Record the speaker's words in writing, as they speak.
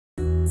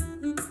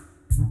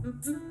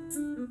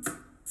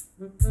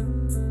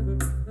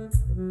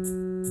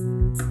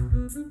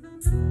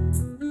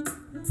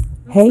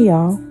Hey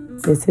y'all,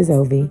 this is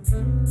Ovi,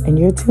 and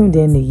you're tuned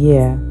in to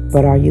Yeah,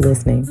 but Are You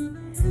Listening?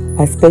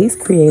 A space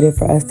created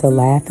for us to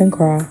laugh and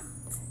cry,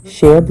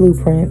 share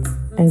blueprints,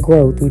 and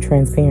grow through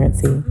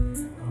transparency.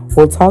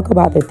 We'll talk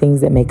about the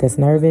things that make us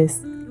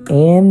nervous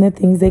and the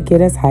things that get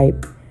us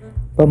hyped,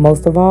 but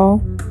most of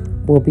all,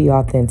 we'll be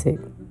authentic.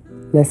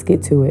 Let's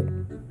get to it.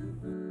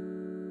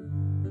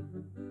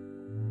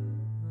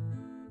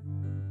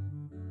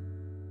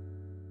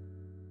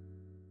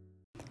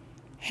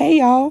 Hey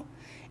y'all,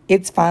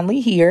 it's finally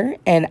here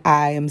and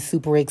I am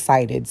super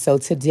excited. So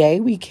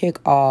today we kick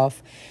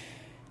off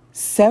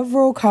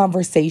several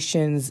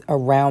conversations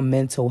around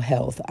mental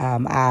health.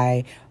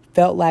 I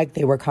felt like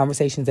they were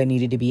conversations that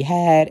needed to be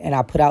had, and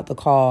I put out the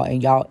call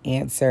and y'all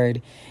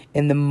answered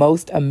in the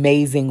most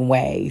amazing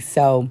way.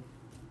 So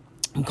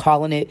I'm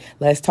calling it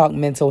Let's Talk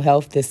Mental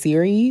Health, the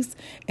series.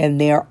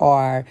 And there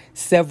are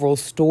several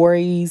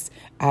stories,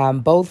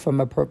 both from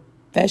a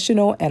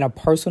professional and a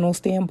personal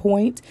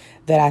standpoint,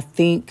 that I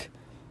think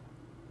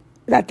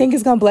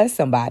it's going to bless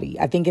somebody.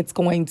 I think it's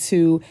going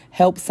to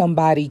help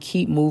somebody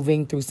keep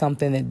moving through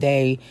something that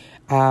they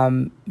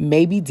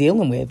may be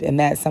dealing with. And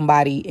that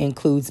somebody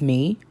includes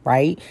me,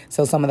 right?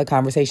 So some of the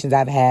conversations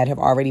I've had have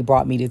already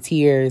brought me to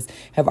tears,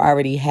 have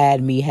already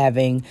had me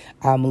having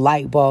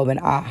light bulb and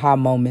aha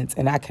moments.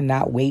 And I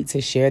cannot wait to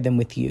share them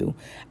with you.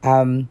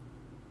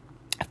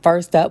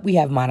 First up, we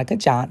have Monica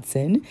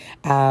Johnson,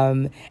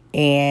 and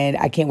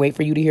I can't wait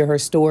for you to hear her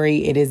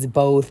story. It is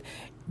both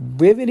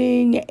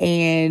riveting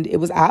and it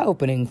was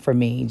eye-opening for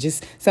me.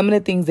 Just some of the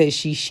things that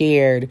she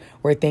shared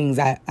were things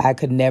I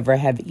could never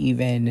have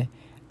even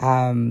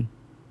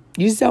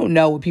you just don't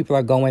know what people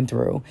are going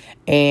through.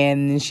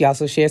 And she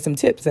also shared some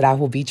tips that I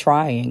will be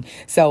trying.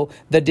 So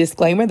the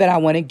disclaimer that I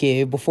want to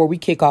give before we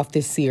kick off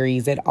this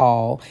series at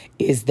all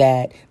is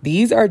that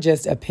these are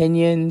just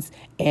opinions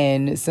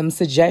and some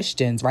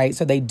suggestions, right?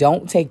 So they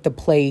don't take the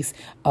place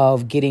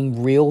of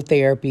getting real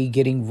therapy,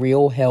 getting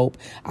real help.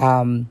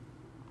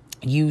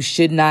 You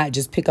should not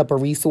just pick up a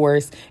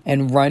resource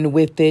and run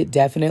with it.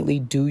 Definitely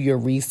do your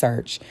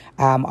research.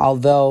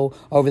 Although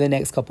over the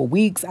next couple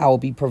weeks, I will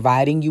be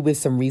providing you with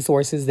some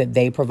resources that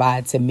they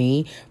provide to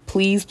me.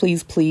 Please,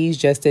 please, please,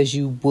 just as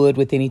you would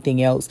with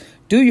anything else,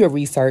 do your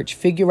research,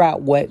 figure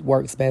out what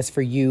works best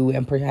for you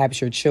and perhaps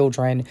your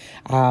children,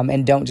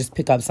 and don't just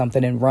pick up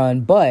something and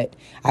run. But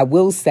I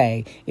will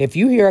say, if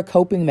you hear a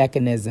coping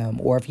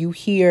mechanism or if you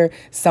hear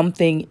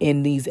something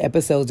in these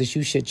episodes that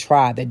you should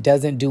try that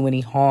doesn't do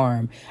any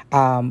harm,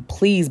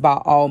 please,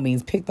 by all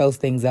means, pick those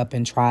things up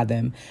and try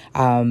them.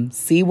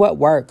 See what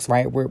works,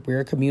 right? We're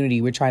a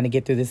community. We're trying to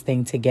get through this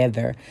thing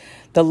together.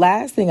 The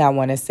last thing I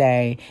want to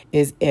say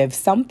is if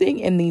something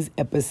in these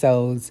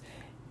episodes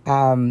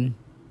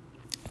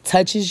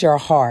touches your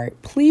heart,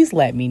 please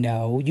let me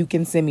know. You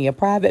can send me a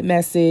private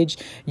message.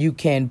 You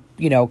can,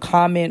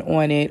 comment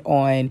on it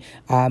on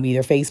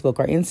either Facebook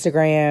or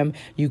Instagram.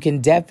 You can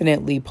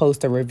definitely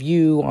post a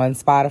review on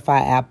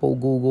Spotify, Apple,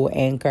 Google,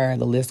 Anchor.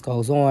 The list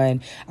goes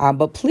on.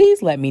 But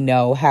please let me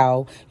know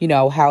how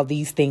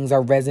these things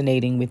are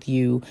resonating with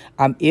you.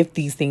 If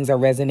these things are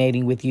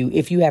resonating with you,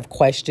 if you have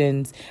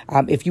questions,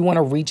 if you want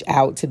to reach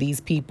out to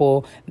these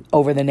people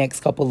over the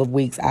next couple of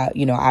weeks,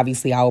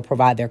 obviously I will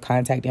provide their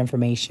contact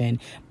information.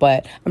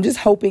 But I'm just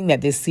hoping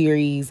that this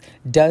series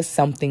does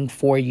something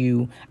for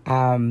you.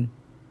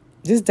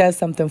 Just does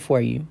something for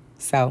you.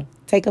 So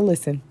take a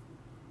listen.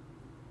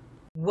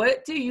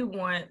 What do you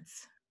want?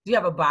 Do you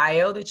have a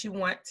bio that you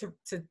want to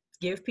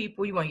give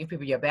people? You want to give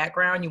people your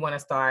background? You want to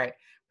start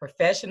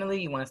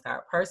professionally? You want to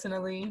start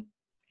personally?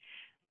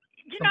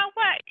 You know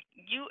what?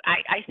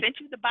 I sent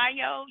you the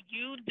bio.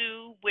 You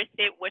do with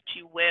it what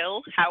you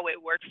will, how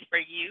it works for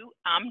you.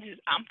 I'm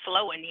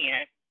flowing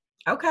here.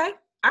 Okay.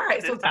 All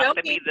right. So tell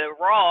me the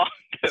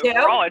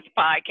rawest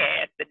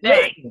podcast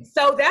today. Listen,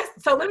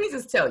 so let me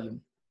just tell you.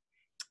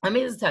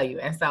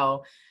 And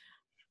so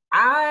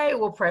I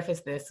will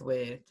preface this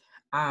with,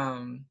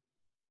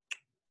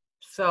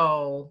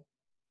 so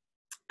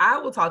I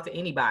will talk to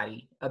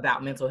anybody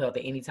about mental health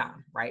at any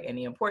time, right? And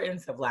the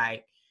importance of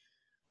the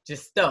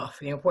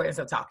importance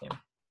of talking.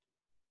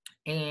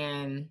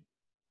 And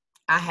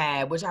I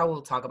had, which I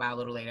will talk about a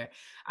little later,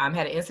 had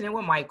an incident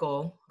with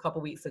Michael a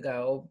couple weeks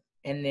ago.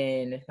 And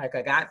then I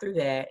got through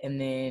that. And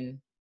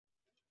then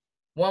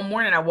one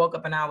morning I woke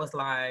up and I was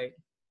like,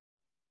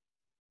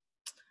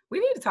 we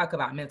need to talk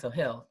about mental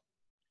health.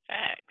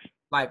 Facts.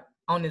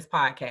 On this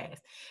podcast.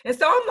 And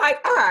so I'm like,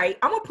 all right,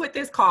 I'm going to put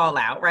this call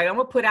out, right? I'm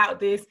going to put out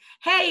this,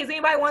 hey, does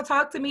anybody want to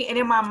talk to me? And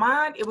in my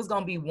mind, it was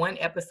going to be one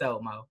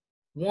episode, Mo.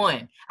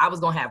 One. I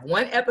was going to have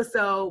one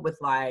episode with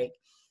I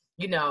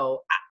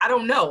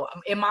don't know.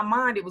 In my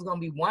mind, it was going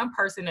to be one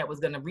person that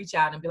was going to reach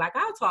out and be like,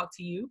 I'll talk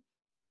to you.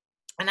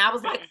 And I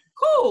was like,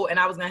 cool. And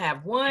I was going to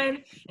have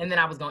one, and then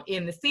I was going to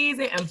end the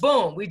season, and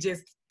boom,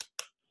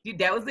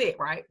 that was it,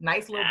 right?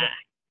 Nice little book.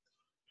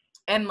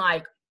 And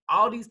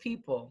all these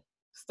people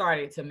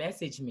started to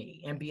message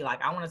me and be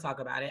like, I want to talk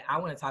about it. I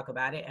want to talk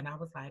about it. And I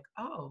was like,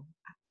 oh,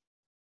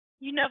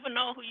 You never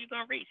know who you're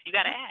gonna reach. You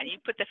gotta add. You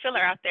put the filler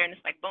out there, and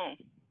it's like boom.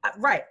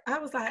 Right. I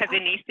was like, because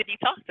it needs to be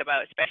talked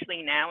about,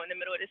 especially now in the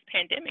middle of this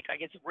pandemic.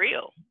 Like, it's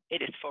real.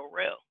 It is for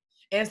real.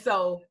 And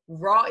so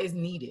raw is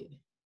needed,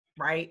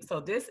 right? So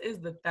this is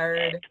the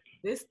third.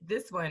 This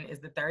one is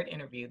the third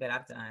interview that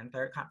I've done.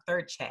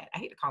 Third chat. I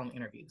hate to call them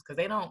interviews because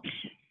they don't.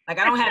 Like,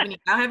 I don't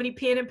have any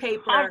pen and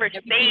paper.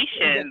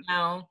 Conversations.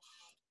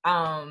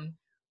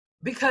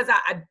 Because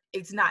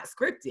it's not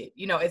scripted.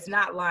 You know, it's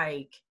not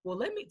like,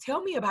 well,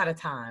 tell me about a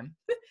time.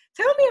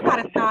 Tell me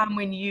about a time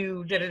when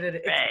you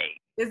Right.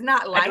 It's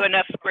not like I do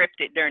enough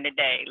scripted during the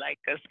day. Like,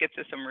 let's get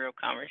to some real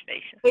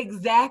conversation.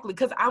 Exactly.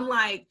 Because I'm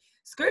like,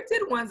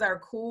 scripted ones are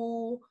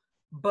cool,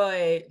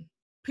 but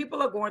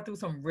people are going through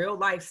some real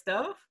life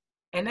stuff,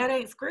 and that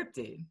ain't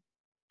scripted.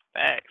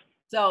 Facts.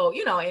 So,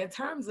 you know, in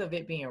terms of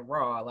it being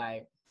raw,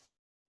 like,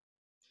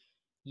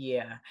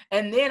 yeah.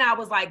 And then I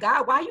was like,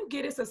 God, why you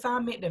get this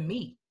assignment to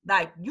me?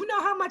 Like, you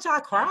know how much I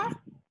cry?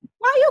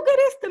 Why you get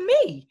this to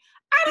me?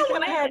 I don't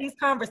want to have these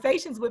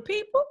conversations with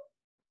people.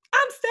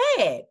 I'm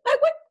sad.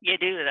 Like, what? You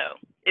do, though.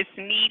 It's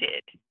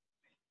needed.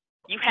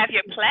 You have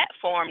your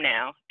platform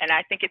now, and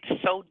I think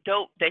it's so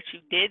dope that you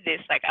did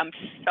this. Like, I'm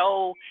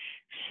so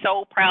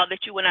proud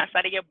that you went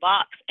outside of your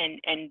box and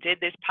did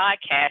this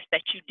podcast,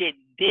 that you did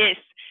this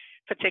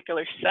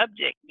particular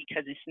subject,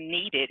 because it's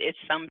needed. It's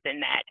something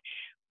that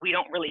we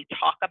don't really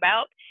talk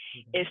about.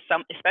 It's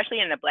especially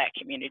in the Black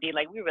community.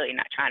 Like, we're really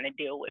not trying to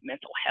deal with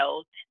mental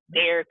health,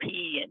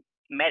 therapy, and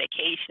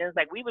medications.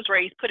 Like, we was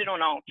raised, put it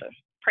on altar,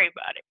 pray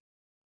about it.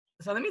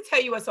 So let me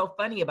tell you what's so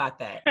funny about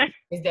that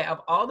is that of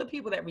all the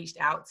people that reached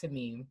out to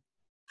me,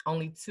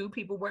 only 2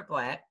 people were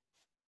Black,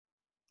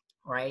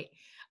 right?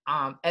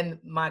 And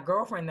my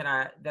girlfriend that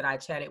I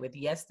chatted with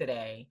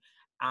yesterday,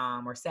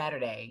 or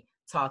Saturday,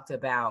 talked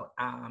about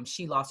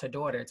she lost her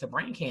daughter to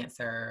brain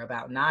cancer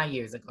about 9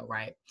 years ago,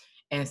 right?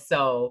 And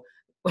so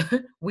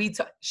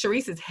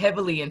Sharice is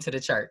heavily into the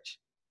church.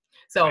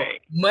 So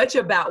much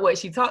about what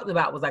she talked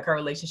about was like her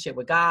relationship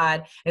with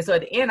God. And so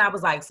at the end, I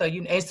was like,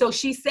 and so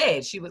she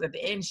said, she was at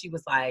the end, she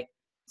was like,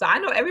 so I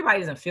know everybody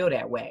doesn't feel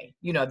that way.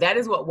 You know, that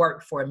is what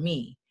worked for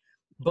me,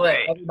 but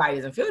everybody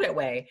doesn't feel that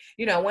way.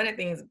 You know, one of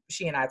the things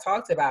she and I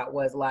talked about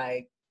was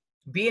like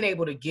being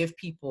able to give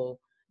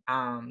people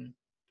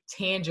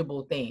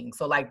tangible things.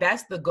 So like,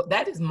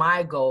 that is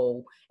my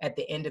goal at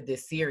the end of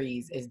this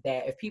series, is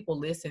that if people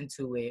listen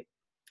to it,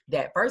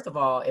 that first of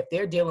all, if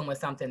they're dealing with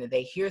something, that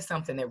they hear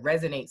something that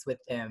resonates with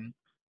them,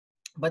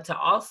 but to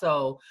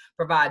also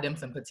provide them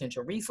some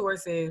potential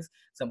resources,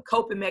 some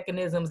coping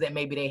mechanisms that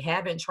maybe they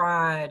haven't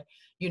tried,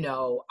 you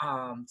know,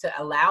 to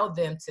allow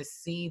them to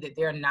see that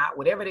they're not,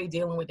 whatever they're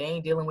dealing with, they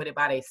ain't dealing with it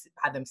by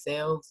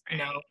themselves, you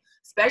know,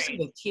 especially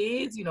with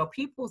kids. You know,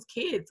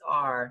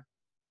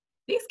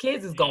 these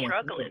kids is going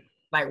struggling. Through.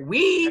 Like,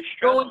 we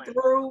going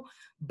through,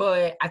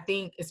 but I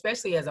think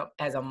especially as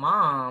a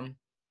mom,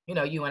 you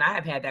know, you and I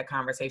have had that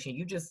conversation.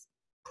 You just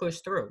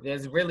push through.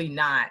 There's really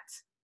not,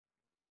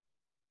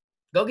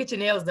 go get your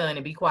nails done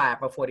and be quiet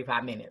for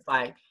 45 minutes.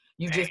 Like,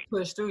 you just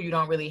push through. You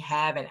don't really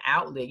have an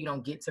outlet. You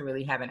don't get to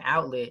really have an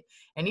outlet.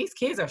 And these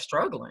kids are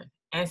struggling.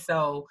 And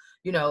so,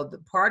 you know, the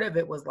part of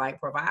it was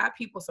like, provide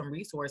people some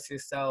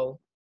resources so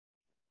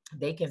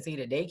they can see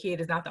that their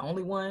kid is not the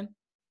only one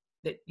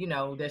that, you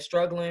know, they're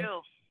struggling.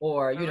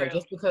 Or, you know,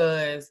 just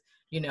because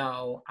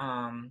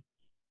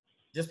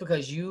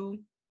you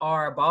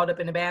are balled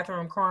up in the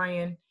bathroom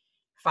crying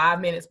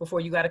 5 minutes before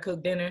you got to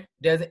cook dinner,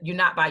 you're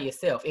not by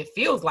yourself. It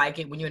feels like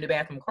it when you're in the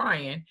bathroom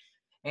crying.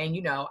 And,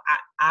 you know,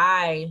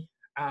 I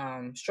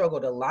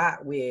struggled a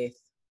lot with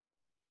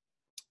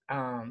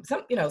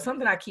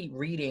something I keep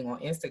reading on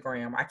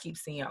Instagram, I keep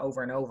seeing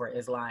over and over,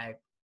 is like,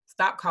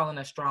 stop calling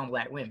us strong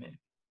Black women,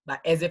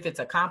 like as if it's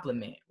a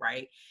compliment,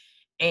 right?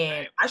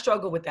 And I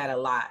struggled with that a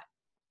lot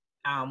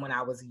when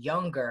I was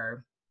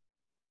younger,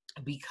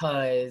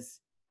 because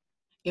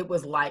it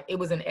was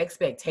an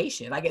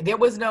expectation. Like, I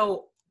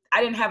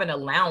didn't have an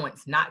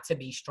allowance not to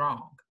be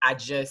strong. I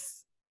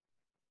just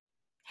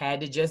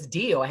had to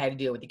deal. I had to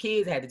deal with the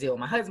kids. I had to deal with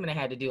my husband. I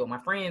had to deal with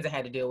my friends. I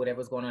had to deal with whatever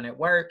was going on at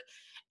work.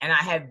 And I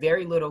had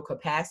very little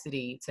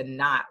capacity to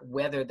not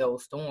weather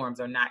those storms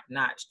or not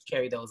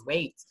carry those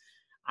weights.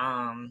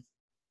 And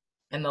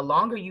the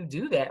longer you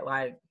do that,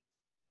 like,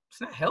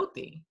 it's not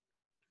healthy.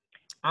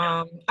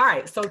 All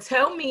right. So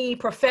tell me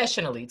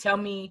professionally. Tell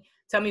me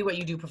what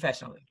you do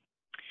professionally.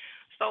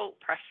 So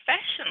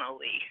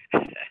professionally,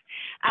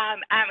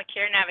 I'm a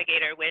care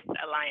navigator with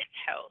Alliance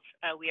Health.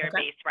 We are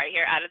based right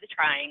here out of the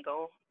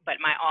Triangle, but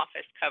my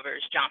office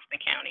covers Johnston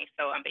County.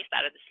 So I'm based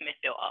out of the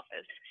Smithfield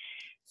office.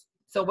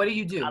 So what do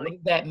you do? What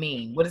does that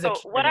mean? What is it?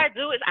 So what I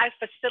do is I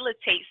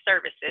facilitate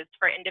services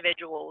for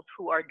individuals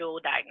who are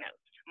dual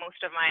diagnosed. Most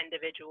of my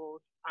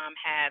individuals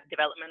have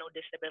developmental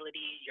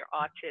disabilities, your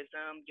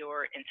autism,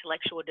 your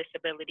intellectual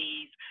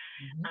disabilities,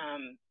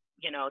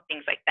 you know,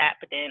 things like that.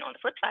 But then on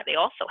the flip side,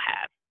 they also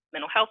have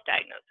mental health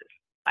diagnosis,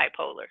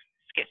 bipolar,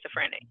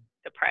 schizophrenic,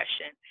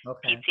 depression,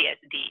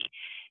 PTSD,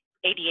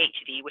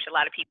 ADHD, which a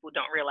lot of people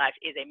don't realize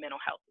is a mental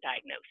health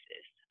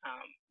diagnosis,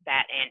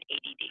 that and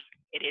ADD.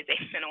 it is a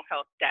mental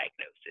health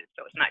diagnosis.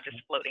 So it's not just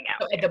floating out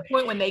So at there. the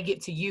point when they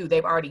get to you,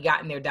 they've already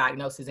gotten their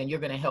diagnosis, and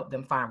you're going to help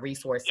them find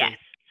resources. Yes.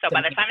 So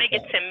by the time they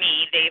get to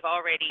me, they've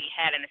already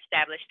had an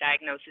established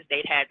diagnosis.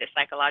 They've had the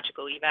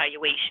psychological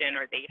evaluation,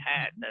 or they've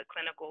had the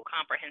clinical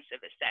comprehensive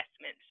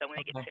assessment. So when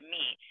they get to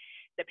me,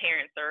 the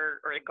parents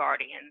or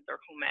guardians or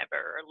whomever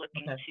are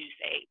looking to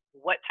say,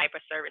 what type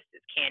of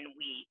services can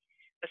we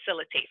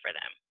facilitate for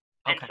them?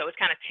 And so it's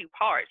kind of two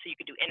parts. So you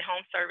could do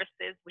in-home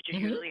services, which is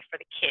usually for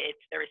the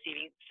kids. They're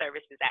receiving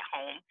services at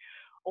home.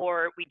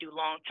 Or we do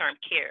long-term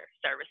care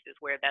services,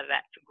 where that's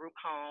a group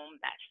home,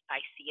 that's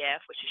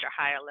ICF, which is your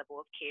higher level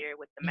of care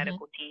with the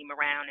medical team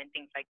around and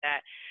things like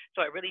that.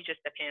 So it really just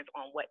depends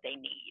on what they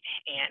need.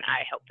 And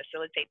I help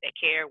facilitate that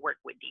care,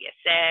 work with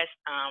DSS,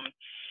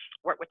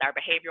 work with our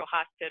behavioral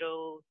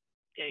hospitals,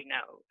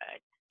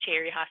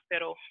 Cherry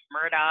Hospital,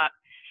 Murdoch,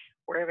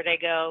 wherever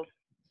they go,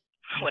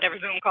 whatever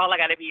Zoom call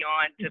I got to be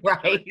on to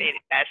facilitate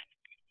it.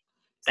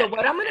 So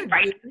what I'm going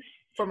to do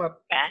from a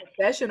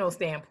professional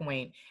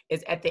standpoint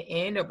is, at the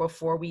end or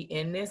before we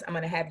end this, I'm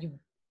going to have you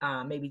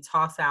maybe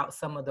toss out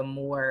some of the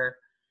more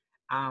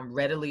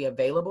readily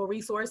available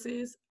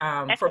resources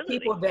for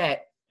people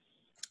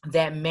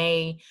that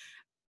may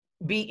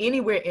be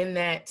anywhere in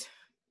that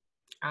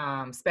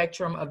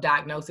spectrum of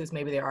diagnosis.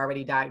 Maybe they're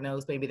already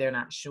diagnosed, maybe they're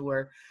not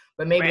sure,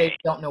 but maybe they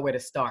don't know where to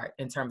start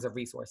in terms of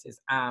resources.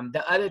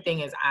 The other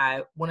thing is,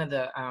 one of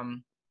the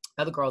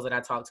other girls that I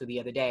talked to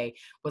the other day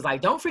was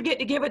like, don't forget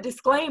to give a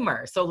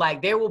disclaimer. So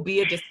like, there will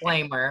be a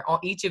disclaimer on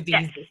each of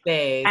these that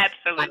says,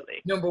 absolutely.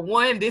 Like, number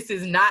one, this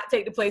is not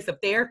take the place of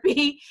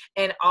therapy.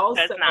 And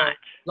also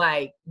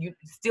like, you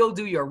still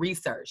do your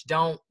research.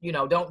 Don't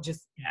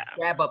just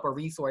grab up a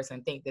resource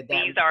and think that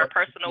these are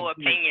personal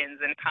opinions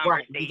and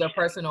conversations. Right. These are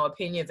personal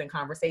opinions and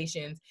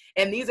conversations.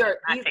 And these are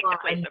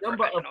a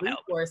number of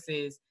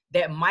resources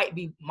that might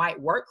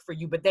work for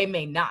you, but they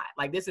may not.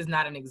 Like, this is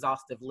not an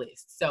exhaustive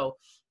list. So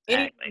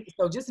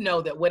so just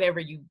know that whatever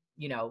you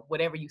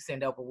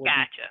send over will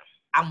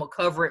I'm gonna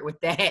cover it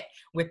with that.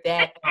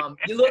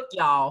 You look,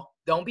 y'all,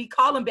 don't be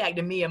calling back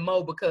to me and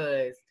Mo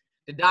because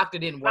the doctor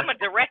didn't work. I'm gonna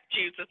direct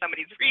you to some of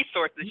these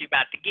resources you're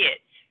about to get.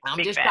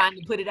 I'm just trying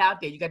to put it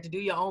out there. You got to do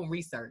your own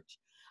research.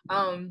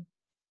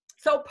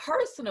 So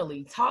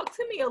personally, talk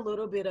to me a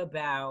little bit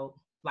about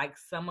like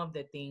some of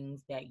the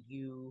things that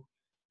you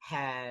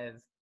have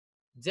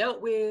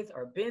dealt with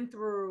or been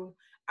through.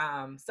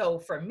 So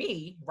for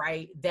me,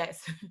 right, that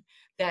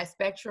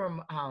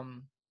spectrum,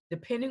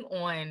 depending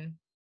on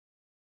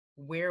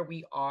where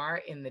we are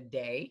in the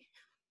day,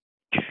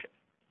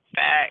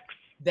 facts,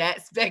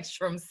 that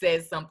spectrum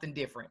says something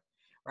different,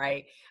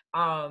 right?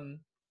 I've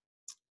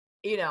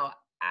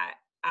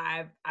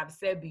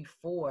said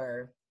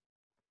before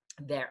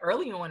that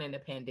early on in the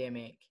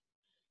pandemic,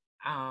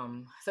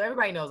 so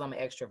everybody knows I'm an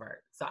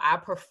extrovert, so I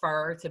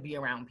prefer to be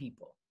around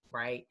people,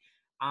 right?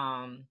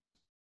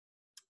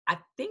 I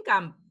think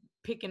I'm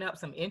picking up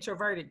some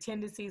introverted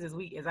tendencies as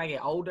I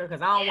get older,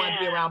 because I don't want to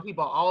be around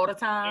people all the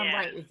time,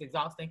 right? It's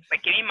exhausting.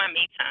 But give me my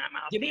me time.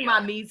 Give me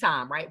my me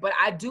time, right? But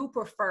I do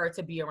prefer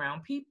to be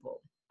around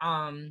people.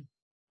 And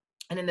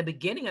in the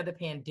beginning of the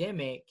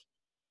pandemic,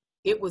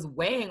 it was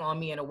weighing on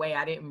me in a way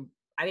I didn't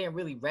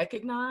really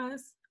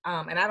recognize.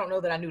 And I don't know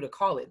that I knew to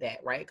call it that,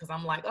 right? Because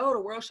I'm like, oh, the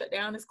world shut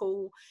down, it's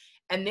cool.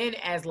 And then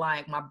as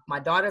like my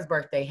daughter's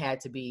birthday had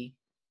to be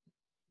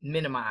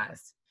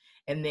minimized.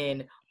 And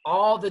then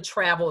all the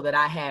travel that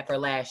I had for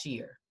last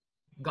year,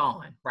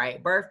 gone,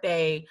 right?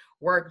 Birthday,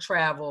 work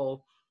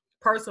travel,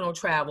 personal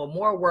travel,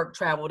 more work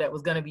travel that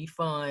was going to be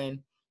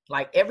fun.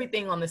 Like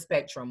everything on the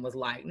spectrum was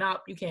like,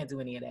 nope, you can't do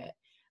any of that.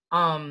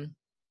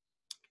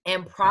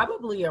 And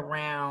probably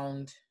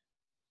around,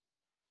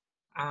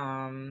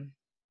 I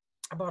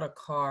bought a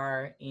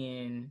car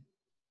in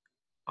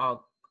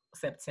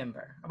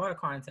September.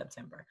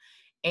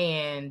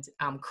 And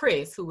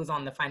Chris, who was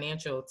on the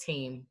financial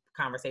team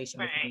conversation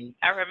with me.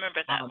 I remember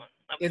that one.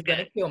 Is going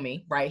to kill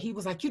me, right? He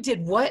was like, you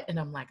did what? And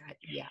I'm like, I'm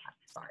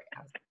sorry. I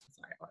was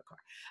sorry about the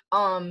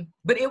car.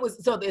 But it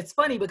was, so it's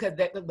funny because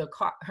the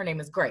car, her name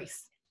is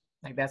Grace.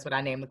 Like, that's what I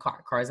named the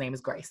car. Car's name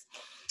is Grace.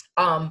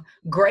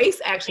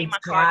 Grace actually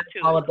tied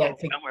all of that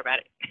together. Don't worry about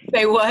it.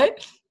 Say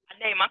what?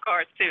 I named my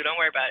cars too. Don't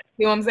worry about it.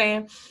 You know what I'm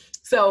saying?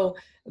 So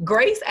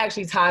Grace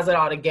actually ties it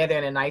all together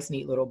in a nice,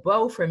 neat little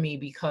bow for me,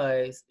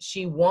 because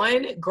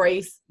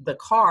Grace, the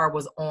car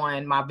was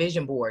on my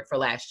vision board for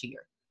last year.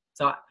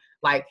 So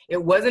like,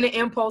 it wasn't an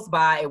impulse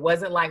buy. It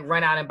wasn't like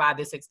run out and buy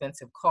this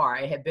expensive car.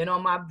 It had been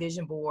on my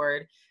vision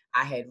board.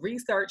 I had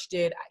researched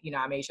it.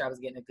 I made sure I was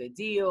getting a good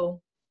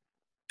deal.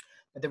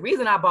 But the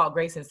reason I bought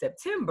Grace in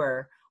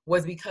September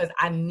was because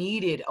I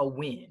needed a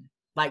win.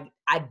 Like,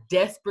 I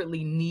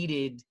desperately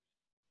needed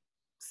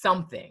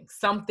something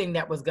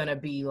that was going to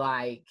be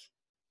like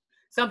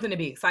something to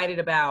be excited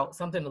about,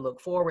 something to look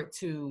forward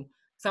to,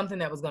 something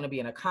that was going to be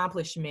an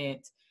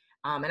accomplishment.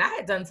 And I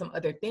had done some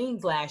other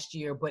things last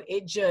year, but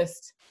it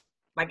just,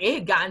 like, it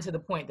had gotten to the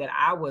point that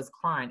I was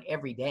crying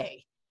every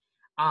day.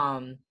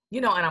 And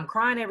I'm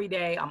crying every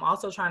day. I'm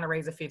also trying to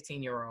raise a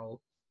 15-year-old.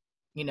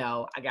 You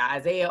know, I got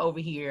Isaiah over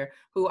here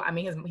who, I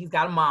mean, he's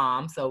got a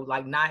mom. So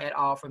like not at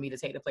all for me to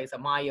take the place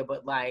of Maya,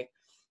 but like,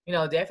 you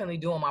know, definitely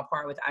doing my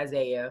part with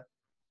Isaiah,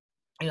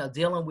 you know,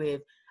 dealing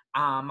with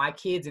my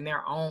kids and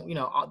their own, you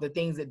know, all the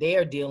things that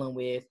they're dealing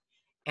with.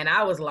 And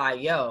I was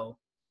like, yo,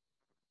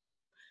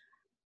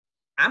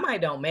 I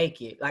might don't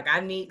make it. Like I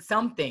need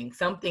something.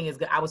 Something is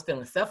good. I was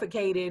feeling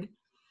suffocated.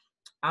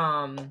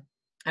 And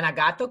I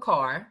got the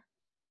car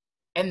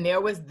and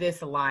there was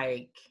this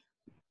like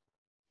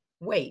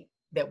weight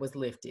that was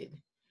lifted.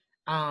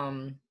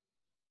 And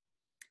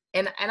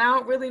I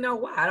don't really know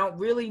why. I don't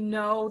really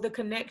know the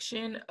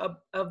connection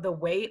of the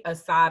weight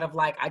aside of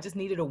like I just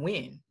needed a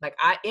win. Like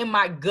I in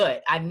my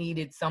gut, I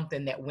needed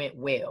something that went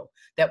well.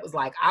 That was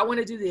like, I want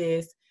to do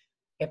this.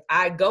 If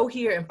I go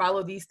here and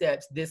follow these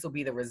steps, this will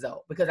be the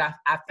result. Because I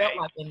felt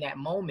like in that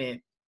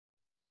moment,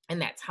 in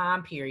that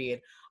time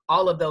period,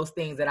 all of those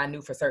things that I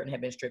knew for certain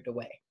had been stripped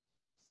away.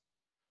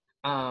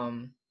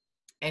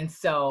 And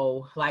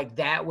so like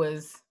that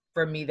was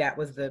for me, that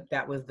was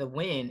the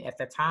win at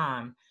the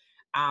time.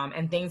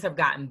 And things have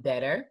gotten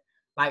better.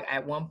 Like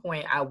at one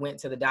point I went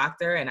to the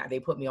doctor and they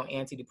put me on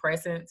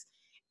antidepressants.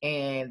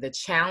 And the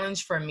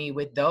challenge for me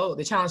with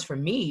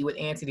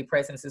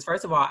antidepressants is,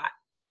 first of all,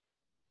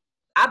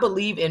 I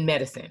believe in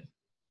medicine.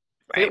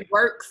 Right. If it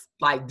works,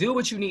 like do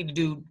what you need to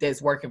do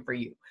that's working for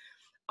you.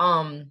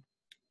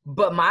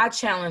 But my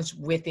challenge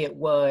with it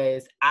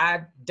was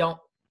I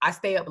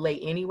stay up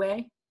late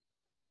anyway.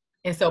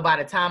 And so by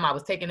the time I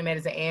was taking the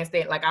medicine and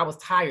staying, like I was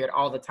tired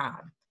all the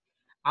time.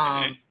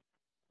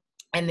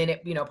 And then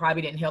it, you know,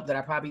 probably didn't help that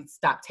I probably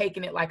stopped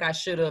taking it like I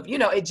should have. You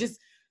know,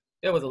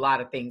 there was a lot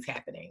of things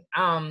happening.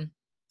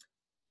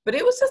 But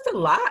it was just a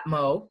lot,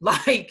 Mo.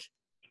 Like,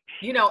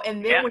 you know,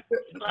 and then,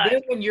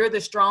 when you're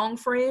the strong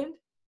friend,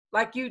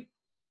 like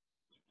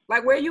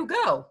where you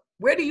go?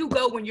 Where do you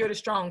go when you're the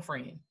strong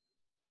friend?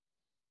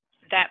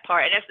 That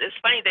part. And it's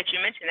funny that you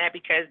mentioned that,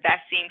 because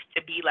that seems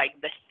to be like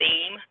the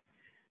theme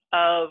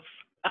of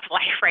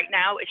life right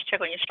now, is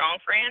check on your strong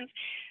friends.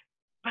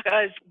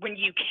 Because when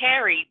you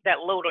carry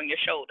that load on your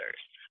shoulders,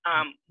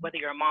 whether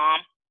you're a mom,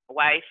 a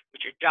wife,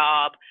 with your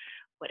job,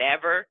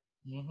 whatever,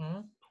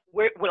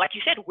 where, like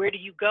you said, where do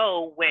you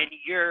go when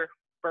you're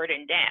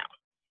burdened down?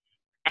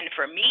 And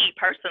for me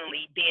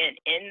personally, being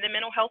in the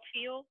mental health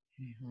field,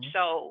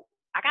 so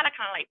I got to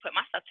kind of like put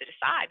myself to the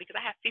side, because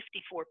I have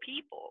 54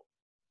 people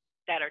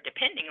that are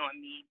depending on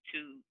me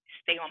to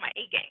stay on my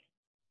A game.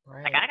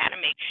 Right. Like I got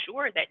to make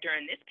sure that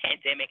during this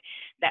pandemic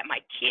that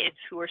my kids,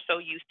 who are so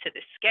used to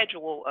the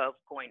schedule of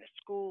going to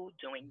school,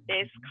 doing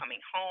this, coming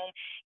home,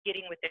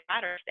 getting with their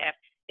daughter staff,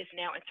 is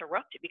now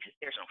interrupted because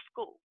there's no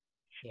school.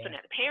 Yeah. So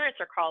now the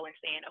parents are calling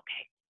saying,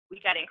 okay,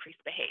 we got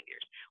increased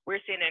behaviors. We're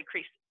seeing an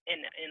increase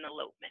in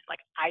elopement.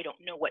 Like, I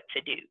don't know what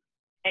to do.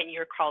 And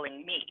you're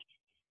calling me.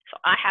 So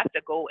I have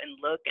to go and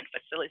look and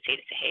facilitate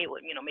and say, hey,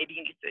 well, you know, maybe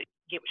you need to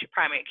get with your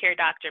primary care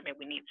doctor.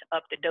 Maybe we need to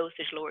up the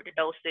dosage, lower the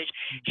dosage,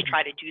 to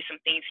try to do some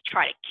things to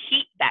try to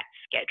keep that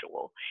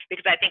schedule.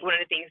 Because I think one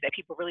of the things that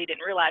people really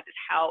didn't realize is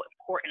how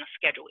important a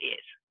schedule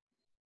is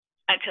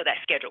until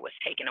that schedule was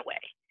taken away.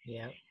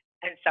 Yeah.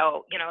 And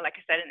so, you know, like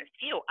I said, in this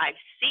field, I've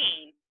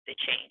seen the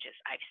changes.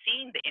 I've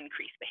seen the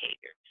increased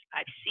behaviors.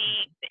 I've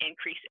seen the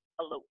increased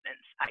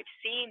elopements. I've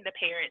seen the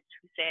parents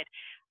who said,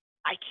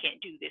 I can't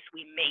do this.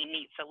 We may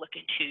need to look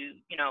into,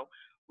 you know,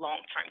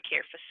 long-term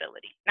care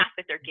facility. Not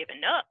that they're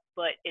giving up,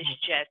 but it's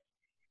just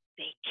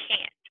they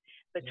can't,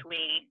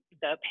 between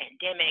the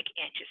pandemic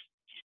and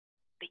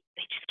they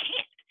just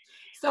can't.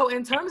 So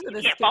in terms of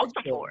the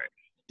schedule,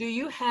 do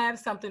you have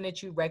something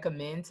that you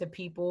recommend to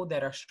people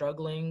that are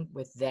struggling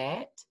with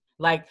that?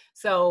 Like,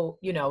 so,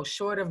 you know,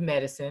 short of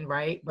medicine,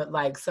 right? But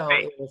like, so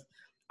right. It was,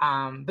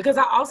 because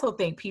I also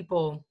think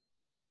people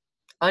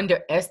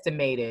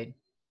underestimated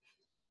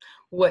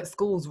what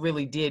schools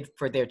really did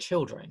for their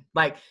children.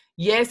 Like,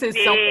 yes, it's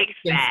something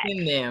you can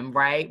send them,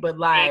 right? But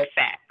like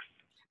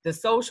the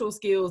social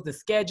skills, the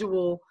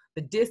schedule,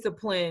 the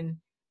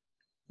discipline,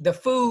 the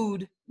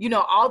food, you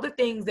know, all the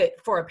things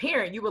that for a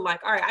parent, you were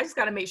like, all right, I just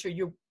got to make sure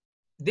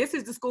this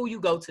is the school you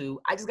go to.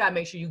 I just got to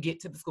make sure you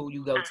get to the school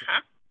you go to.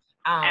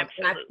 And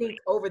I think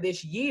over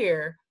this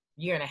year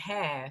and a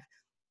half,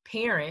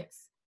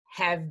 parents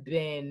have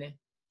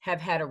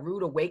had a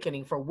rude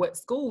awakening for what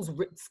schools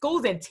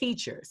and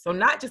teachers. So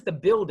not just the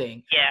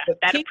building. Yeah,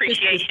 that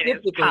appreciation is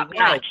top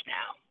notch now.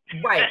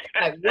 Right.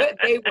 Like what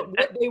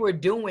they were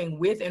doing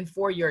with and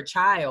for your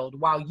child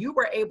while you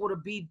were able to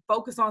be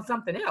focused on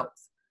something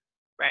else.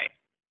 Right.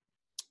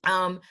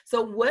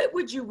 So what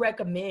would you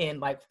recommend,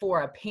 like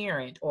for a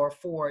parent or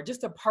for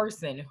just a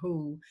person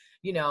who,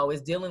 you know,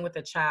 is dealing with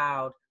a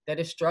child that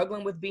is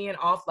struggling with being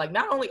off, like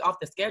not only off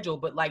the schedule,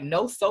 but like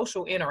no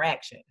social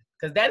interaction?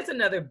 Because that is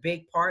another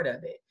big part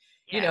of it.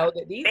 Yeah. You know,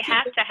 that these they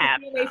have to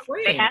have they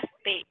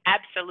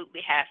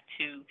absolutely have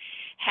to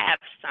have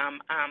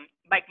some,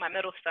 like my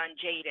middle son,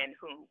 Jaden,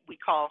 who we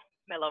call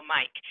Mellow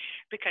Mike,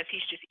 because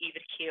he's just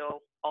even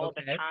keel all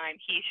the time.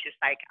 He's just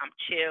like, I'm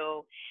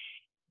chill.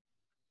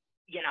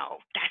 You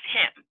know, that's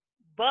him.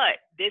 But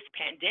this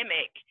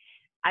pandemic,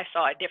 I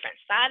saw a different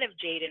side of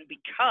Jaden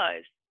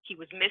because He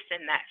was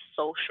missing that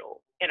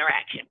social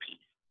interaction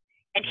piece,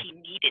 and he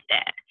needed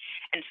that.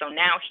 And so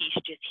now he's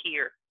just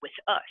here with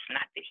us.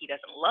 Not that he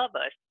doesn't love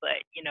us,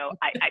 but, you know,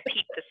 I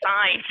peep the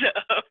signs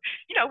of,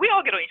 you know, we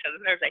all get on each other's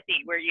nerves, I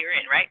think, where you're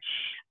in, right?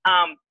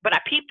 But I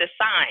peep the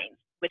signs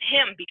with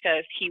him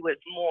because he was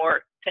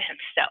more to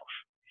himself.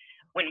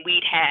 When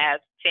we'd have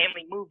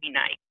family movie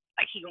night,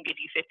 like, he gonna give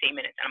you 15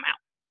 minutes and I'm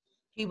out.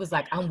 He was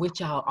like, I'm with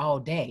y'all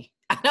all day.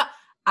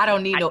 I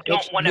don't need no extra.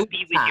 I don't want to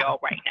be with y'all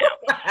right now.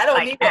 I don't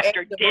like, need no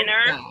after extra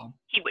dinner,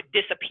 he would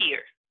disappear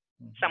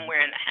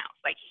somewhere in the house.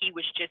 Like, he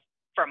was just,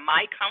 for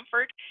my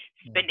comfort,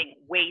 spending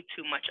way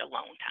too much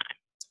alone time.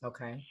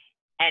 Okay.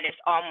 And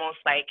it's almost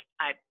like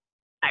I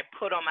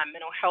put on my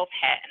mental health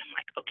hat and I'm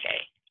like,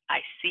 okay, I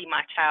see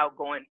my child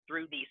going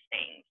through these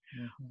things.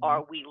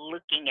 Are we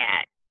looking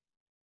at,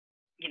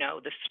 you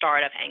know, the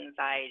start of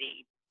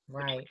anxiety,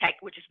 right,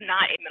 which is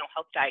not a mental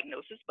health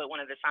diagnosis, but one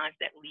of the signs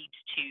that leads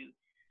to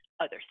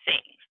other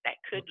things, that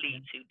could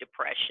lead to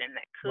depression,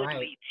 that could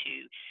lead to,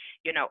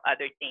 you know,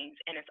 other things.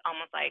 And it's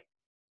almost like,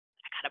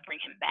 I gotta bring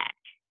him back.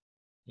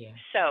 Yeah.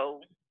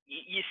 So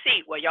you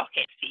see, well, y'all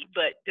can't see,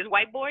 but this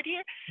whiteboard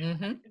here,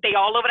 they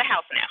all over the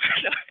house now.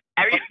 So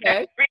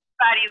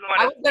everybody's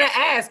on. I was gonna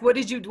ask, what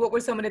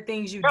were some of the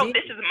things you did?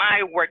 This is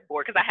my work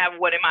board because I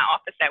have one in my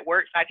office at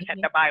work, so I just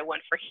had to buy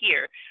one for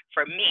here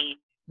for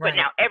me. But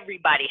now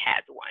everybody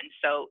has one.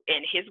 So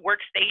in his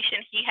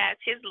workstation, he has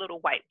his little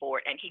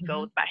whiteboard, and he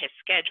goes by his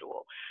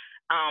schedule.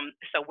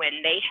 So when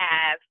they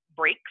have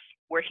breaks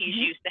where he's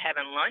used to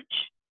having lunch,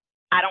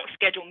 I don't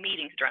schedule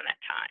meetings during that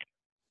time.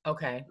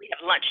 Okay. We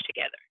have lunch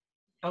together.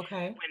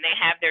 Okay. When they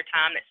have their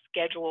time that's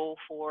scheduled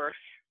for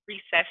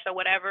recess or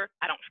whatever,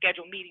 I don't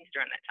schedule meetings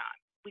during that time.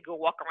 We go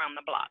walk around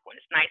the block. When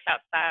it's nice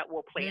outside,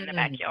 we'll play in the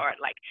backyard,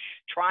 like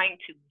trying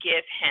to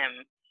give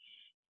him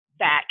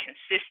that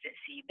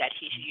consistency that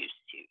he's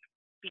used to,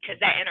 because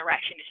that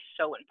interaction is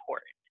so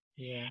important.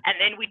 Yeah. And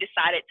then we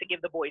decided to give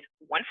the boys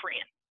one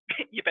friend.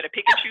 You better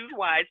pick and choose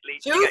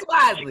wisely. Choose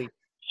wisely.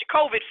 Your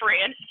COVID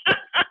friend.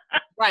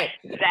 Right.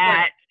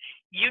 That,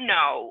 you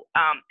know,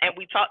 and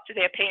we talked to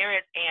their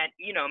parents, and,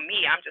 you know,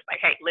 me, I'm just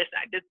like, hey, listen,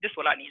 this is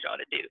what I need y'all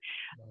to do.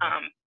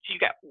 So you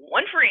got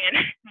one friend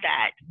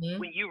that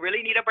when you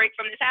really need a break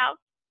from this house,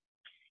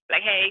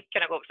 like, hey,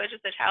 can I go to such and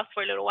such house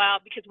for a little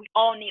while? Because we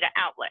all need an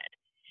outlet.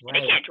 And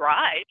they can't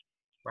drive.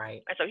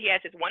 Right. And so he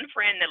has his one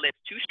friend that lives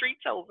 2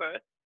 streets over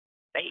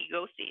that he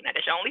goes see. Now,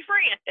 that's your only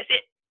friend. That's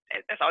it.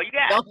 That's all you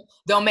got.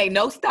 Don't make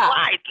no stops.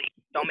 Wisely.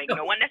 Don't make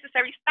no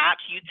unnecessary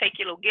stops. You take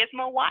your little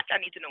gizmo watch.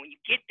 I need to know when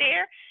you get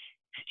there.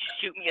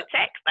 Shoot me a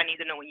text. I need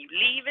to know when you're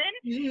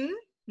leaving.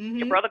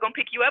 Your brother gonna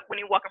pick you up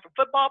when you're walking from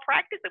football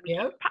practice, and we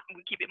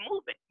keep it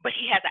moving. But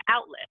he has an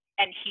outlet,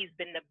 and he's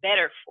been the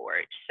better for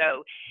it.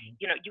 So,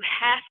 you know, you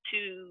have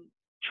to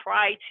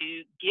try to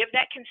give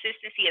that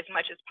consistency as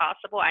much as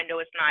possible. I know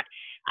it's not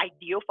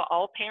ideal for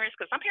all parents,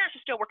 because some parents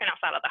are still working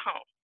outside of the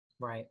home.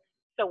 Right.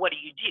 So what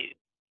do?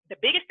 The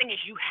biggest thing is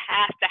you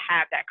have to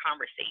have that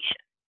conversation.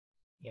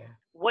 Yeah.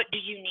 What do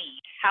you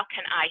need? How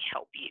can I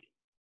help you?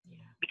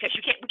 Yeah. Because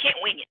we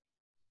can't wing it.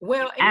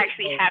 Well, you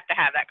actually have to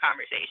have that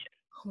conversation.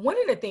 One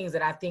of the things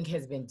that I think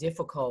has been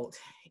difficult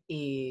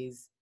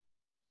is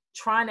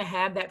trying to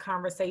have that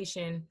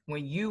conversation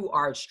when you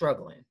are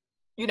struggling.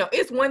 You know,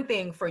 it's one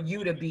thing for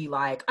you to be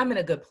like, I'm in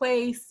a good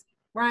place,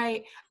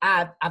 right?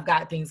 I've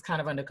got things kind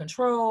of under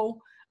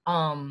control.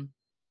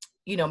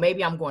 You know,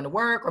 maybe I'm going to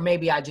work, or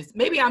maybe I'm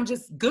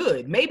just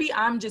good. Maybe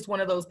I'm just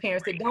one of those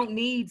parents that don't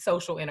need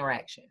social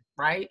interaction,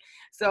 right?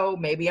 So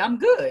maybe I'm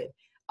good.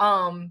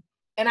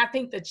 And I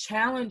think the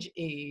challenge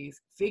is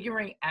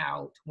figuring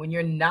out, when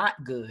you're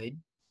not good,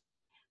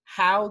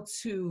 how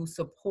to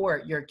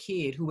support your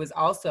kid who is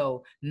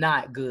also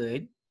not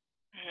good,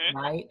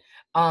 right?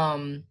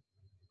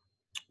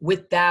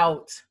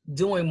 Without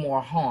doing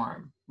more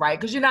harm, right?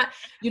 Because you're not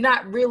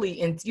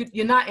really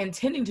you're not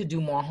intending to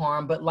do more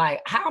harm, but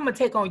like, how I'm gonna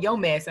take on your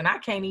mess, and I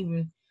can't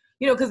even,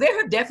 you know, because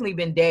there have definitely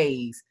been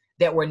days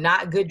that were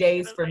not good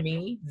days for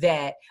me,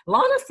 that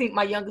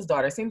my youngest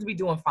daughter seems to be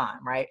doing fine,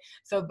 right?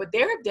 So, but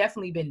there have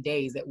definitely been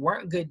days that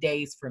weren't good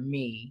days for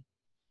me,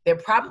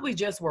 that probably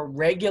just were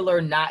regular,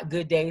 not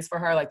good days for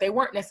her. Like, they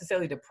weren't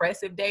necessarily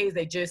depressive days.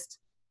 It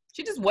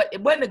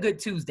wasn't a good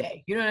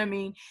Tuesday. You know what I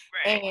mean?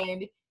 Right.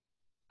 And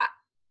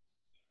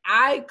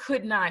I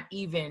could not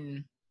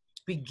even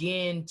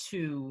begin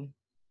to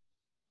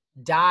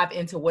dive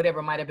into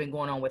whatever might have been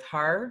going on with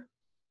her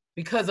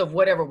because of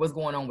whatever was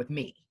going on with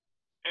me.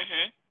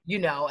 You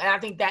know, and I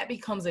think that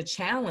becomes a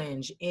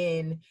challenge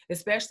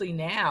especially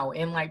now,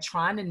 in like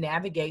trying to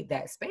navigate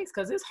that space,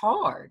 because it's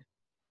hard.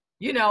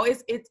 You know,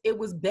 it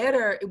was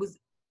better. It was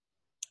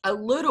a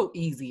little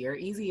easier.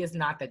 Easy is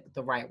not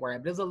the right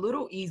word, but it was a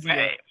little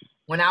easier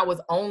when I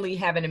was only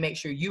having to make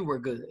sure you were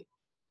good.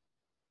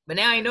 But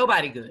now ain't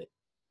nobody good.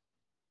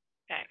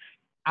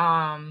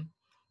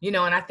 You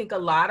know, and I think a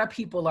lot of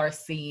people are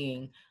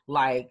seeing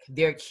like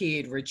their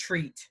kid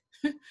retreat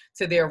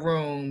to their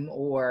room,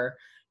 or,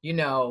 you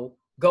know,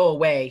 go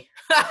away.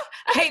 I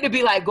hate to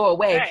be like, go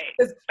away.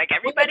 Right. Like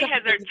everybody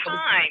has their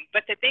time,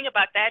 but the thing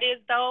about that is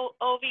though,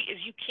 Ovi,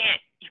 is you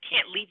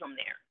can't leave them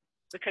there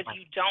because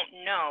you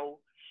don't know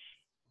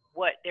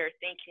what they're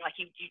thinking. Like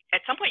you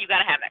at some point you got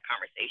to have that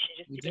conversation.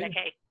 Just to be like,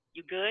 hey,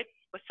 you good?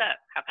 What's up?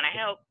 How can I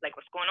help? Like,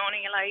 what's going on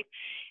in your life?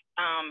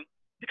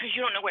 Because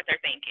you don't know what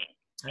they're thinking.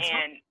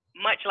 And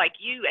much like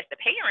you as the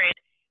parent,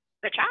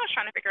 the child's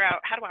trying to figure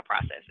out, how do I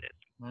process this?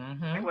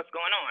 Like, what's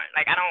going on?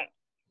 Like, I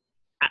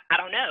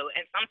don't know.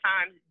 And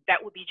sometimes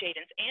that would be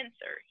Jaden's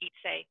answer. He'd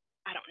say,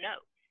 I don't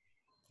know.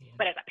 Yeah.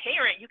 But as a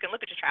parent, you can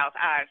look at your child's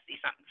eyes and see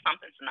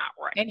something's not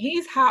right. And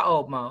he's how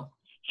old, Mo?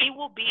 He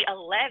will be 11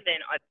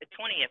 on the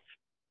 20th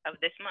of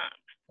this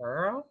month.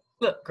 Girl.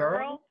 Look,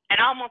 girl. And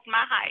almost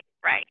my height,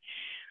 right?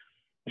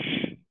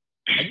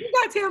 You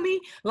gotta tell me,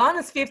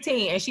 Lana's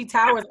 15 and she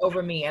towers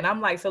over me. And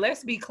I'm like, so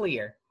let's be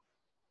clear.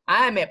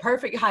 I am at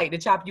perfect height to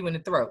chop you in the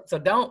throat. So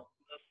don't.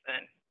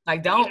 Listen.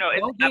 Like, don't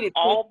get it.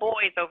 All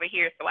boys over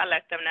here, so I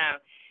let them know.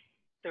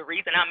 The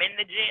reason I'm in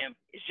the gym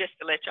is just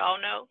to let y'all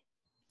know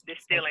this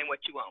still ain't what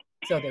you want.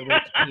 So they were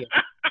clear.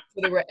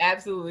 So they were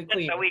absolutely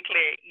clear. So we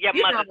clear.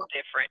 Your mother's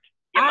different.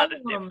 Your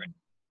mother's different.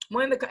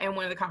 One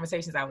of the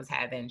conversations I was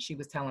having, she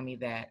was telling me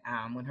that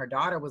when her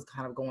daughter was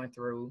kind of going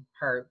through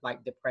her like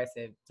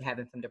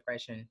having some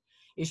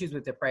issues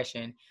with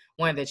depression,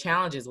 one of the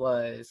challenges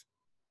was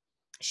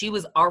she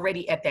was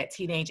already at that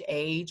teenage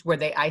age where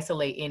they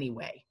isolate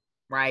anyway.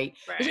 Right.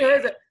 You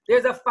know,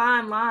 there's a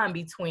fine line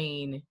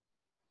between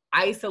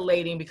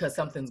isolating because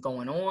something's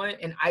going on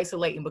and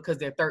isolating because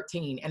they're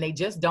 13 and they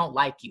just don't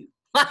like you.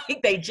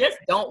 Like they just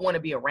don't want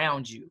to be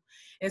around you.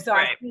 And so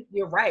I think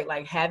you're right.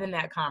 Like having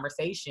that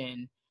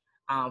conversation,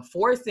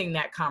 forcing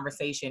that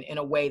conversation in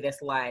a way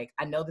that's like,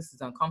 I know this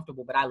is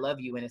uncomfortable, but I love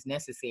you and it's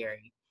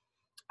necessary.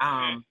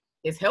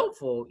 Is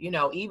helpful, you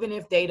know, even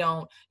if they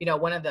don't, you know,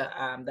 one of the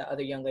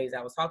other young ladies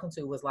I was talking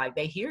to was like,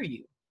 they hear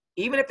you.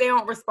 Even if they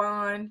don't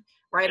respond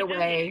right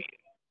away,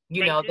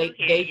 you know,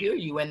 they hear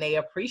you and they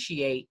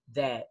appreciate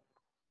that.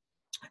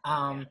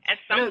 And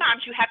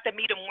sometimes you have to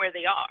meet them where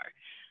they are.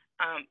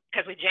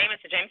 Because with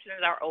Jameson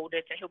is our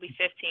oldest and he'll be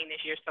 15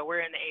 this year. So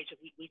we're in the age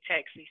of we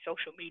text, we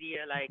social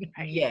media, like,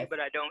 I hear you, but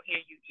I don't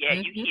hear you. Yeah,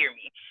 you hear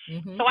me.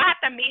 So I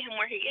have to meet him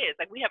where he is.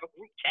 Like we have a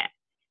group chat,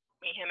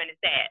 me, him, and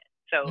his dad.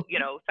 So,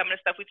 you know, some of the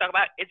stuff we talk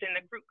about is in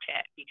the group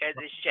chat because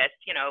it's just,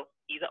 you know,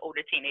 he's an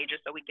older teenager,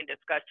 so we can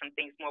discuss some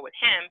things more with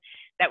him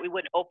that we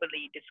wouldn't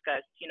openly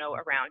discuss, you know,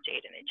 around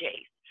Jaden and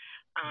Jace.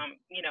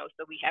 You know,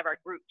 so we have our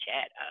group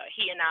chat.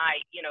 He and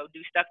I, you know,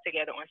 do stuff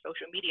together on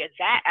social media.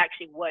 That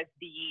actually was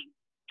the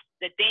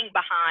thing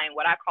behind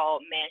what I call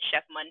Man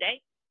Chef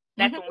Monday.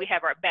 That's when we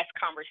have our best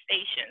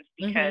conversations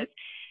because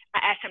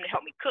I asked him to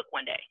help me cook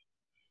one day.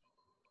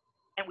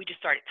 And we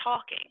just started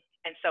talking.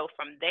 And so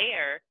from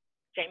there,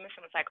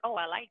 Jameson was like, oh,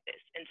 I like this.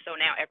 And so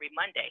now every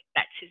Monday,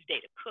 that's his day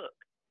to cook.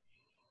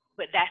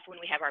 But that's when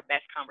we have our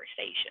best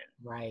conversation.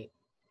 Right.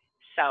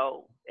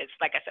 So it's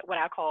like I said, what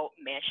I call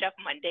Man Chef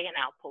Monday, and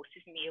I'll post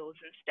his meals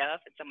and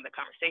stuff and some of the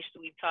conversations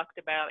we've talked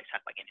about. Like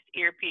talk like in his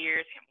ear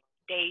pierce, him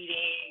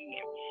dating,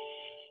 and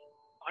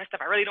all that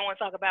stuff I really don't want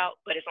to talk about,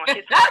 but it's on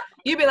his heart.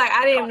 You'd be like,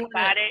 I didn't want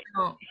about it.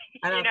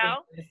 I don't you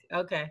know?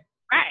 Okay.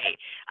 Right.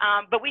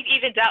 But we've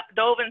even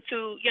dove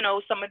into, you know,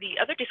 some of the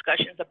other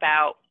discussions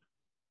about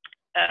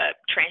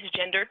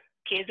transgender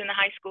kids in the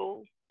high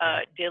school,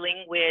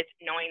 dealing with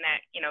knowing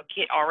that, you know,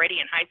 kid already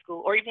in high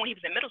school, or even when he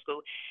was in middle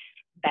school,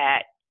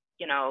 that,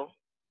 you know,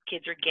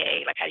 kids are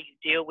gay. Like, how do you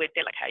deal with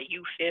it? Like, how do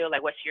you feel?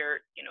 Like, what's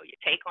your, you know, your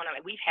take on it?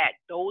 Like, we've had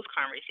those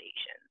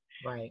conversations.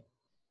 Right.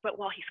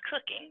 But while he's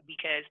cooking,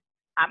 because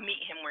I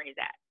meet him where he's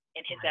at,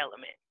 in his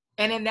element.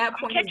 And in that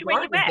point,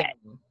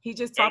 he's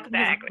just talking to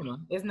his mama.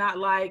 It's not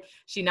like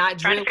she not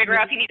trying to figure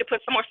out if he need to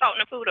put some more salt in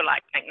the food or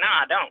like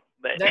nah, I don't.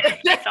 But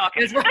that's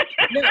talking. That's right.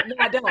 No,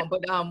 I don't.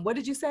 But what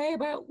did you say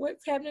about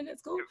what's happening at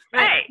school?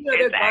 Right. You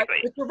know, exactly.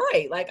 But you're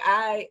right. Like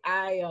I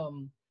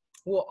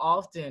will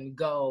often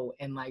go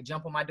and like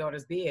jump on my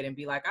daughter's bed and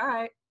be like, all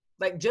right,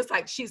 like just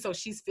like she's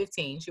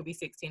 15, she'll be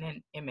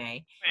 16 in May.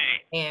 Right.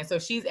 And so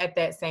she's at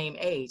that same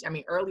age. I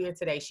mean, earlier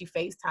today she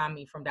FaceTimed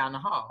me from down the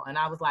hall, and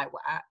I was like,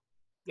 well,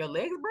 your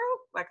legs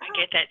broke? Like I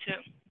get that too.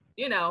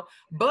 You know,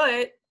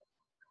 but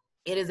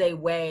it is a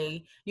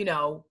way, you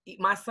know,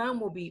 Michael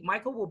will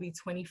be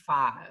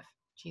 25.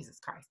 Jesus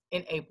Christ,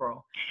 in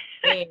April.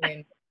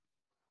 And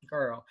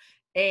girl.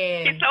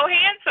 And he's so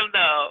handsome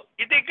though.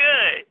 You did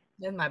good.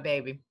 That's my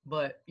baby.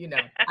 But you know,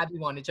 I be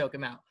wanting to choke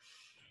him out.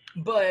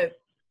 But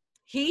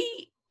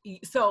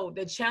so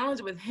the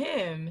challenge with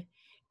him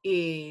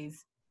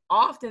is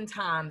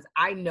oftentimes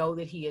I know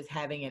that he is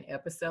having an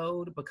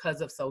episode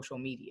because of social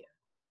media.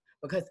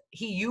 Because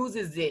he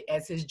uses it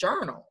as his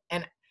journal.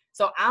 And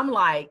so I'm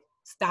like,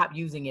 stop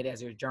using it as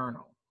your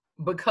journal.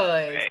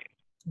 Because, right.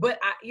 But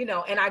I, you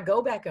know, and I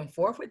go back and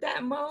forth with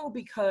that, Mo,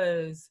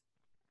 because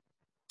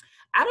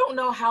I don't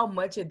know how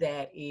much of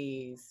that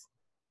is,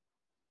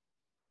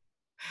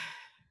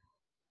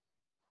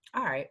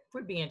 All right,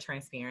 we're being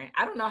transparent.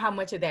 I don't know how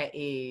much of that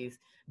is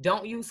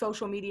don't use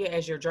social media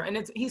as your journal.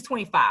 And he's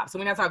 25, so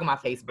we're not talking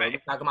about Facebook. Right. We're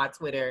talking about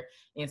Twitter,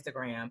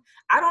 Instagram.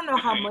 I don't know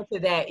how Mhm. much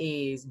of that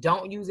is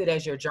don't use it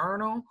as your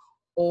journal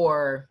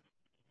or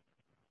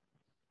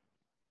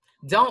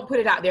don't put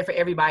it out there for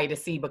everybody to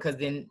see because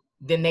then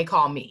they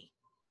call me.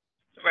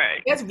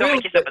 Right. That's Don't really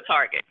make yourself a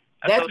target.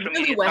 A that's social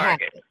really media what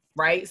target. happens,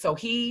 right? So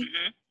he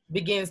Mhm.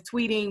 begins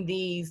tweeting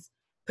these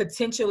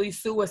potentially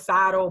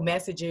suicidal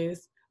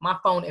messages. My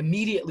phone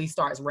immediately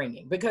starts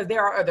ringing because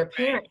there are other Right.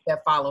 parents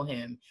that follow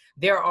him.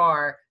 There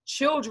are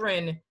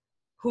children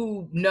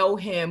who know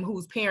him,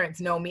 whose parents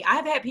know me.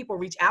 I've had people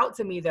reach out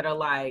to me that are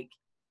like,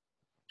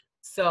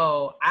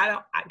 so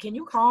can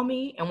you call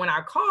me? And when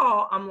I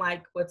call, I'm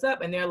like, what's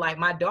up? And they're like,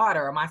 my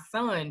daughter or my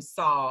son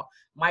saw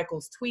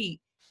Michael's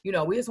tweet. You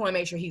know, we just want to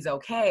make sure he's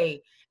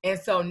okay. And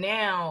so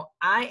now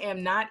I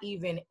am not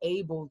even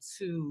able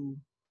to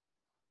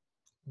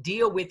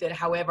deal with it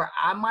however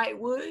I might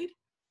would,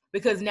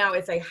 because now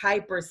it's a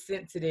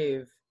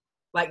hypersensitive,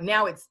 like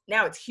now it's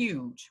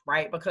huge,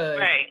 right? Because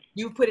Right.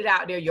 you put it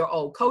out there, your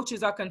old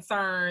coaches are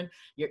concerned,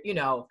 your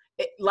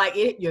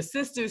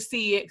sisters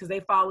see it because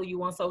they follow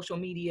you on social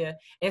media.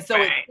 And so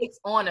it Right. takes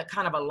on a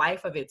kind of a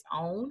life of its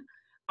own.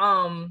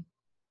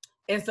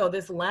 And so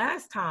this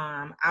last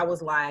time I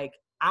was like,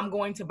 I'm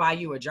going to buy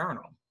you a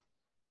journal.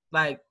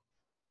 Like,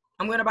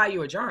 I'm going to buy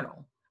you a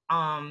journal.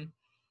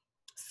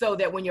 So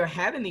that when you're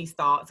having these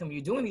thoughts and when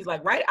you're doing these,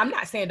 like, I'm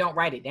not saying don't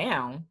write it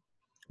down,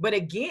 but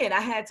again, I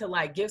had to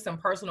like give some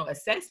personal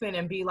assessment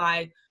and be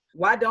like,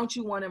 why don't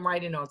you want him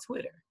writing on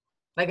Twitter?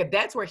 Like, if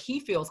that's where he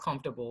feels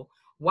comfortable,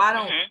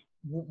 why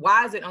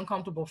is it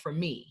uncomfortable for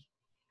me?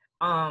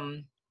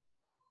 And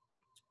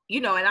I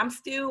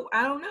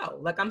don't know,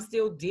 like I'm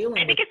still dealing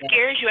I with think it that.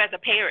 scares you as a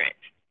parent,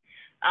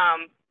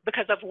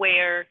 because of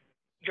where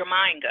your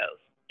mind goes.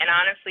 And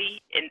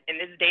honestly, in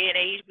this day and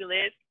age we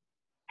live,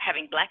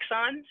 having Black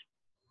sons,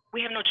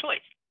 we have no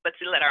choice but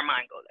to let our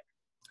mind go there.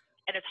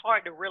 And it's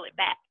hard to reel it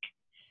back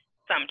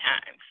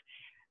sometimes.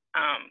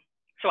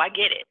 So I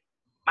get it.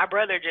 My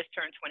brother just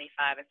turned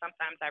 25, and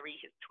sometimes I read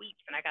his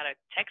tweets, and I got to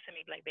text him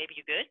and be like, baby,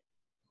 you good?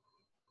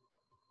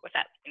 What's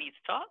that? You need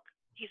to talk?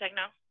 He's like,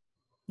 no.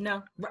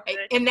 No, right.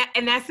 And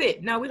that's it.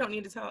 No, we don't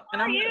need to talk.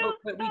 And I'm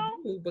like, but we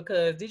do,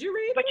 because did you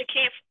read? But you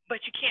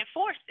can't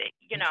force it,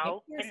 you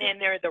know. And then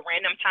there are the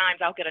random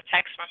times I'll get a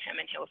text from him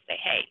and he'll say,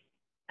 hey.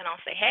 And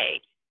I'll say, hey.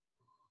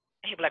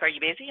 And he'll be like, are you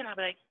busy? And I'll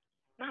be like,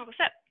 no,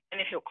 what's up? And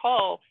then he'll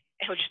call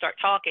and he'll just start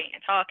talking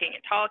and talking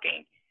and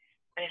talking.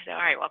 And he'll say,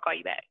 all right, well, I'll call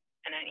you back.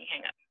 And then he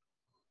hang up.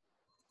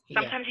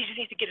 Sometimes he just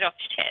needs to get it off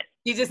his chest.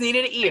 He just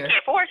needed an ear. You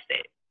can't force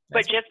it.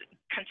 But just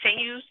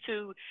continues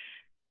to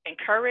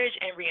encourage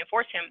and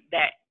reinforce him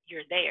that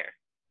you're there.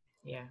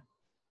 Yeah.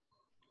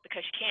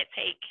 Because you can't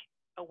take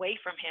away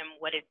from him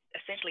what is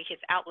essentially his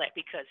outlet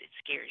because it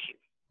scares you.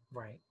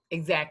 Right.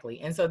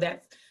 Exactly. And so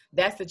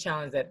that's the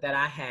challenge that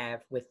I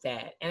have with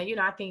that. And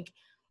I think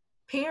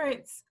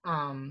parents,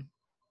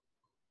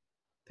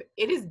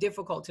 it is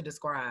difficult to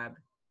describe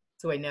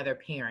to another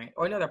parent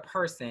or another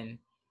person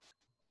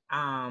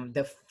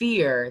the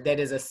fear that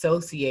is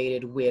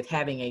associated with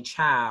having a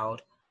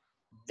child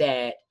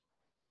that,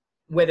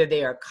 whether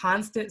they are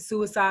constant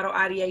suicidal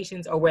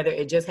ideations or whether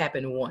it just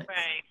happened once.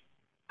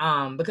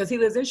 Right. Because he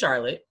lives in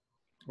Charlotte,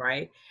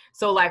 right?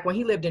 So like when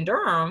he lived in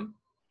Durham,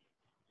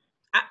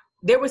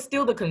 there was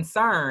still the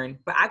concern,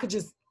 but I could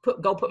just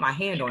put my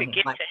hand on him.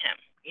 Get to him.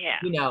 Yeah.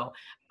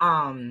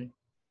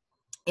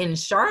 In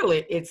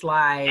Charlotte, it's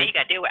like, now you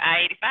got to deal with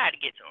I-85 to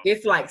get to him.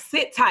 It's like,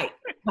 sit tight.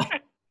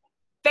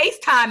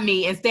 FaceTime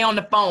me and stay on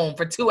the phone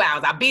for 2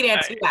 hours. I'll be there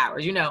in 2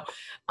 hours,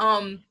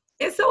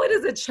 And so it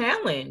is a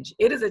challenge.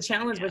 It is a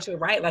challenge, but you're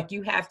right. Like,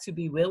 you have to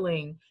be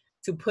willing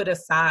to put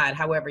aside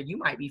however you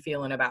might be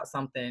feeling about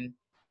something,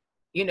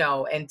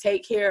 and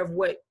take care of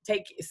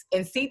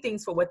and see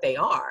things for what they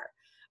are.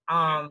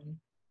 And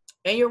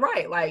you're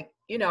right. Like,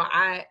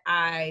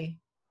 I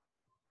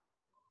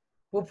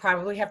will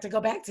probably have to go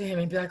back to him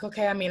and be like,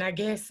 okay, I mean, I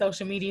guess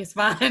social media is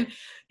fine. And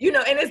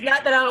it's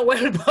not that I don't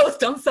want to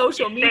post on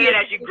social media. Say it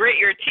as you grit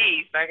your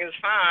teeth, like it's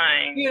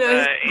fine.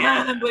 It's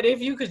fine, but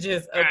if you could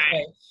just,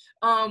 okay.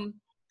 Right.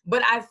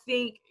 But I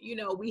think,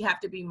 we have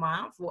to be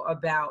mindful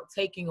about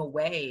taking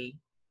away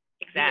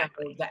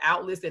the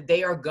outlets that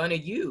they are gonna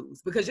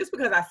use. Because just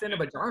because I send him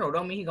a journal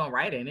don't mean he's gonna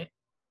write in it.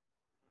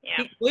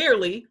 Yeah. He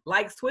clearly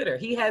likes Twitter.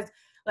 He has,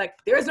 like,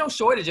 there's no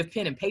shortage of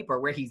pen and paper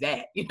where he's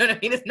at. You know what I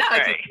mean? It's not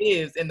like he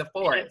lives in the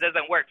forest. It just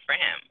doesn't work for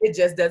him. It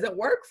just doesn't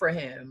work for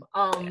him.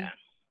 But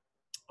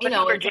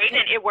for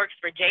Jaden, it works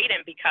for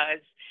Jaden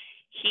because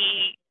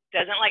he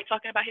doesn't like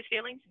talking about his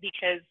feelings,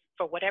 because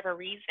for whatever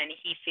reason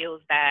he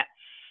feels that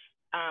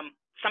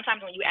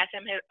sometimes when you ask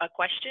him a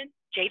question,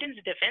 Jaden's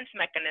defense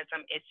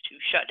mechanism is to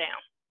shut down.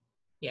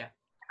 Yeah.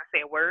 If I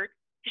say a word,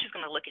 he's just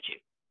gonna look at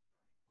you.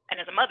 And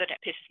as a mother,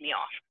 that pisses me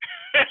off.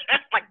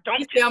 Like, don't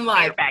just stare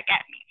back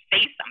at me.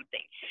 Say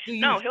something.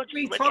 No, he'll just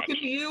look talking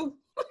at to you.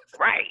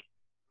 Right.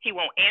 He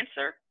won't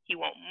answer. He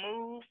won't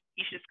move.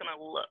 He's just gonna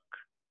look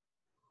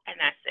And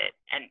that's it.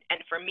 And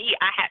for me,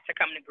 I had to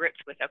come to grips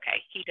with,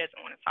 okay, he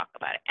doesn't want to talk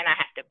about it, and I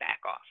have to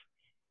back off.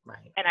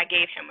 Right. And I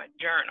gave him a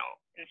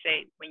journal and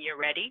say, when you're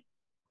ready,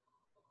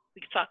 we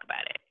can talk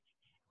about it.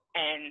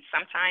 And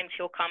sometimes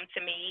he'll come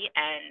to me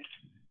and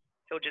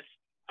he'll just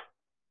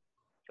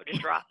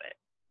drop it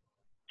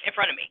in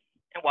front of me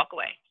and walk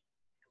away.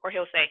 Or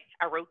he'll say,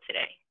 I wrote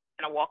today,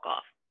 and I'll walk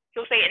off.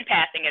 He'll say it in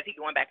passing as he's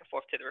going back and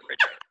forth to the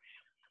refrigerator.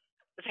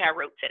 He'll say, I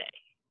wrote today.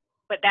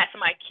 But that's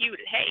my cue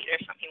to, hey,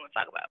 there's something he wants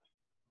to talk about.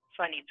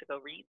 So I need to go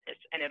read this,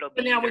 and it'll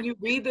be. But now, when you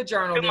read the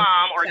journal, to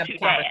mom or to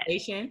dad.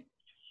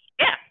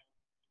 Yeah,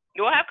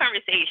 we'll have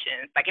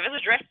conversations. Like if it's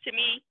addressed to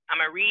me, I'm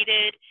gonna read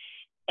it,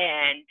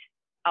 and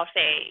I'll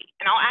say,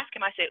 and I'll ask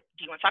him. I said,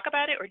 do you want to talk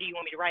about it, or do you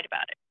want me to write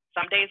about it?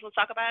 Some days we'll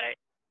talk about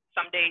it.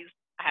 Some days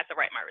I have to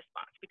write my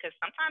response, because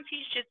sometimes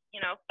he's just,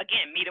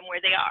 again, meet them where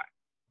they are.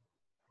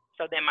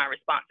 So then my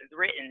response is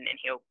written, and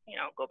he'll,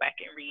 go back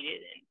and read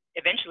it, and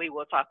eventually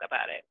we'll talk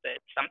about it. But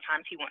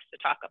sometimes he wants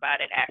to talk about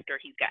it after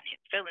he's gotten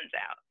his feelings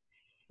out.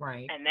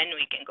 Right. And then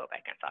we can go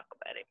back and talk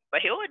about it.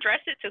 But he'll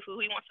address it to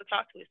who he wants to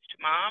talk to, his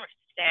mom or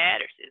his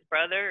dad or his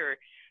brother, or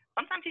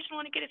sometimes he just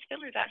want to get his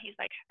feelings out. He's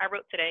like, I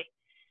wrote today.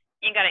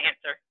 You ain't got to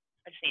answer.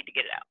 I just need to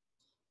get it out.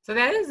 So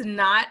that is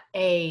not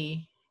a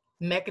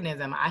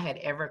mechanism I had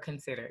ever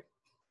considered.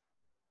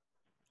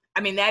 I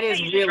mean, that is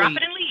really, drop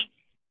it and leave.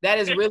 That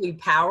is really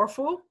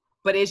powerful,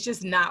 but it's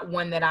just not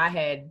one that I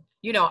had,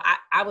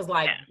 I was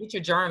like, get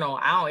your journal.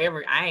 I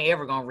ain't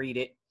ever going to read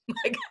it.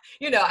 Like,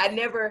 I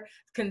never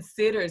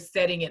considered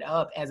setting it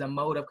up as a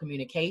mode of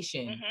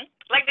communication. Mm-hmm.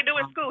 Like they do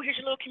in school. Here's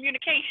your little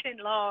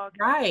communication log.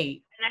 Right.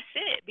 And that's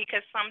it.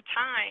 Because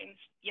sometimes,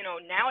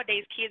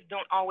 nowadays kids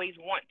don't always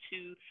want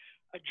to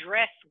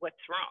address what's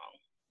wrong.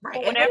 Right.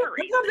 For whatever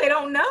reason. Sometimes they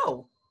don't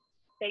know.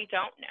 They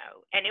don't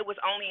know. And it was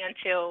only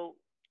until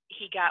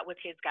he got with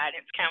his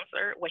guidance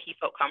counselor where he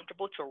felt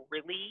comfortable to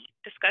really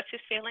discuss his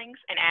feelings.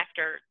 And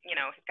after,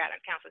 his guidance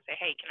counselor said,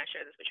 hey, can I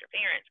share this with your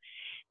parents?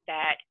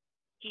 That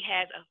he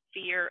has a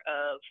fear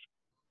of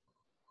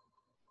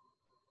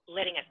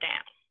letting us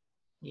down.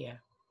 Yeah.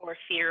 Or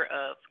fear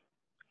of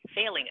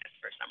failing us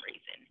for some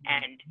reason.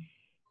 And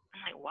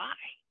I'm like, why?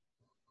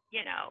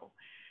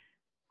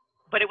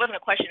 But it wasn't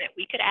a question that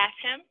we could ask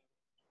him.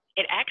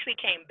 It actually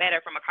came better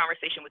from a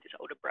conversation with his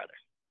older brother.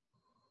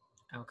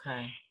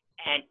 Okay.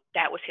 And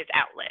that was his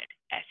outlet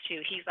as to,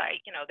 he's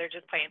like, they're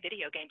just playing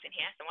video games. And he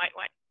asked him, why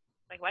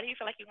do you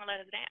feel like you're going to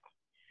let us down?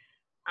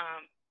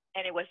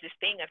 And it was this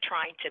thing of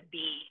trying to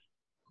be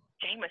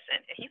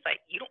Jameson. And he's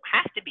like, you don't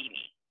have to be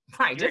me.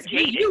 Right, just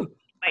be you.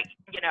 Like,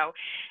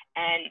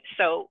 and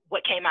so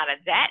what came out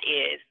of that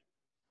is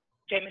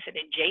Jameson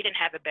and Jaden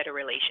have a better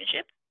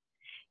relationship.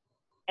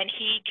 And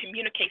he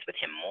communicates with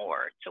him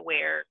more to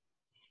where,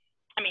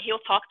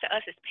 he'll talk to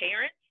us as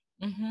parents,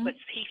 but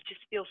he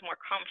just feels more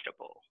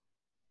comfortable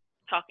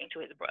talking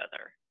to his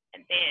brother.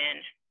 And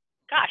then,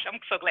 gosh, I'm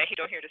so glad he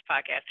don't hear this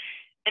podcast.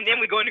 And then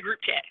we go into group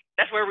chat.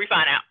 That's where we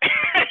find out.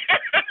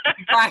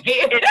 Right.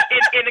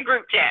 in the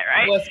group chat,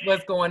 right?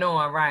 What's going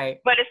on, right?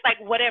 But it's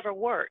like whatever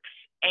works.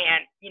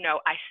 And,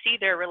 I see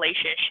their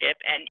relationship,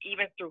 and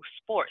even through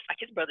sports, like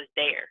his brother's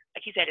there.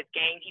 Like he's at his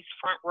game, he's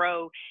front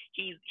row,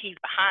 he's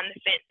behind the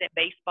fence at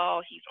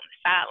baseball, he's on the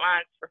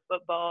sidelines for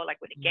football,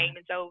 like when the game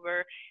is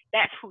over.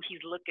 That's who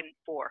he's looking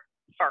for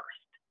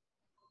first.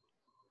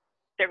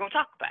 They're going to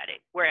talk about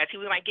it. Whereas he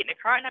might get in the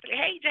car and I'll be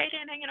like, hey,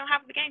 Jaden,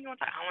 how's the game? I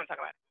don't want to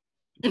talk about it.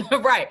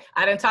 Right.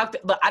 I done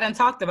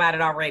talked about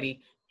it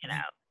already.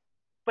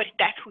 But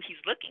that's who he's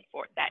looking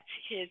for. That's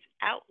his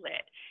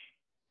outlet.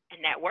 And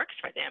that works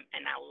for them.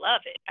 And I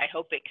love it. I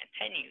hope it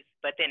continues.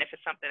 But then if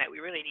it's something that we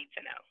really need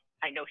to know,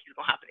 I know he's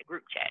going to hop in the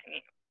group chat. And,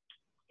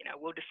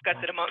 we'll discuss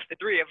it amongst the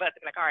three of us.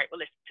 And like, all right,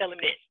 well, let's tell him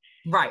this.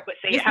 Right. But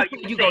say it how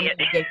you would say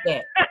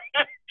it.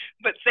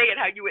 But say it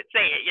how you would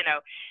say it,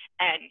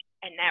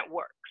 And that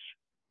works.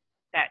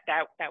 That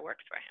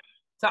works for him.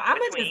 So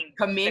I'm going to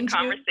commend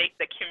you.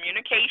 The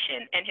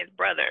communication and his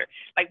brother,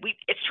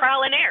 it's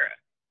trial and error.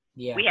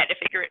 Yeah. We had to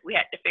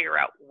figure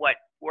out what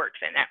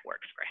works, and that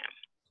works for him.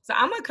 So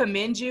I'm going to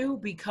commend you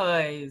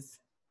because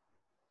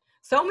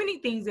so many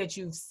things that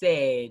you've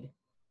said,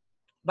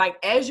 like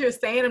as you're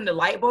saying them, the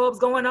light bulbs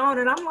going on.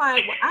 And I'm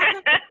like,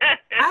 well,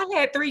 I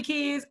had 3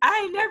 kids.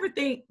 I ain't never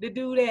think to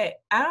do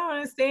that. I don't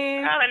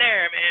understand. Trial and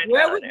error, man.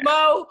 Where was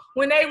Mo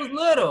when they was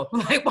little?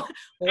 Like,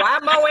 why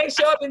Mo ain't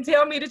show up and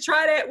tell me to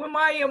try that when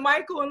Maya,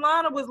 Michael, and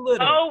Lana was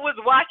little? Mo was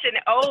watching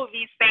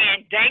Ovi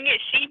saying, dang it,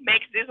 she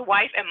makes this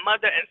wife and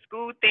mother and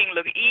school thing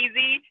look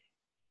easy.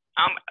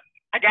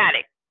 I got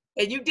it.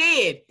 And you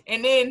did.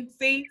 And then,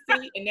 see,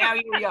 and now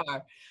here we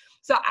are.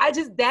 So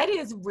that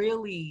is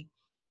really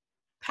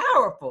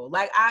powerful.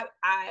 Like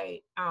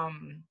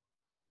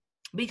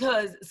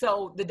because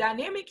so the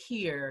dynamic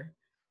here,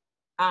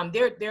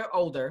 they're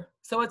older,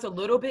 so it's a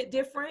little bit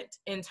different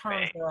in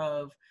terms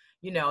of,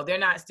 they're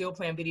not still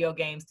playing video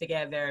games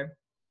together,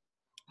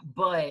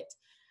 but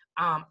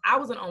I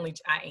am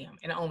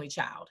an only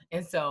child.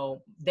 And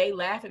so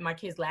my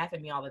kids laugh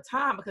at me all the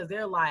time because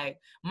they're like,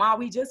 Ma,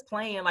 we just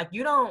playing. Like,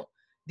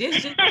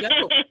 this just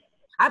joke.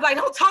 I'm like,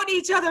 don't talk to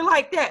each other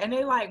like that. And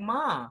they're like,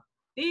 Mom,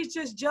 these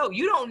just jokes.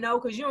 You don't know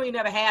because you don't even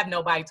never have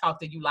nobody talk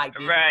to you like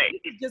this. Right.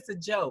 It's just a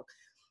joke.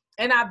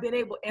 And I've been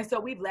able, and so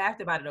we've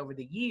laughed about it over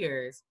the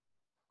years,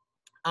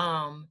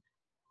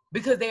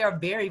 because they are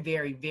very,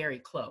 very, very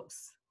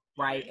close,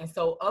 right? And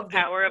so the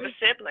power of a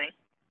sibling.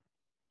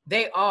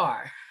 They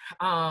are.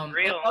 And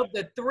Real. of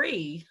the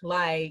three,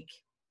 like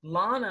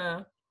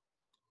Lana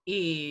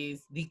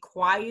is the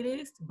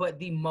quietest, but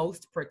the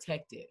most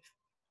protective.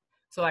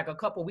 So like a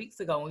couple weeks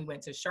ago when we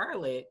went to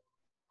Charlotte,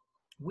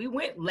 we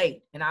went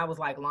late and I was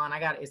like, Lana,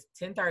 it's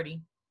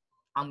 10:30.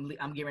 I'm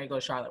getting ready to go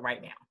to Charlotte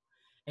right now.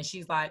 And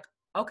she's like,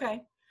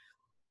 okay.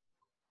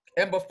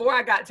 And before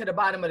I got to the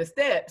bottom of the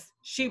steps,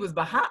 she was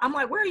behind. I'm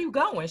like, where are you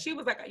going? She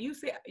was like, you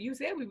said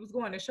we was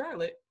going to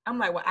Charlotte. I'm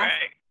like, well, right.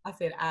 I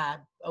said,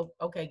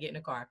 okay, get in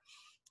the car.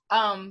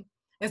 And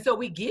so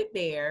we get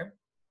there.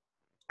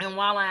 And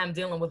while I'm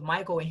dealing with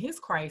Michael and his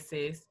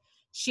crisis,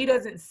 she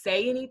doesn't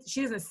say anything.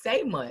 She doesn't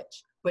say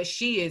much, but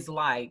she is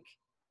like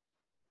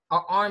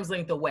an arm's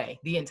length away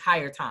the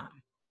entire time.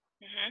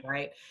 Mm-hmm.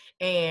 Right.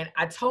 And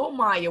I told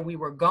Maya we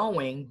were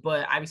going,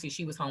 but obviously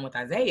she was home with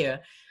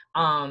Isaiah.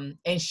 And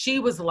she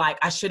was like,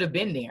 I should have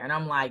been there. And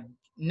I'm like,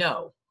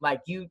 no, like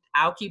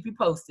I'll keep you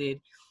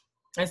posted.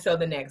 And so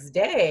the next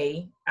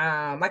day,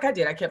 like I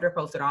did, I kept her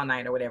posted all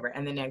night or whatever.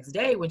 And the next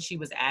day when she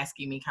was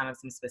asking me kind of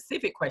some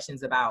specific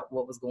questions about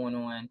what was going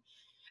on,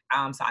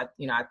 so I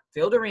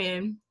filled her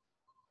in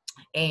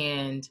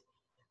and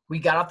we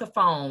got off the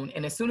phone.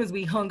 And as soon as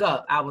we hung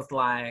up, I was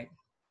like,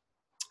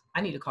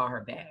 I need to call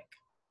her back.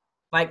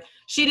 Like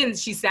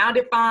she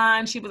sounded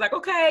fine. She was like,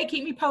 okay,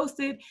 keep me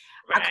posted.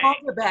 Right. I called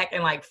her back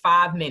in like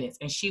 5 minutes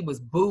and she was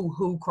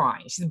boo-hoo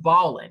crying. She's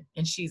bawling.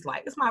 And she's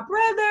like, it's my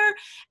brother.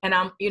 And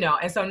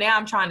and so now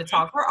I'm trying to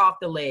talk her off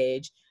the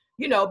ledge,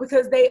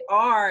 because they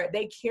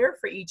care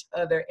for each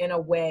other in a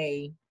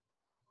way.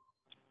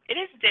 It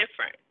is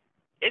different.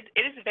 It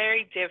is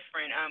very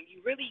different.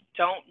 You really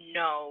don't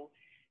know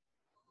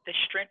the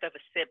strength of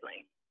a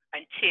sibling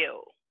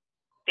until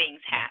things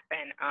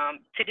happen.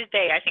 To this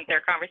day, I think there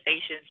are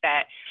conversations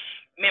that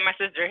me and my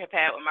sister have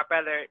had with my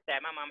brother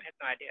that my mom has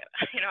no idea.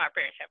 Our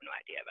parents have no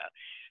idea about.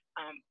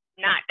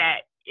 Not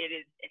that it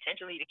is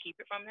intentionally to keep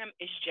it from them.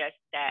 It's just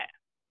that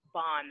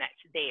bond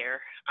that's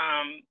there.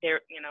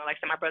 Like I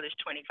said, my brother's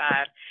 25.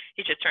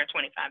 He just turned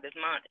 25 this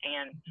month,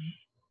 and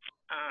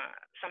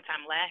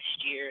sometime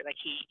last year, like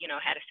he,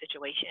 had a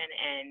situation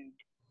and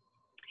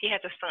he has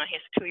a son. He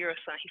has a 2-year-old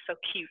son. He's so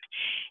cute.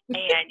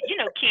 And,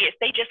 kids,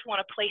 they just want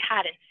to play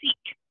hide and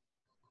seek.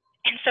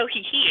 And so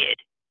he hid,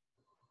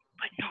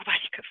 but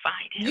nobody could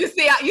find him.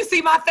 You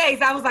see my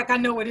face. I was like, I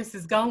know where this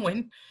is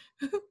going.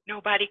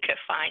 Nobody could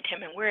find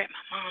him. And we're at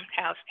my mom's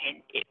house,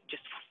 and it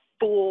just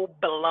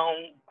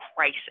full-blown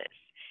crisis.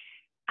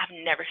 I've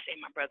never seen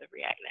my brother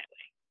react that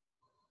way.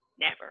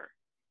 Never.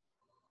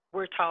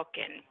 We're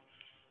talking,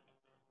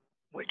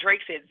 what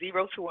Drake said,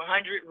 0 to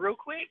 100 real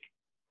quick.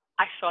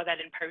 I saw that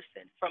in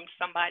person from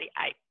somebody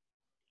I've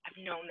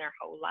known their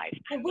whole life.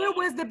 And where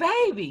was the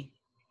baby?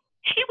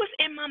 He was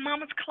in my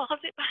mama's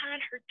closet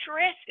behind her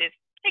dresses.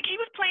 Like, he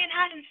was playing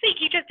hide and seek.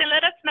 He just didn't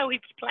let us know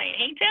he was playing.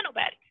 He ain't tell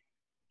nobody.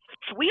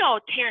 So we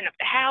all tearing up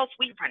the house.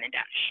 We running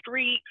down the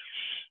street.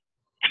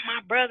 And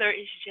my brother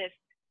is just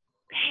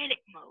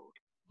panic mode,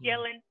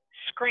 yelling,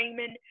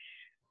 screaming,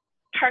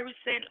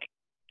 cursing, like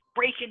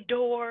breaking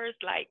doors,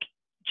 like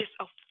just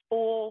a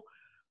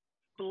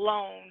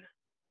full-blown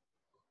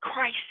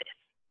crisis,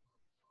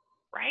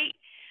 right?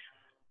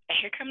 And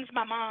here comes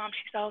my mom.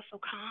 She's all so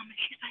calm,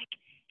 and she's like,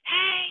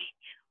 hey,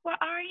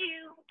 where are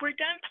you? We're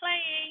done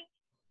playing.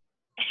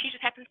 And she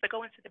just happens to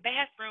go into the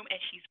bathroom, and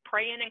she's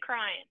praying and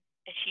crying,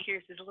 and she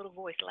hears this little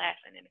voice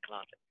laughing in the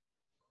closet.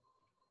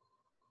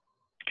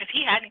 Because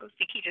he hadn't go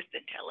seek, he just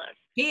didn't tell us.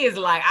 He is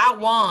like, I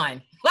won.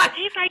 He's like,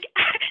 hey,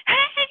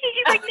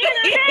 he's like,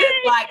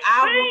 it's like,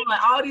 I won.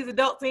 All these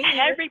adults in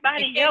here.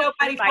 Everybody else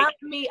nobody like,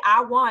 me.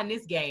 I won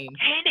this game.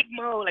 Panic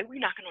mode. Like,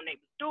 we're knocking on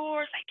neighbors'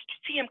 doors. Like, did you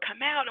see him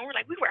come out? And we're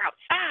like, we were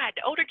outside.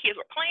 The older kids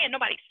were playing.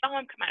 Nobody saw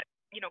him come out.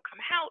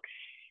 Come out.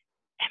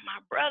 And my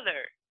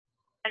brother,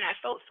 and I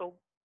felt so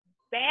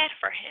bad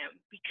for him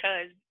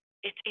because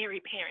it's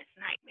every parent's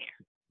nightmare.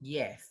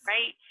 Yes.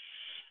 Right?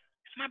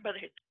 So my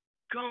brother is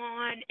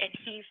gone, and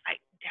he's like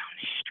down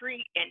the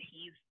street, and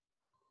he's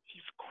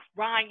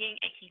crying,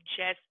 and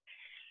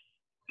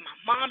my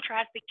mom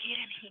tries to get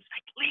him. He's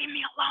like, leave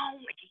me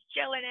alone. Like, he's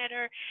yelling at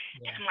her.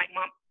 Yeah. And I'm like,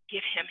 Mom,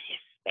 give him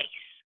his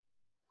space.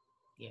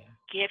 Yeah.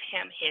 Give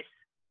him his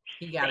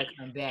He got to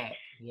come back.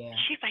 Yeah.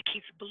 She's like,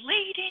 he's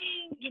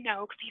bleeding,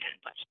 because he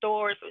doesn't touch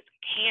doors, so his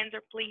hands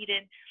are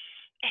bleeding.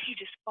 And he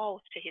just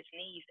falls to his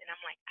knees. And I'm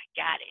like, I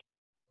got it.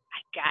 I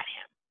got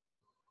him.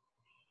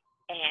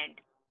 And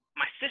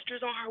my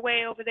sister's on her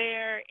way over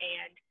there,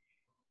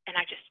 and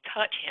I just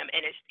touch him,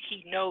 and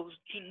he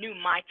knew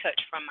my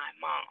touch from my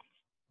mom.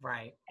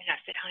 Right. And I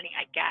said, honey,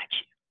 I got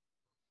you.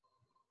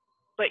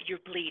 But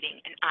you're bleeding,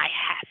 and I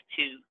have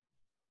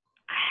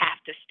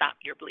to stop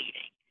your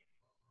bleeding.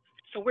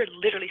 So we're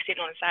literally sitting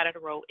on the side of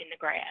the road in the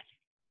grass.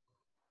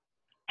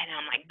 And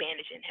I'm like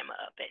bandaging him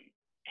up, and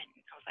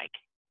I was like,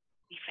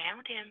 We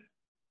found him.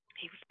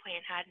 He was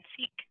playing hide and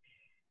seek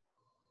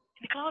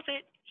in the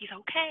closet. He's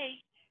okay.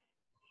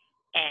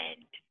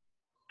 And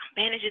I'm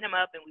bandaging him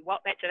up, and we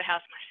walk back to the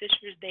house. My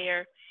sister's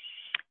there,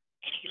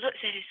 and he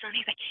looks at his son.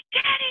 He's like,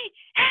 Daddy,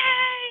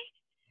 hey!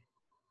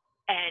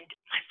 And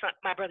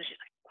my brother just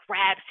like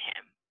grabs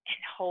him and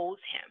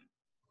holds him.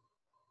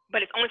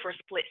 But it's only for a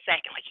split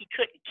second. Like, he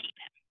couldn't keep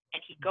him.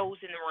 And he goes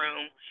in the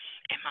room,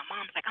 and my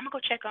mom's like, I'm going to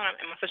go check on him.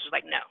 And my sister's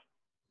like, no,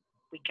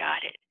 we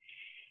got it.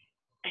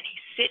 And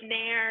he's sitting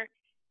there,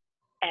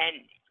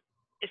 and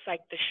it's like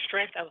the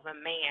strength of a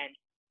man.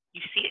 You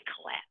see it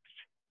collapse.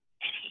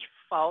 And he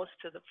falls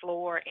to the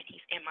floor, and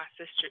his head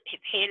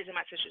is in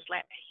my sister's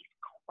lap, and he's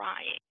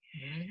crying.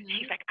 Mm-hmm.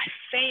 He's like, I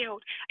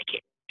failed. I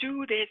can't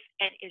do this.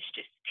 And it's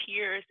just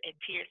tears and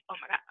tears. Oh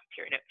my God, I'm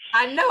tearing up.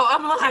 I know.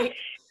 I'm like,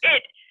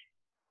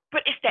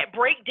 but it's that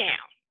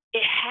breakdown.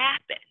 It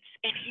happens.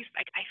 And he's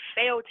like, I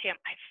failed him.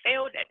 I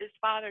failed at this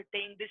father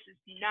thing. This is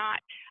not,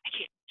 I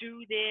can't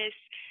do this.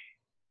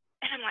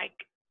 And I'm like,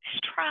 it's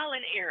trial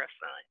and error,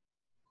 son.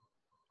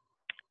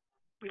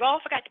 We've all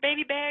forgot the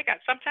baby bag.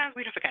 Sometimes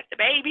we don't forget the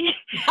baby.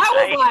 I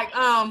was like,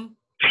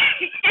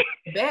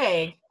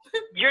 bag.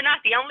 You're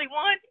not the only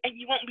one, and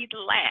you won't be the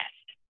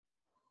last.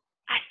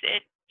 I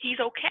said, he's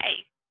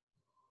okay.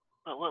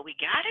 But what we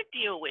got to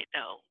deal with,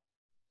 though,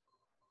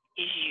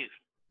 is you.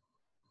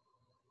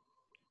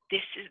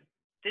 This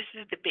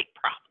is the big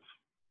problem.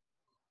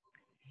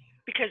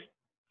 Because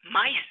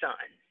my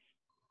sons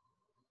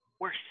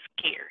were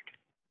scared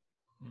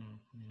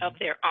of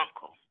their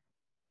uncle.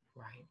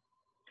 Right.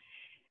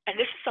 And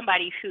this is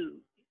somebody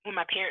who, when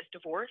my parents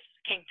divorced,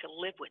 came to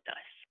live with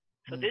us.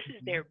 So this is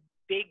their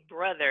big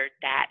brother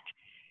that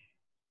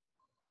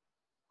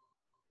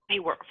they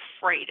were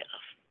afraid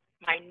of.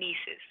 My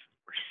nieces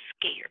were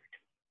scared.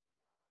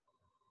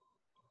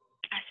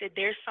 I said,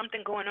 there's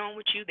something going on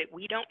with you that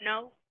we don't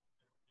know.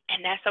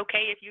 And that's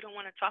okay if you don't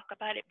want to talk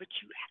about it, but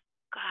you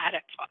got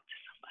to talk to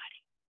somebody.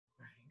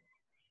 Right.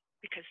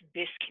 Because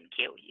this can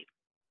kill you.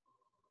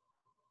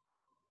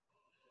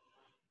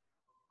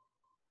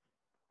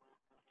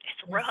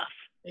 It's rough.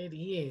 It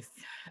is.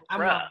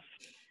 Rough.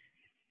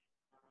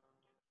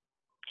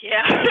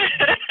 Yeah.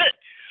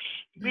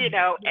 You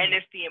know, and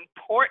it's the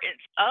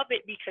importance of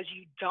it because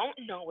you don't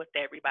know what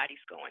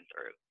everybody's going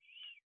through.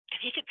 And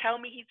he could tell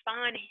me he's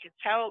fine. He could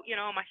tell, you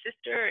know, my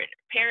sister and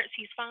parents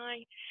he's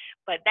fine.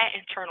 But that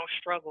internal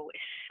struggle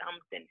is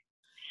something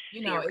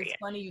You know, serious. It's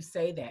funny you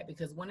say that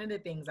because one of the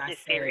things I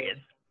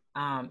said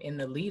in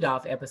the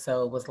leadoff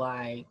episode was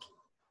like,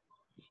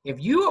 if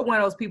you are one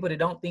of those people that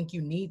don't think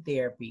you need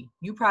therapy,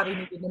 you probably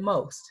need it the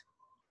most.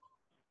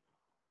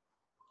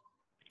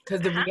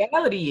 Because the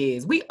reality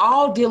is we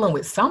all dealing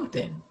with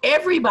something.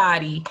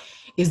 Everybody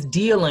is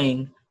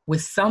dealing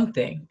with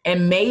something.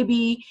 And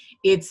maybe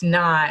you're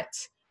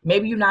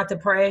not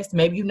depressed.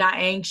 Maybe you're not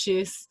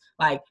anxious.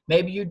 Like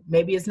maybe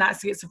it's not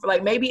schizophrenic.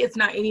 Like maybe it's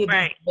not any of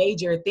these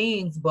major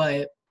things,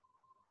 but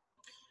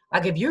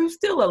like if you're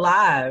still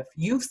alive,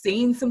 you've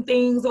seen some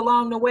things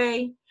along the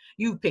way.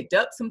 You've picked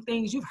up some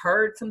things. You've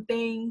heard some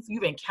things.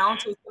 You've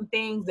encountered some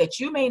things that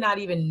you may not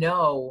even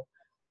know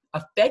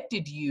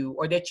affected you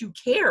or that you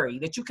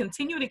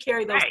continue to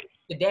carry those things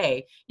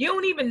today. You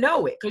don't even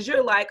know it because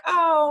you're like,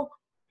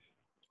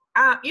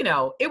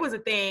 it was a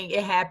thing.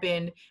 It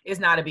happened. It's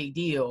not a big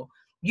deal.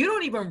 You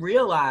don't even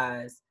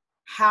realize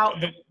how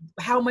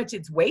much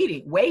it's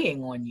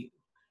weighing on you.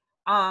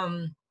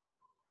 And,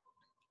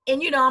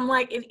 I'm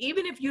like, and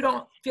even if you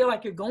don't feel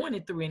like you're going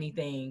through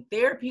anything,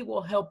 therapy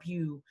will help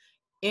you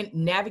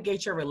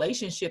navigate your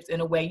relationships in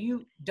a way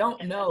you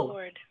don't know.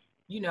 Lord.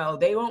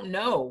 They don't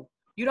know.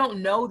 You don't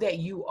know that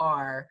you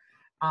are,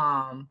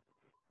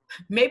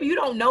 maybe you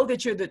don't know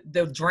that you're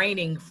the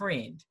draining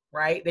friend,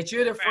 right? That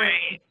you're the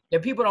friend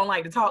that people don't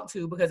like to talk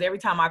to because every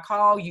time I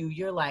call you,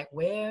 you're like,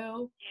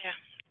 well. Yeah,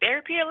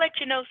 therapy will let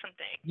you know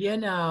something.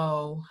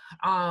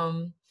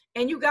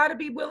 And you got to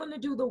be willing to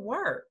do the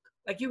work.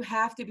 Like you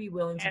have to be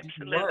willing to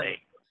do the work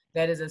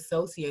that is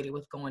associated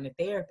with going to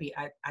therapy.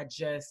 I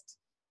just,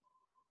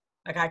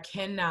 like, I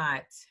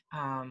cannot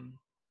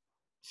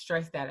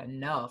stress that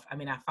enough. I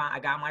mean, I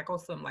got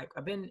Michael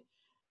I've been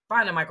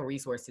finding Michael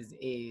resources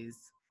is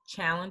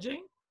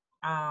challenging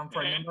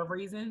for a number of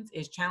reasons.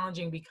 It's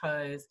challenging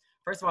because,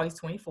 first of all, he's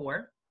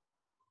 24.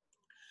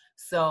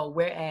 So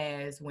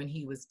whereas when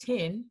he was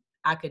 10,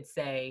 I could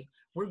say,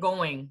 You're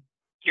going.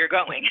 The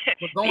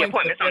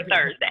appointment's on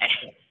Thursday.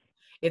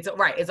 It's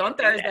on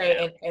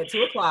Thursday at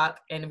 2:00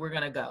 and we're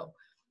going to go.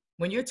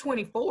 When you're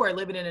 24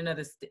 living in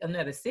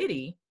another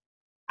city,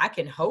 I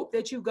can hope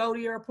that you go to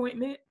your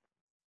appointment.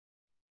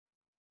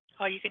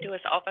 All you can do is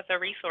offer the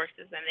resources,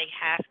 and they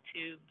have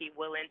to be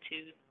willing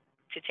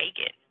to take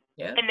it.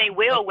 Yeah. And they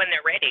will when they're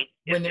ready.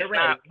 It's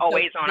not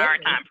always on our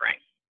time frame.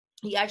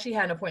 He actually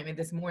had an appointment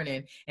this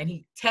morning, and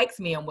he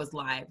texted me and was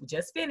like, "We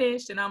just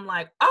finished," and I'm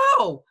like,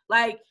 "Oh,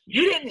 like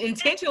you didn't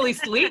intentionally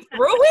sleep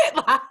through it,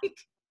 like."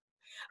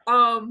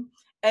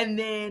 And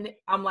then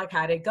I'm like,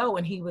 "How'd it go?"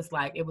 And he was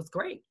like, "It was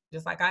great,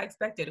 just like I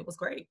expected. It was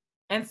great."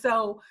 And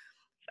so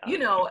You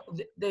know,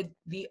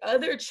 the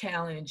other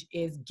challenge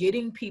is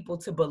getting people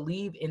to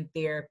believe in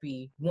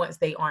therapy once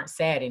they aren't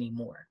sad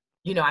anymore.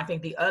 You know, I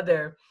think the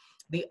other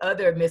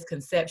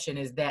misconception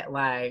is that,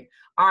 like,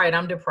 all right,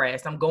 I'm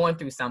depressed, I'm going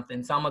through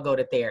something, so I'm gonna go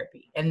to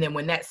therapy. And then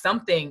when that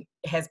something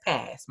has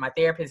passed, my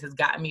therapist has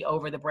gotten me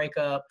over the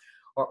breakup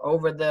or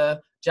over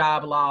the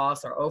job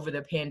loss or over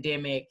the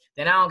pandemic,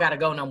 then I don't gotta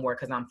go no more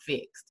because I'm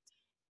fixed.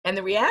 And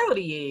the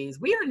reality is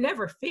we are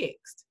never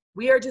fixed.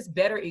 We are just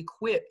better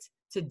equipped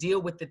to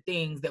deal with the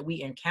things that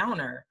we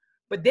encounter.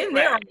 But then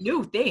there are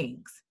new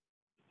things.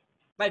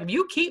 Like, if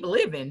you keep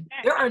living,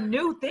 there are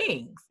new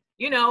things.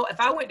 You know, if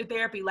I went to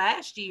therapy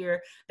last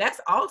year, that's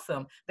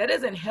awesome. That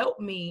doesn't help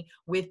me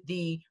with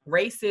the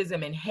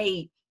racism and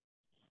hate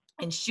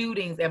and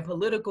shootings and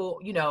political,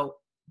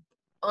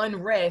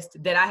 unrest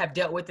that I have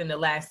dealt with in the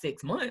last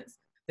 6 months.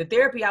 The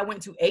therapy I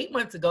went to 8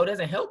 months ago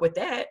doesn't help with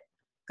that,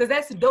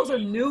 because those are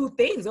new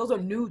things. Those are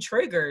new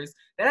triggers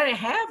that I didn't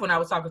have when I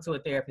was talking to a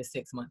therapist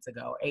 6 months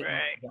ago, 8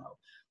 months ago.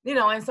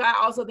 And so I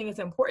also think it's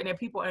important that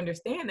people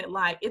understand that,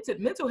 like,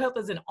 mental health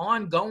is an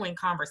ongoing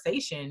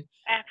conversation.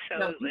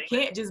 Absolutely. You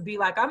can't just be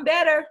like, I'm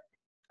better,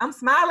 I'm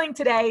smiling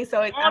today,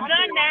 so I'm all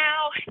done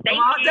now. I'm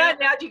all done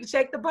now. You can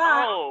check the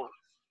box. Oh,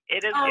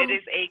 it is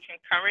a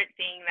concurrent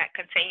thing that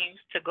continues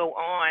to go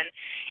on,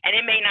 and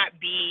it may not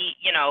be,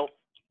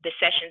 the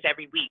sessions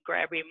every week or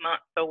every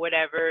month or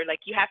whatever.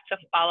 Like, you have to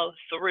follow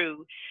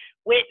through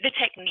with the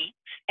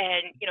techniques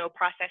and,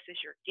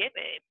 processes you're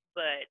given.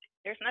 But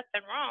there's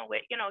nothing wrong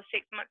with, 6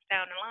 months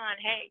down the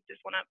line, hey, just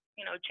want to,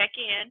 check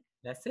in.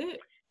 That's it.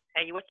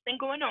 Tell you what's been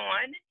going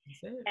on.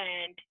 That's it.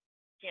 And,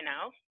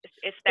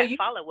 it's that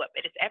follow-up.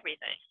 It is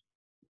everything.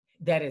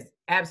 That is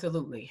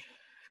absolutely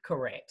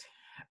correct.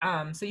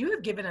 So you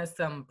have given us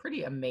some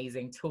pretty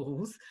amazing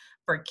tools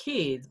for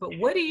kids, but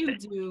what do you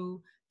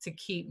do to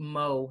keep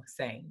Mo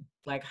sane?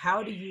 Like,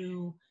 how are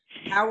you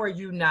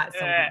not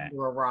somewhere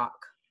under a rock?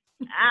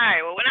 All right.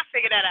 Well, when I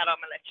figure that out,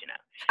 I'm gonna let you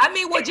know. I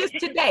mean, well, just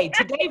today,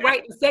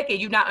 right this second,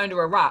 you're not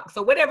under a rock.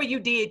 So whatever you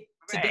did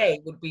today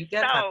would be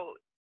that. So,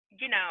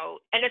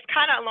 and it's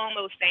kind of along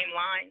those same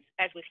lines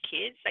as with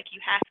kids. Like, you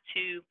have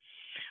to,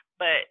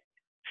 but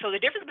so the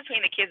difference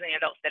between the kids and the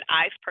adults that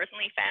I've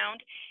personally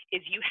found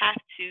is you have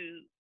to,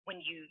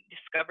 when you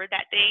discover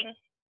that thing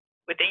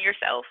within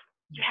yourself,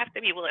 you have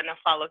to be willing to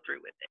follow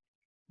through with it.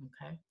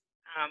 Okay.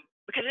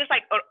 Because it's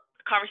like a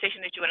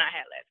conversation that you and I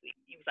had last week.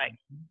 He was like,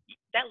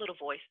 that little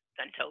voice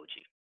done told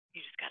you.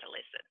 You just got to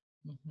listen.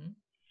 Mm-hmm.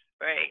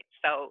 Right?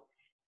 So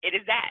it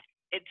is that.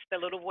 It's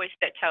the little voice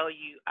that tell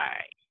you, all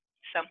right,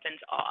 something's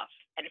off.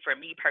 And for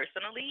me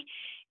personally,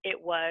 it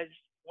was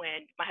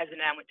when my husband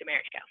and I went to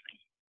marriage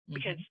counseling.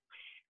 Because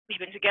we've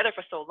been together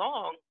for so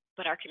long,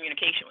 but our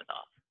communication was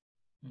off.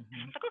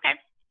 I was like, okay,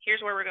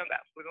 here's where we're going to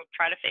go. We're going to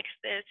try to fix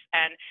this.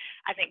 And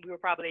I think we were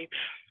probably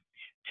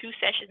 2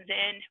 sessions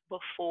in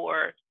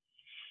before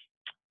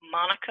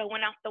Monica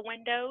went out the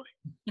window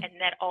and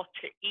that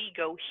alter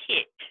ego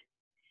hit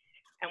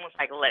and was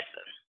like,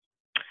 listen,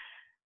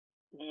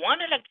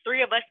 one of the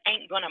 3 of us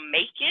ain't going to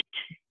make it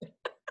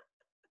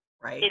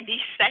in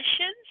these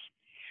sessions.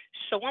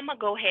 So I'm going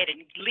to go ahead and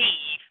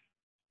leave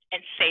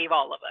and save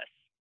all of us.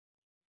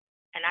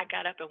 And I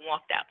got up and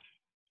walked out.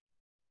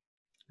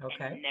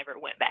 Okay. And never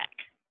went back.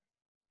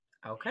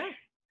 Okay.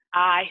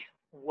 I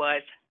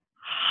was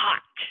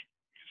hot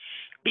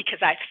because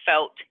I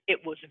felt it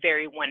was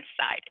very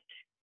one-sided.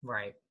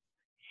 Right.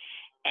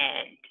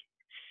 And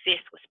sis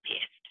was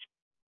pissed.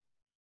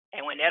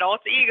 And when that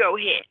alter ego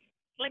hit,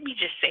 let me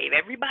just save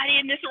everybody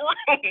in this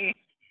room.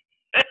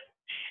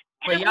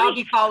 Well, y'all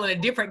be calling a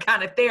different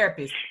kind of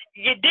therapist.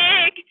 You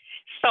dig?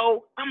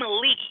 So I'm going to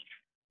leave.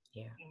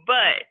 Yeah.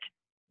 But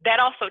that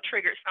also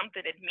triggered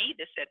something in me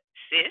that said,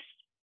 sis,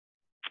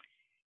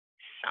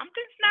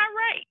 something's not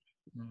right.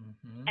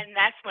 Mm-hmm. And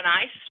that's when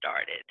I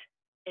started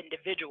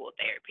individual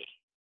therapy.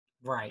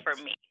 Right. For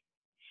me.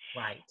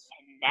 Right.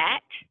 And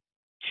that,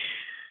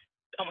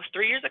 almost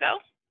 3 years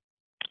ago,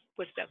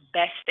 was the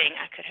best thing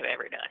I could have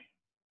ever done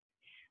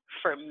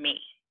for me.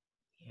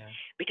 Yeah.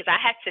 Because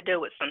I had to deal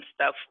with some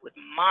stuff with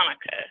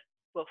Monica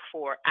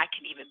before I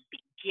can even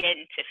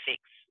begin to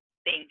fix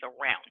things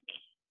around me.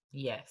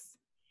 Yes.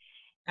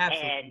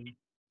 Absolutely. And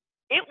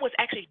it was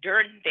actually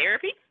during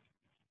therapy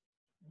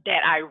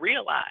that I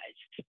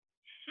realized,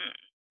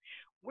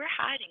 we're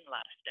hiding a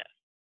lot of stuff.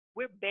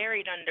 We're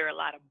buried under a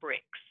lot of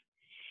bricks.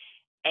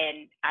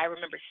 And I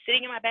remember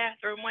sitting in my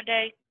bathroom one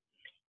day,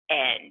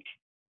 and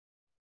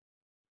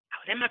I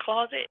was in my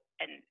closet,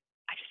 and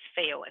I just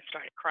fell and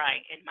started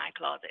crying in my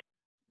closet.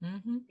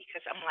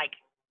 Because I'm like,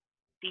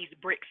 these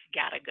bricks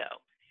gotta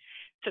go.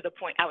 To the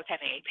point I was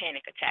having a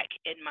panic attack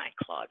in my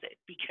closet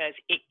because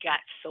it got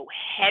so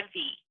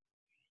heavy,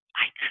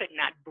 I could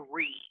not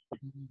breathe.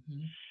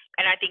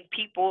 And I think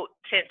people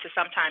tend to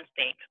sometimes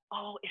think,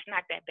 oh, it's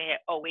not that bad.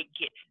 Oh, it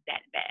gets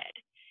that bad.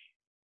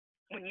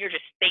 When you're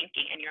just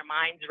thinking and your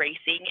mind's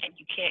racing and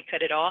you can't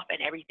cut it off and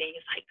everything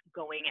is like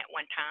going at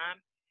one time,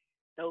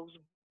 those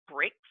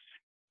bricks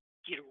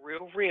get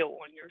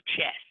real on your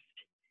chest.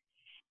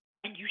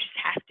 And you just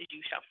have to do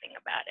something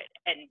about it.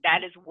 And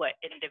that is what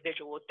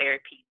individual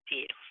therapy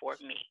did for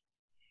me.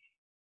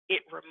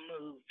 It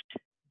removed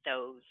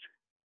those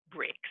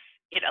bricks.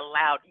 It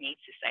allowed me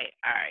to say,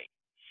 all right,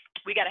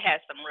 we got to have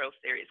some real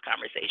serious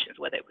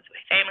conversations, whether it was with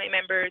family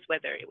members,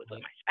 whether it was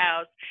with my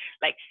spouse.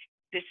 Like,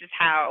 this is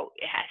how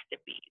it has to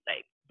be.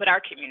 Like, but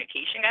our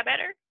communication got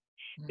better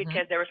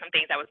because there were some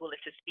things I was willing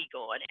to speak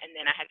on. And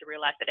then I had to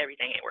realize that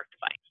everything ain't worth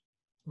the fight.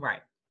 Right.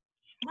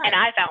 And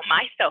I found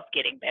myself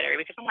getting better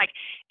because I'm like,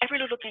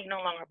 every little thing no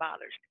longer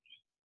bothers me.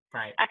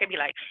 Right. I could be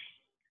like,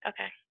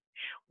 okay.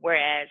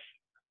 Whereas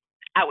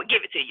I would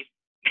give it to you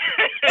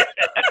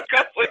a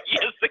couple of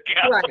years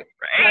ago.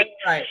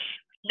 Right.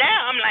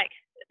 Now I'm like,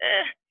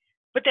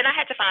 but then I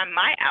had to find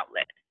my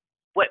outlet,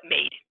 what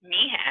made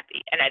me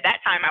happy. And at that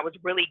time, I was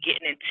really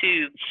getting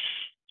into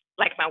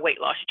like my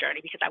weight loss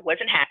journey because I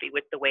wasn't happy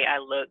with the way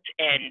I looked.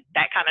 And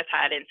that kind of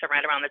tied into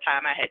right around the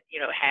time I had,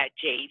 had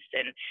Jace,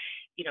 and,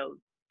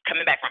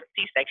 coming back from a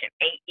C-section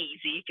ain't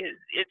easy because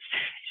it's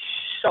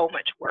so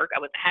much work. I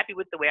wasn't happy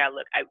with the way I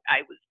looked. I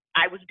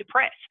was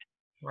depressed.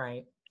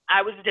 Right.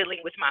 I was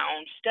dealing with my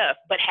own stuff,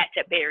 but had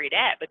to bury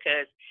that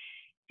because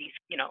these,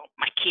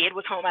 my kid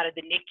was home out of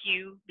the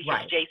NICU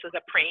because Jace was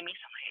a preemie.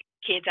 So my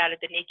kid's out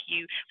of the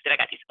NICU. Then I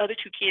got these other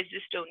 2 kids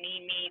that still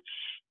need me.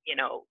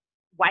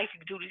 Wife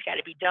duties got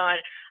to be done.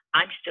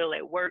 I'm still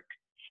at work.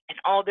 And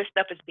all this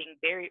stuff is being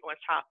buried on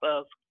top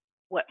of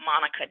what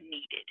Monica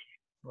needed.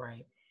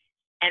 Right.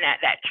 And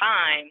at that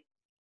time,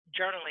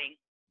 journaling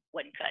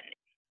wasn't cutting it.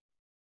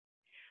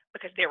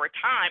 Because there were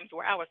times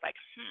where I was like,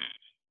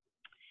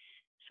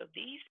 so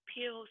these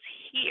pills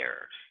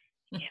here,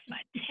 if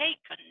I take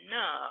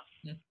enough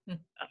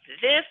of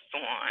this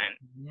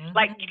one,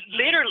 like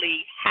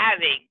literally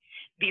having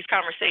these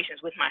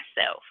conversations with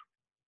myself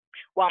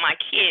while my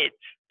kids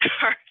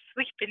are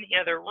asleep in the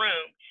other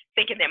room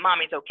thinking that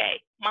mommy's okay.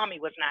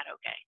 Mommy was not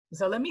okay.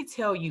 So let me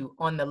tell you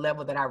on the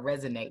level that I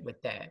resonate with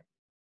that.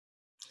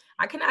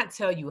 I cannot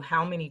tell you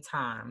how many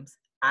times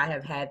I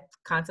have had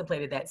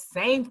contemplated that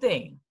same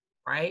thing,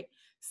 right?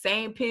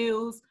 Same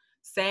pills,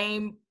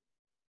 same.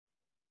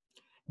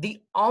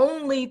 The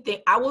only thing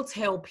I will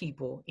tell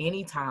people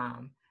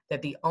anytime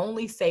that the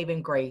only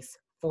saving grace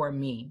for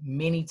me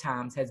many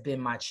times has been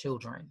my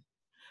children,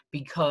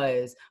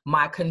 because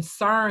my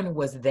concern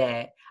was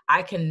that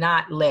I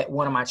cannot let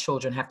one of my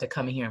children have to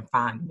come in here and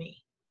find me.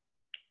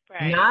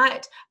 Right.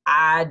 Not,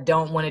 I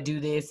don't want to do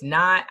this.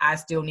 Not, I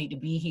still need to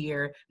be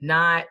here.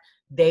 Not,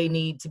 they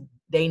need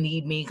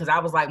me. Because I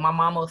was like, my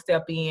mama will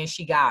step in.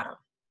 She got them.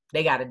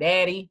 They got a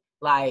daddy.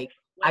 Like,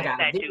 what I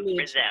got a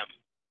village. For them?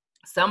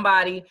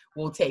 Somebody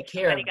will take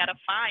care of me. Somebody got to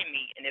find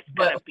me. And it's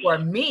but for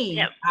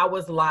me, I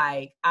was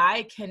like,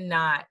 I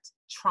cannot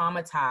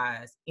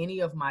traumatize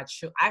any of my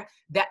children.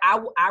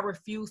 I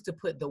refuse to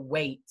put the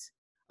weight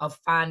of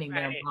finding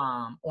their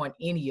mom on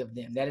any of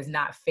them. That is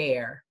not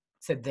fair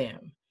to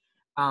them.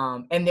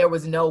 And there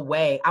was no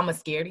way. I'm a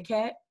scaredy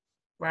cat,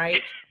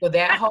 right? So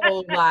that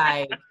whole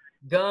like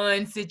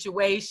gun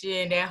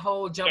situation, that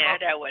whole jump off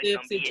the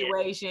cliff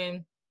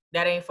situation,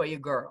 that ain't for your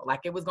girl.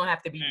 Like, it was gonna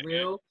have to be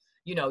real.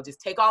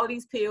 Just take all of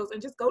these pills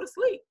and just go to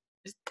sleep.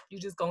 You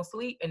just gonna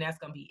sleep, and that's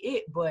gonna be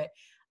it. But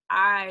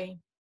I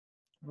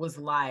was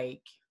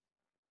like,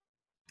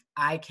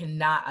 I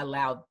cannot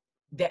allow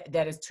that.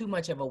 That is too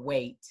much of a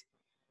weight,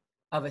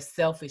 of a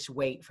selfish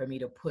weight for me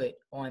to put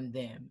on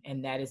them,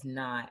 and that is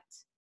not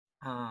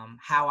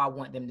how I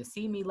want them to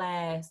see me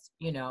last.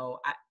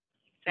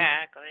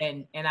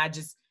 Exactly. And I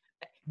just,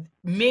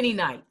 many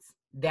nights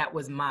that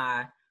was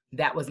my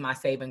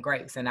saving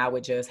grace, and I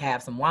would just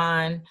have some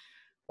wine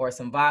or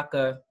some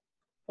vodka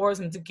or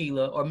some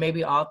tequila, or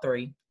maybe all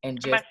 3,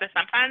 and just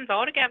sometimes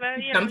all together.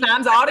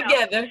 Sometimes all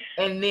together,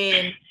 and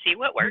then see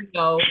what works.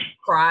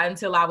 Cry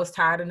until I was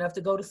tired enough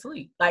to go to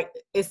sleep. Like,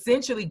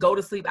 essentially go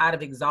to sleep out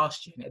of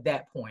exhaustion at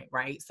that point,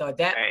 right? So at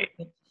that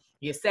point,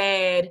 you're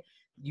sad,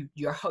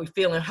 you're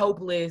feeling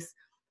hopeless,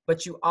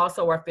 but you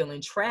also are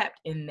feeling trapped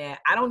in that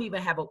I don't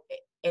even have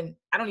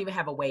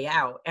a way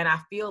out. And I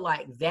feel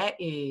like that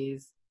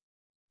is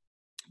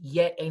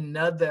yet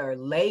another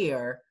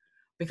layer,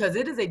 because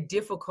it is a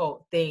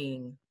difficult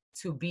thing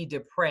to be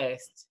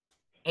depressed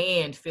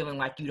and feeling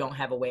like you don't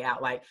have a way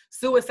out. Like,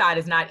 suicide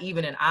is not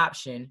even an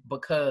option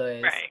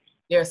because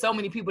there are so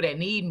many people that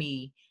need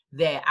me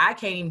that I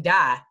can't even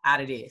die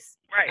out of this.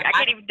 Right. I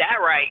can't even die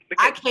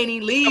I can't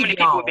even leave so many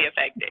people will be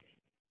affected.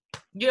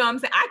 You know what I'm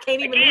saying? I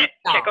can't even leave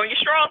y'all. Check on your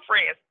strong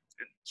friends.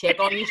 Check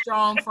on your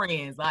strong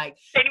friends. Like,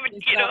 can't even,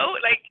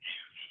 like,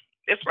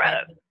 it's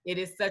rough. It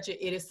is such a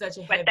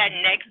But that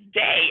next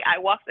day, I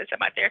walked into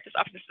my therapist's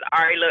office and said,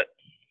 all right, look,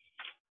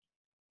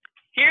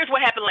 here's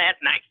what happened last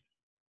night.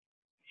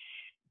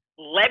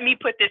 Let me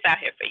put this out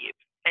here for you.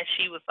 And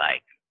she was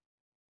like,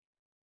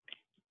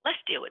 let's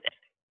deal with it.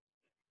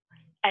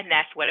 And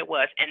that's what it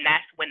was. And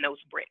that's when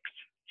those bricks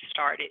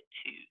started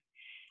to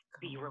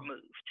be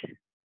removed.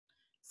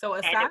 So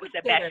and it was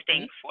the best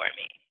thing for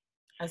me.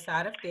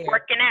 Aside of therapy.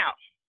 Working out.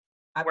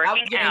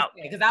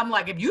 Because I'm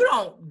like, if you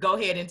don't go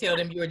ahead and tell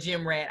them you're a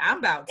gym rat, I'm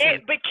about to.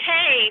 It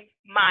became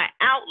my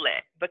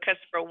outlet, because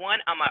for one,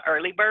 I'm an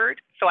early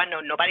bird, so I know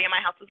nobody in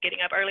my house was getting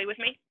up early with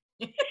me.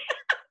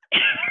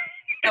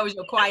 That was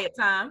your quiet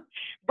time.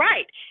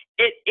 Right.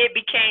 It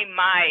became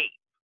my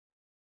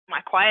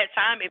quiet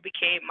time. It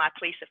became my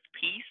place of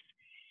peace,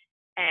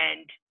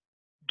 and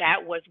that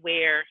was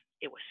where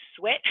it was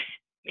sweat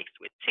mixed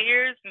with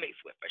tears, mixed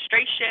with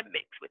frustration,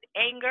 mixed with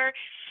anger,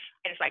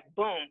 and it's like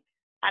boom.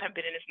 I done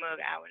been in this mug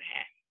an hour and a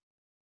half.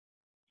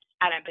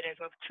 I done been in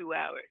this mug for 2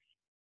 hours.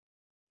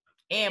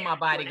 And my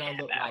body gonna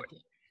look like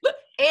it. Look,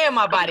 and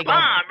my body gonna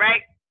bomb,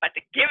 right? About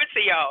to give it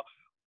to y'all.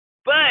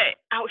 But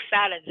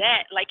outside of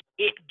that, like,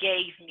 it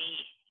gave me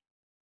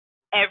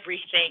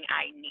everything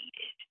I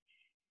needed.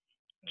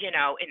 You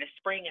know, in the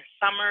spring and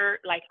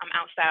summer, like, I'm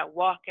outside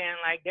walking.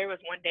 Like, there was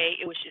one day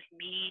it was just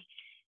me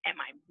and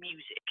my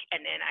music,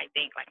 and then I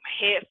think like my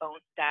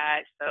headphones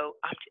died, so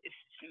it's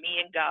just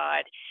me and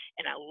God.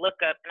 And I look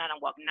up and I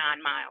done walked 9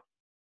 miles.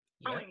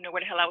 Yep. I don't even know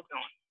where the hell I was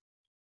going.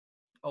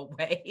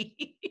 Away.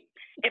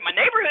 In my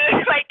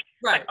neighborhood, like,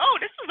 right. Like, oh,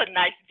 this is a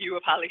nice view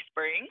of Holly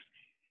Springs.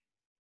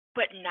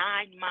 But 9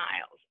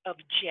 miles of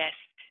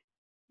just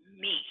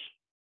me.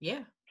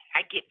 Yeah.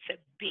 I get to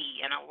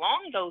be. And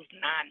along those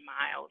 9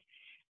 miles,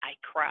 I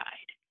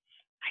cried.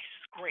 I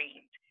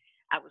screamed.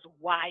 I was,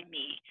 why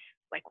me?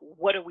 Like,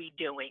 what are we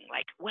doing?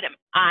 Like, what am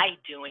I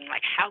doing?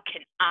 Like, how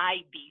can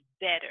I be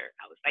better?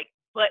 I was like,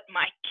 but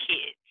my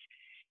kids,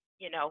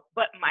 you know,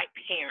 but my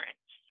parents,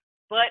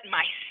 but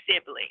my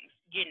siblings,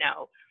 you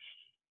know.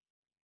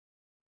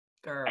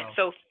 Girl. And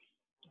so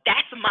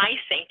that's my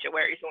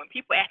sanctuary. So when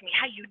people ask me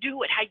how you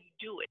do it, I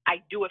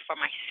do it for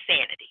my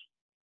sanity.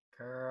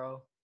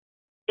 Girl.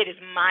 It is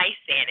my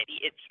sanity.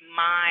 It's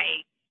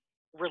my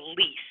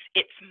release.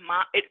 It's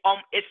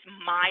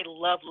my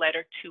love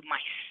letter to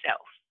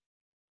myself.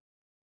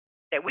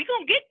 That we're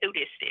going to get through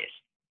this, sis.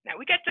 Now,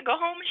 we got to go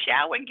home and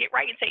shower and get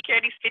right and take care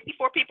of these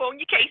 54 people on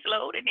your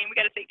caseload, and then we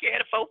got to take care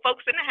of the 4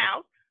 folks in the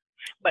house.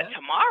 But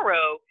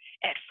tomorrow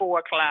at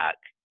 4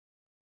 o'clock,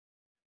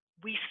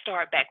 we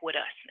start back with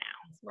us now.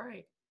 That's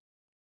right.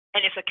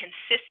 And it's a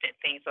consistent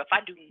thing. So if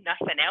I do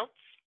nothing else,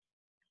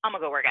 I'm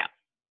going to go work out.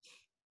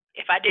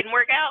 If I didn't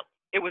work out,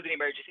 it was an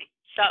emergency.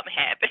 Something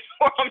happened.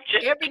 Or I'm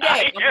just every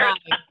day.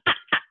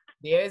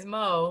 There's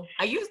Mo.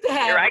 I used to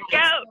have. Here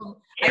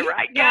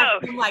I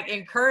go. Some like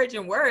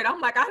encouraging word. I'm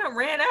like, I done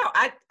ran out.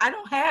 I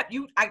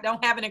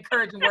don't have an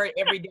encouraging word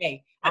every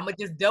day. I'm gonna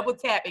just double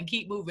tap and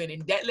keep moving,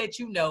 and that lets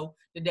you know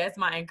that that's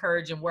my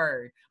encouraging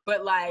word.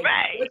 But like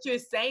what you're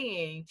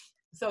saying.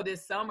 So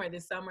this summer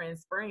and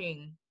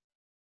spring,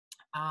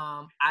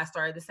 I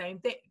started the same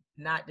thing.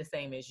 Not the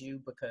same as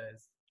you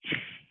because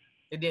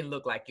it didn't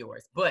look like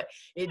yours, but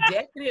it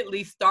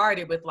definitely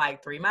started with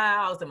like 3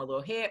 miles and my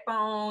little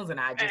headphones, and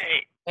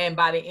and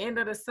by the end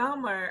of the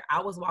summer, I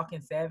was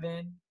walking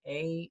 7,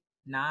 8,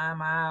 9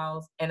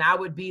 miles, and I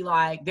would be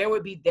like, there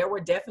were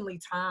definitely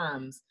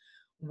times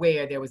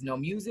where there was no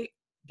music,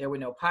 there were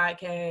no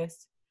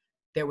podcasts,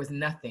 there was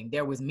nothing.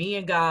 There was me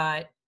and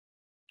God.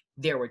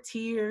 There were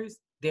tears,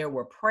 there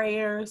were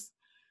prayers,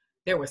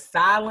 there was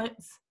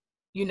silence.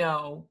 You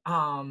know,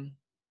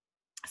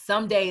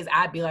 some days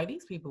I'd be like,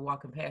 these people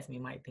walking past me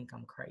might think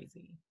I'm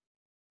crazy,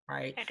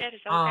 right? And that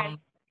is okay.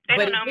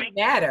 But it didn't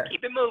matter.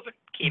 Keep it moving.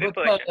 Keep it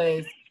pushing.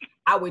 Because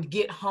I would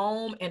get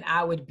home and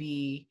I would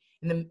be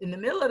in the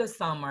middle of the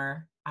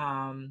summer,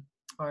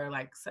 or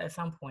like at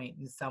some point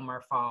in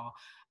summer, fall,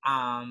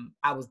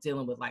 I was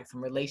dealing with like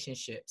some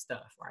relationship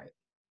stuff, right?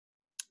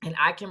 And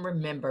I can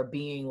remember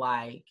being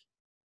like,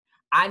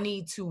 I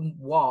need to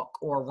walk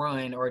or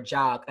run or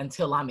jog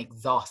until I'm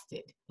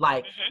exhausted.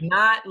 Like,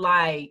 not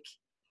like,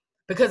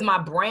 because my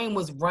brain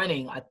was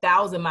running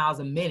 1,000 miles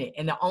a minute.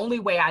 And the only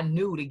way I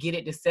knew to get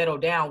it to settle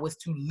down was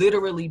to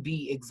literally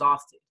be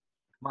exhausted,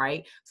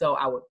 right? So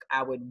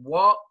I would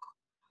walk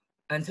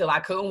until I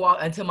couldn't walk,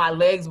 until my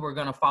legs were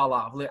going to fall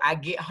off. I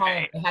get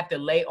home and have to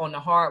lay on the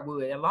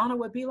hardwood. And Lana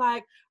would be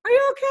like, are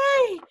you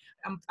okay?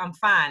 I'm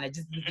fine.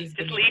 Just leave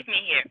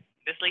me here.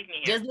 Just leave me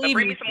here. Just leave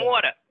bring me some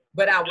water.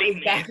 But I would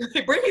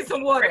exactly bring me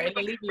some water and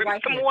then leave me right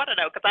here. Bring me some water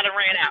though, because I done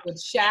ran out. I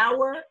would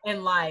shower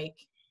and like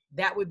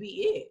that would be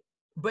it.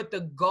 But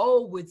the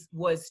goal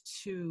was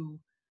to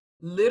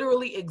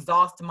literally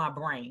exhaust my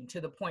brain to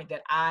the point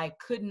that I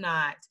could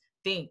not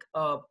think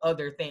of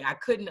other things. I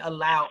couldn't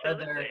allow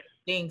other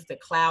things to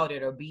cloud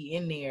it or be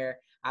in there.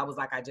 I was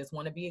like, I just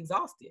want to be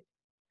exhausted.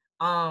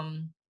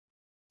 And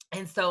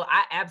so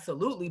I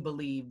absolutely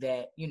believe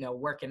that, you know,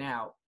 working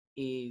out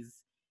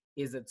is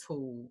a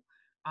tool.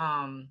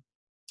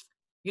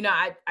 You know,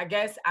 I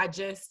guess I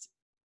just,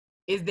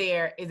 is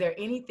there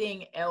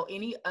anything else,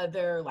 any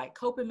other like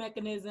coping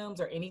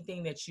mechanisms or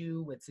anything that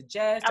you would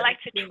suggest? I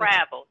like to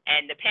travel,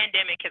 and the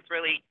pandemic has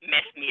really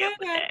messed me up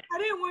with that. I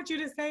didn't want you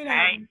to say that.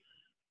 Right?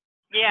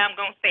 Yeah, I'm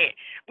going to say it.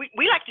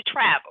 We like to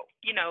travel.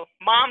 You know,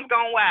 mom's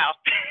gone wild.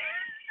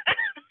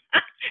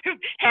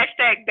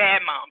 Hashtag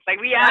bad moms. Like,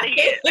 we out of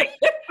here. Like,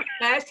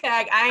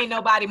 hashtag I ain't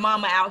nobody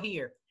mama out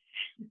here.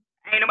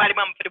 I ain't nobody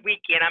mama for the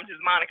weekend. I'm just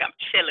Monica. I'm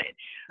chilling.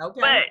 Okay.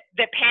 But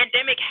the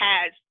pandemic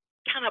has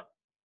kind of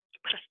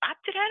put a stop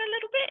to that a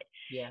little bit.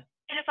 Yeah.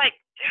 And it's like,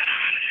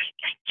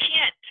 I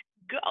can't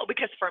go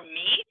because for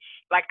me,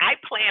 like I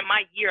plan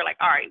my year like,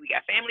 all right, we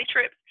got family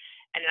trips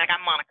and then I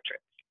got Monica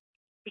trips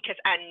because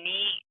I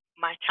need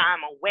my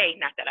time away.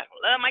 Not that I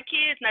don't love my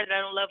kids, not that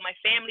I don't love my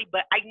family,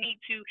 but I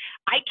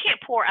can't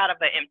pour out of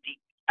an empty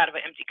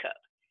cup.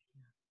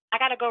 I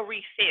gotta go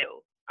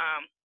refill.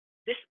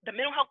 The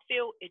mental health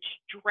field, it's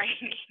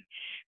draining.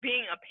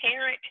 Being a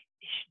parent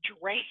is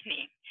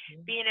draining.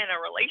 Being in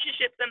a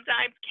relationship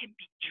sometimes can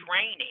be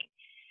draining.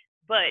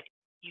 But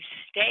you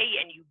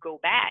stay and you go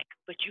back,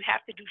 but you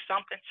have to do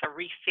something to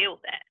refill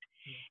that.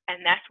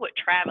 And that's what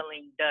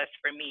traveling does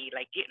for me.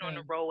 Like getting on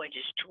the road and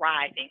just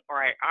driving. All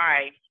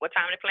right, what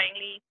time the plane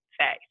leave?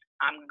 Facts.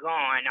 I'm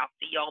gone. I'll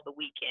see y'all the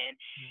weekend,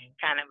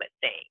 kind of a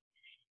thing.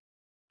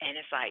 And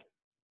it's like,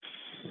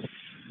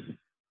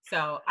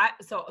 I've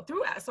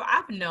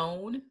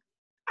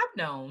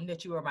known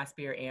that you are my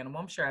spirit animal.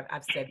 I'm sure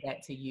I've said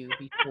that to you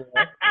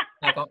before,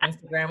 like on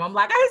Instagram. I'm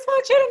like, I just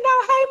want you to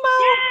know, hey,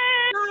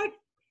 Mom, like,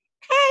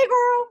 hey,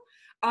 girl.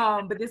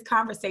 But this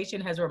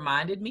conversation has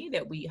reminded me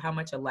that how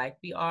much alike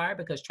we are,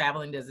 because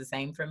traveling does the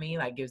same for me.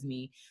 Like, gives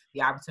me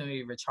the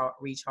opportunity to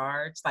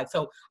recharge. Like,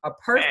 so a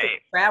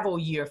perfect travel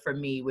year for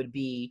me would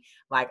be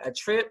like a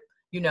trip,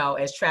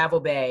 as Travel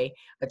Bay,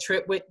 a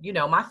trip with,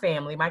 my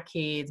family, my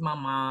kids, my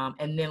mom,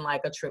 and then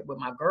like a trip with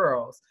my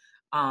girls.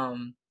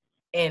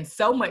 And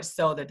so much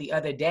so that the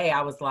other day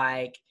I was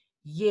like,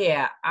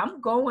 yeah, I'm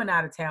going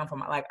out of town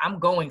I'm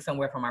going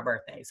somewhere for my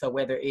birthday. So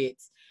whether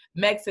it's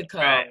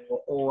Mexico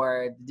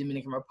or the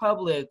Dominican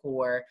Republic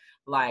or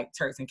like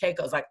Turks and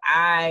Caicos, like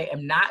I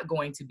am not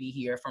going to be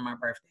here for my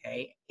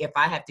birthday if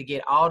I have to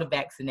get all the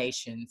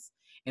vaccinations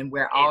and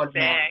wear all the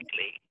masks.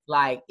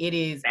 Like it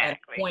is at a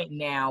point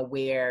now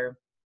where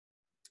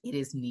it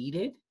is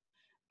needed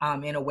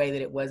in a way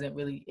that it wasn't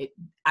really. It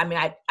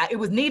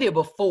was needed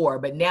before,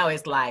 but now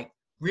it's like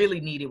really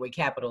needed with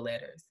capital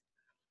letters.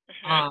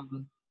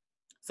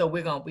 So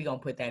we're gonna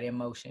put that in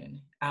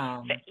motion.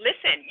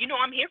 Listen,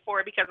 I'm here for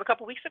it because a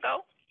couple weeks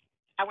ago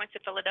I went to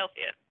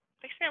Philadelphia.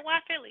 They said, "Why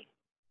Philly?"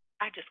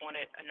 I just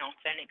wanted an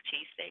authentic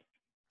cheesesteak.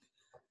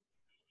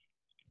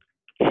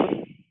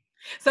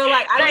 So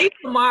like I leave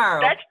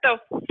tomorrow. That's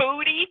the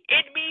foodie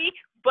in me,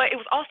 but it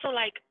was also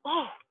like,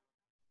 oh,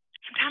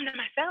 some time to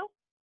myself.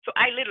 So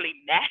I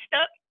literally masked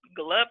up,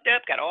 gloved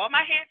up, got all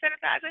my hand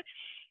sanitizer,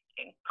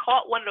 and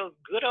caught one of those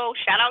good old,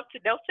 shout out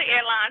to Delta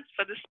Airlines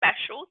for the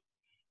specials,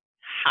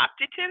 hopped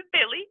into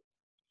Philly,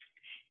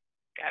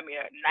 got me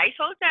a nice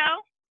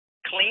hotel,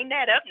 cleaned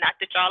that up. Not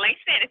that y'all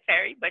ain't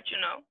sanitary, but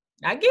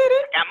I get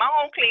it. Got my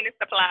own cleaning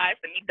supplies.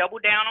 Let me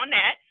double down on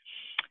that.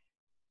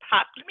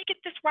 Let me get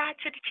this ride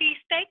to the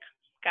cheesesteak.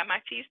 Got my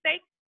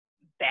cheesesteak,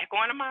 back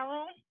onto my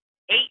room,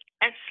 ate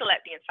and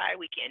slept the entire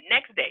weekend.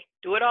 Next day,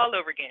 do it all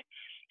over again.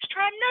 Let's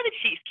try another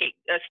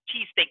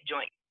cheesesteak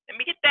joint. Let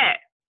me get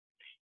that.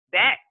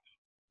 Back,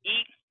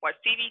 eat, watch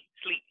TV,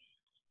 sleep.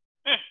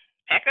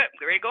 Pack up,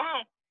 get ready to go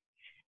home.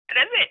 And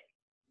that's it.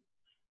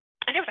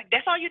 And it was like,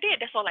 that's all you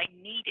did. That's all I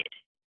needed.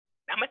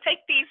 I'm going to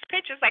take these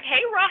pictures like,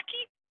 hey,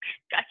 Rocky,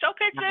 got your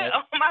picture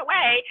on my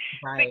way.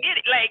 Forget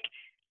it. Like,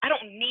 I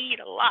don't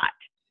need a lot,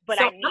 but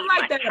I need I'm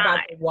like that time.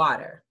 About the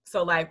water.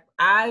 So like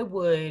it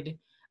was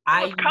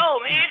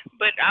cold, man,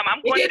 but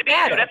I'm going to the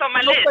beach. That's on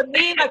my list. For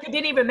me, like it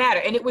didn't even matter.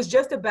 And it was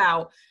just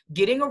about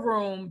getting a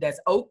room that's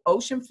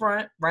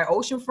oceanfront, right?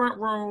 Oceanfront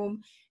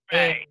room,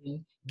 and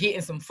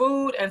getting some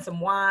food and some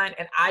wine.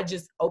 And I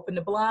just open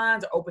the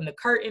blinds or open the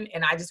curtain,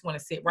 and I just want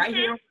to sit right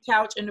here on the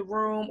couch in the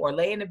room or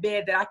lay in the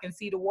bed that I can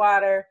see the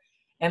water.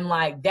 And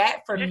like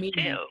that for me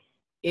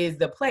is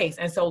the place.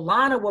 And so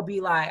Lana will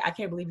be like, I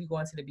can't believe you're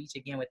going to the beach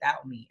again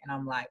without me. And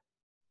I'm like,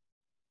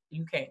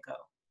 you can't go.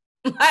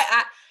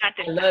 I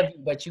love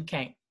you, but you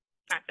can't.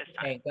 You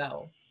can't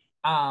go.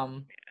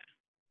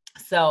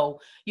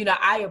 So,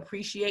 I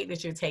appreciate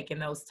that you're taking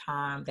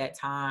that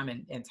time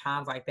and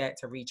times like that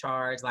to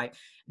recharge. Like,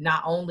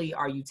 not only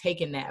are you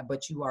taking that,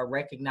 but you are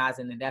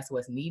recognizing that that's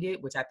what's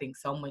needed, which I think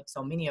so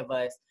many of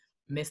us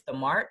miss the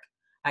mark.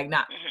 Like,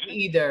 not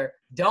either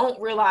don't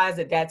realize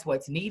that that's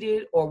what's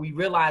needed, or we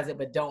realize it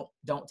but don't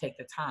take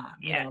the time.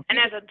 Yeah. And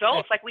as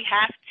adults, like, we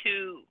have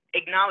to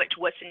acknowledge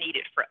what's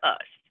needed for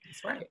us.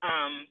 That's right.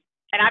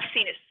 And I've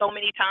seen it so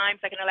many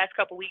times, like in the last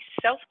couple of weeks.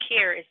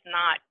 Self-care is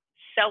not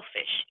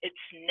selfish; it's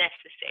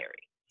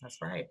necessary.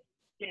 That's right.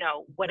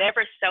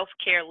 Whatever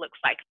self-care looks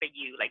like for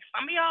you. Like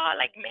some of y'all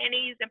like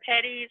manis and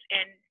pedis,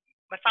 and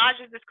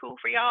massages is cool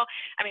for y'all.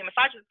 I mean,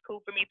 massages is cool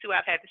for me too.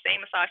 I've had the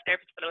same massage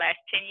therapist for the last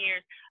 10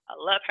 years. I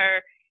love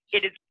her.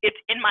 It's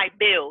in my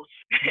bills.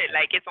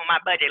 Like it's on my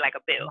budget like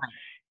a bill,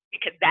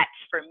 because that's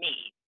for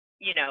me.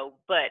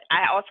 But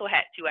I also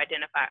had to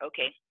identify,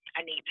 okay,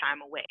 I need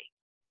time away.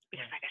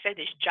 Because like I said,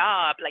 this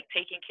job, like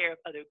taking care of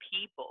other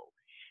people,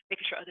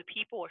 making sure other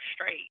people are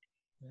straight,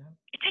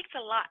 it takes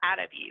a lot out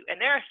of you. And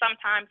there are some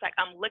times like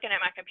I'm looking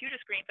at my computer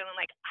screen feeling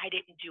like I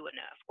didn't do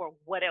enough, or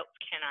what else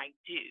can I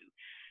do?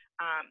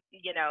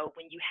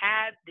 When you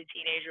have the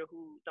teenager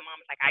who the mom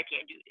is like, I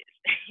can't do this,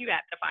 you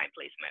have to find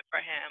placement for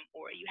him.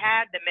 Or you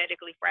have the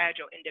medically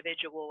fragile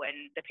individual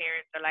and the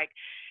parents are like,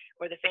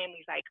 or the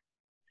family's like,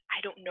 I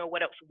don't know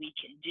what else we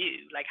can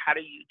do. Like, how do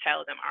you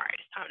tell them, all right,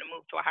 it's time to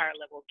move to a higher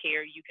level of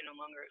care. You can no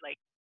longer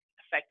like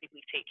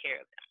effectively take care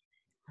of them.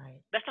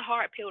 Right. That's a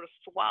hard pill to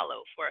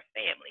swallow for a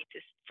family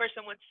for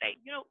someone to say,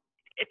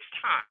 it's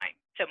time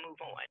to move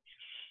on.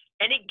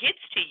 And it gets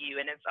to you,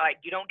 and it's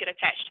like you don't get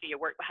attached to your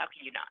work, but how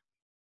can you not?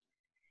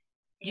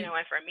 And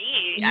for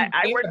me,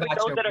 I work with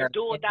those that are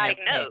dual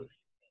diagnosed,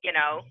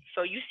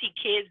 so you see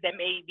kids that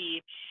may be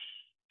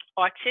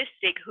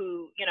autistic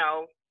who,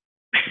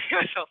 it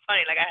was so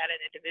funny. Like, I had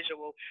an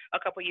individual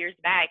a couple years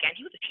back, and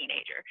he was a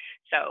teenager.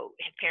 So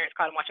his parents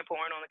caught him watching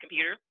porn on the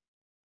computer.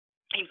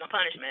 He was on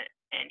punishment,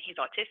 and he's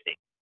autistic.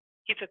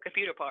 He took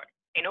computer apart.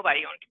 Ain't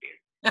nobody on the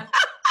computer.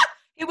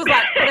 He was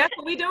like, oh, that's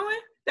what we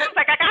doing? He was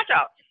like, I got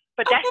y'all.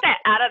 But that's that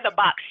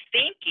out-of-the-box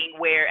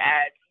thinking,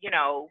 whereas,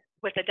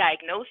 with a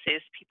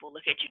diagnosis, people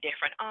look at you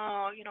different.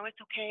 Oh,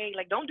 it's okay.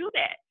 Like, don't do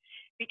that.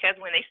 Because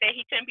when they said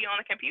he couldn't be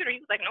on the computer, he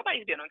was like,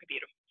 nobody's been on the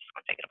computer. I'm just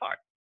going to take it apart.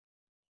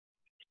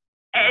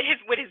 And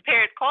when his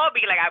parents called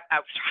me, like, I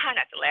was trying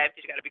not to laugh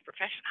because you got to be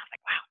professional. I was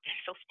like, wow,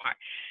 that's so smart.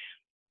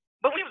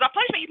 But when he was on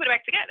punishment, you put it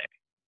back together.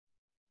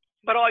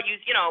 But all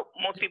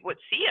most people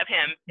would see of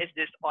him is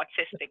this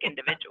autistic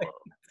individual.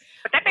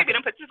 But that baby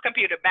done puts his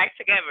computer back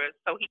together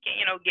so he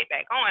can, get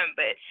back on.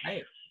 But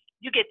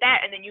you get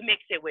that, and then you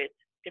mix it with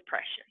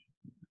depression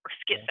or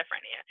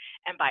schizophrenia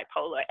and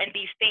bipolar. And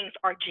these things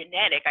are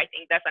genetic. I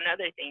think that's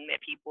another thing that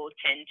people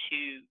tend to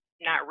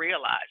not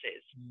realize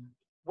is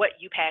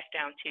what you pass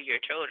down to your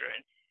children.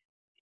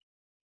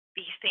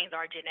 These things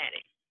are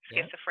genetic.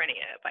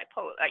 Schizophrenia,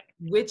 bipolar,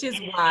 which is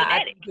why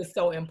I think it's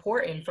so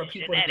important for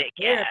people to get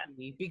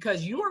therapy,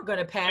 because you are going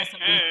to pass some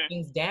of these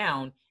things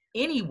down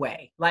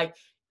anyway. Like,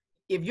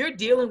 if you're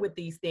dealing with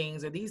these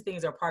things, or these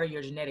things are part of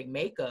your genetic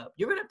makeup,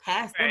 you're going to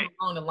pass them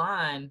along the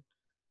line,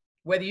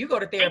 whether you go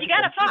to therapy. And you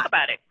got to talk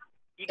about it.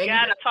 You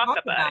got to talk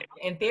about it.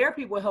 And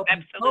therapy will help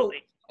you cope.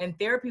 And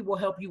therapy will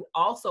help you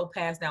also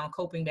pass down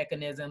coping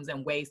mechanisms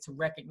and ways to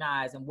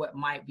recognize and what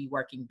might be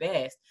working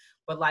best.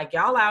 But like,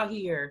 y'all out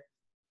here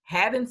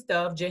having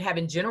stuff,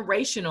 having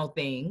generational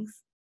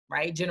things,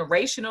 right?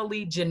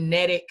 Generationally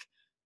genetic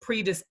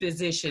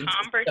predispositions.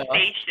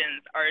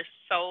 Conversations are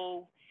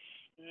so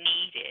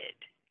needed.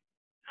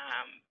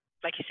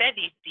 Like you said,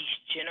 these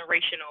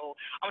generational,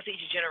 almost these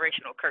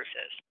generational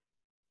curses.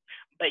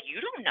 But you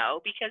don't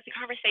know because the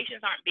conversations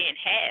aren't being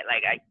had.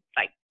 Like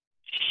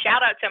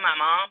shout out to my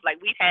mom.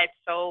 Like,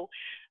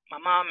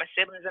 my mom, my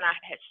siblings, and I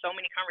have had so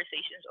many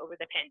conversations over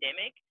the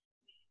pandemic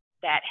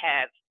that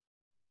have,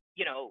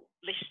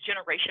 this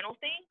generational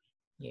things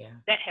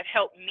that have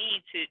helped me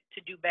to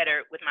do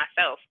better with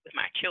myself, with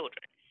my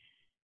children.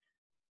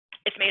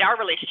 It's made our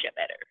relationship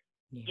better,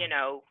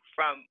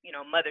 from,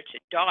 mother to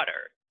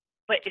daughter.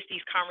 But it's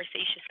these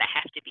conversations that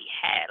have to be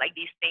had, like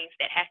these things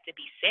that have to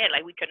be said.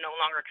 Like, we could no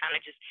longer kind of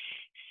just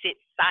sit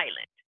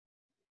silent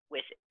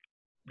with it,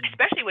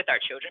 especially with our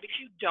children, because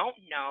you don't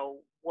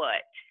know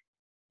what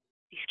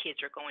these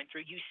kids are going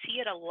through. You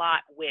see it a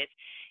lot with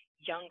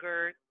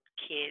younger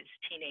kids,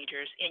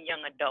 teenagers, and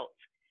young adults.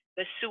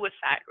 The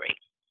suicide rate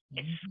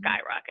is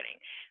skyrocketing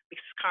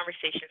because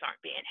conversations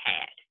aren't being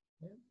had.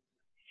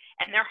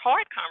 And they're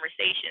hard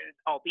conversations,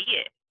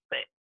 albeit,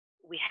 but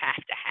we have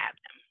to have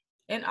them.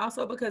 And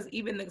also because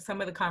even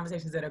some of the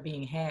conversations that are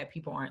being had,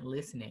 people aren't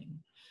listening.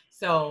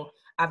 So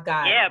I've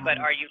got... Yeah, but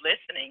are you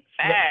listening?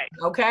 Fact.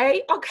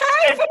 Okay.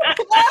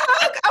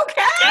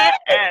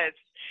 Yes.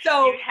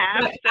 So you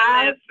have to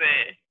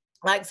listen.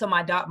 Like, so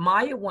my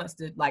Maya wants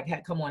to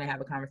come on and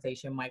have a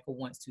conversation. Michael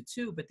wants to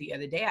too. But the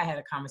other day I had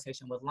a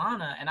conversation with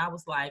Lana, and I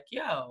was like,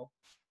 yo,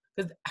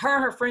 because her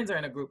and her friends are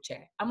in a group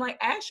chat. I'm like,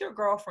 ask your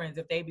girlfriends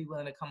if they'd be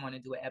willing to come on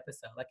and do an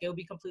episode. Like, it would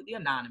be completely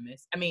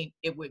anonymous. I mean,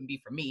 it wouldn't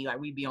be for me. Like,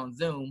 we'd be on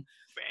Zoom.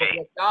 But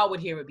what y'all would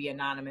hear would be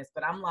anonymous.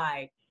 But I'm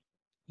like,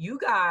 you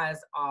guys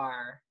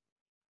are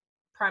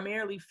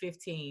primarily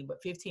 15,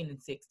 but 15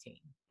 and 16,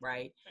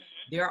 right?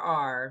 There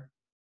are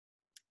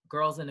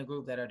girls in the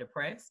group that are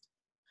depressed.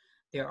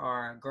 There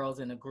are girls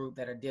in the group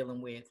that are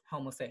dealing with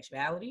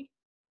homosexuality.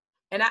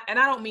 And I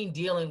don't mean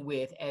dealing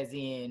with as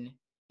in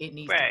it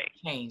needs to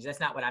change. That's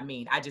not what I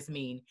mean. I just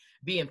mean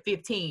being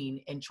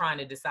 15 and trying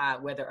to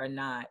decide whether or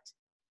not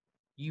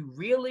you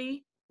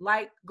really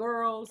like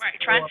girls. Right,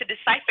 trying to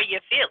decipher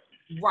your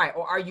feelings. Right,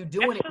 or are you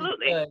doing it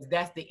because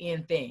that's the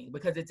end thing?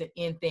 Because it's an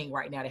end thing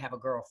right now to have a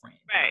girlfriend.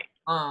 Right.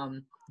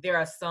 There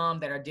are some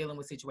that are dealing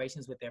with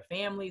situations with their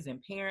families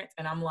and parents.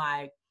 And I'm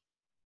like,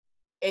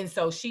 and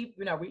so she,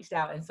 reached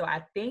out. And so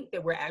I think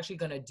that we're actually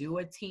going to do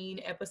a teen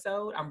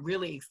episode. I'm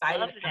really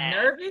excited.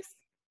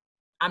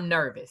 I'm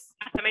nervous.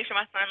 I have to make sure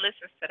my son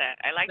listens to that.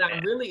 I like that.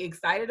 I'm really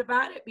excited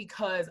about it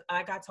because,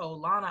 like I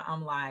told Lana,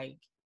 I'm like,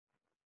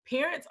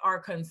 parents are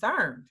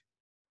concerned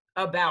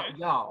about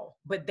y'all,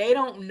 but they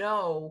don't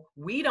know.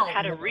 We don't know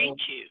how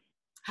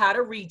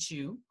to reach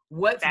you,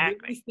 what's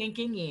really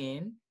sinking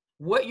in,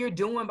 what you're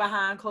doing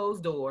behind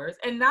closed doors.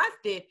 And not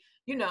that,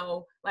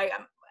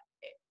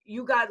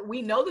 you guys,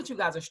 we know that you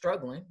guys are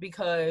struggling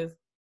because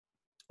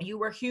you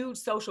were huge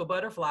social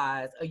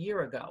butterflies a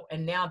year ago,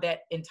 and now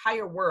that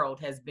entire world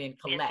has been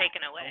collapsed.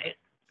 Taken away. Right?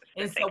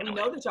 And been so taken we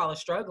away. know that y'all are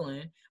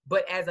struggling,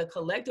 but as a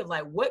collective,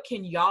 like, what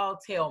can y'all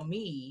tell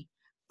me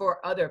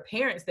for other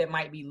parents that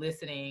might be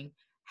listening,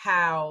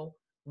 how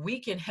we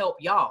can help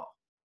y'all,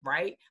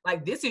 right?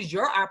 Like, this is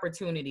your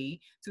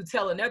opportunity to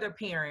tell another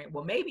parent,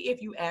 well, maybe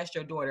if you asked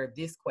your daughter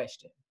this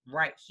question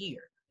right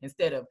here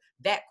instead of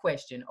that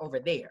question over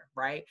there,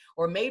 right?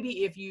 Or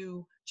maybe if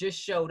you just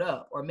showed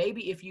up, or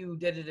maybe if you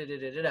da da da da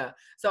da da.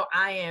 So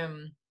I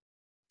am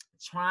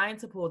trying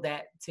to pull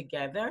that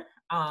together.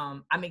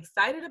 I'm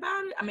excited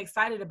about it. I'm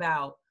excited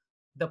about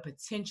the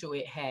potential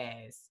it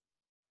has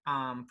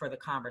for the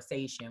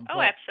conversation. Oh,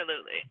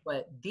 absolutely.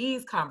 But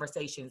these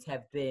conversations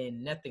have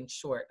been nothing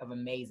short of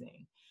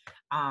amazing.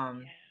 Yeah.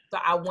 So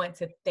I want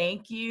to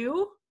thank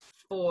you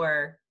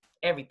for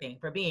everything,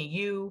 for being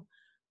you,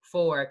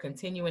 for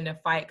continuing to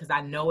fight, because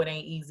I know it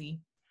ain't easy.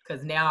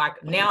 Because now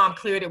I'm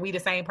clear that we the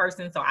same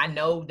person, so I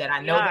know that I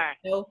We know that are. I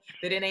know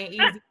that it ain't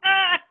easy.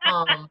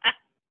 Um,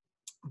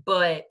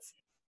 but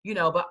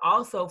but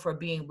also for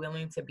being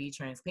willing to be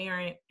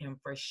transparent and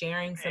for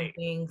sharing some Right.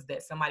 things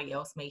that somebody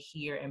else may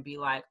hear and be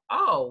like,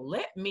 oh,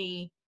 let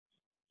me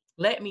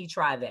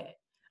try that.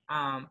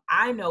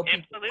 I know people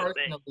Absolutely.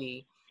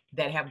 personally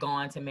that have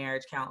gone to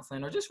marriage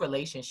counseling or just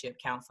relationship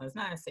counseling. It's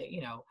not to say,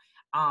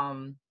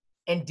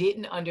 and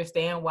didn't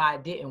understand why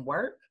it didn't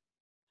work.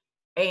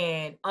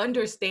 And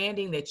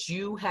understanding that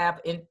you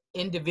have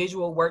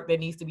individual work that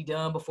needs to be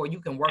done before you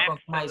can work on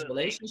somebody's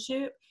Absolutely.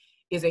 relationship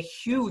is a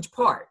huge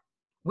part.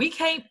 We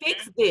can't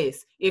fix Hmm.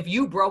 this if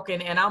you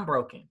broken and I'm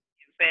broken.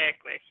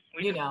 Exactly.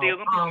 We You just know, still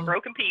gonna be some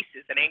broken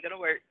pieces. It ain't gonna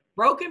work.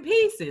 broken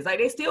pieces. Like,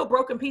 they still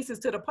broken pieces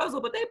to the puzzle,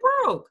 but they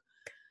broke.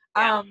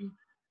 Yeah. Um,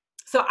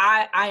 so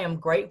I am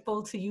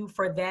grateful to you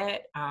for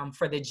that,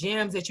 for the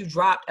gems that you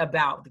dropped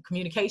about the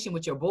communication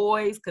with your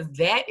boys, because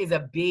that is a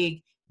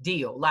big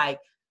deal. Like,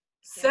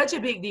 such a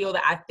Yeah. big deal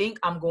that I think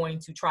I'm going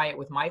to try it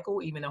with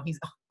Michael, even though he's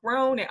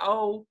grown and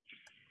old.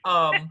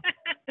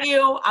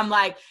 Still, I'm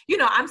like,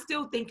 I'm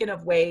still thinking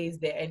of ways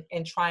that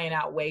and trying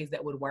out ways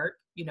that would work,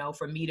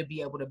 for me to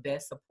be able to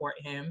best support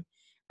him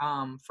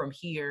from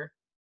here,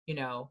 you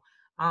know.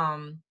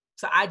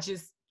 So I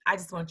just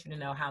want you to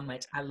know how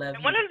much I love And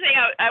you. one other thing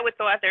I would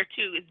throw out there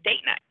too is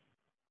date night.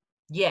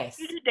 You Yes.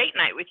 do date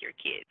night with your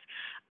kids.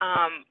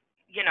 Um,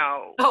 you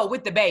know, Oh,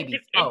 with the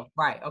babies. and Oh,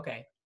 right.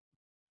 Okay.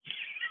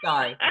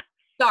 Sorry.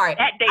 Sorry.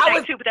 that date I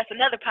night was too, but that's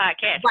another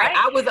podcast, right. right?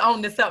 I was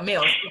on to something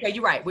else. Okay,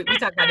 you're right. We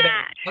talked about the baby.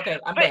 Okay,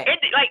 I'm But back.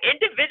 like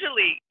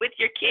individually with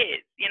your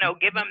kids,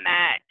 give them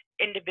that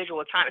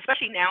individual time.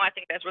 Especially now, I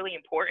think that's really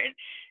important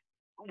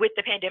with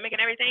the pandemic and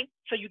everything.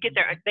 So you get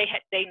there,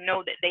 they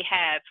know that they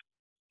have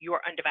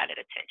your undivided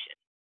attention.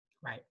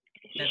 Right.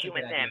 It's just That's a you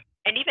good and idea. them.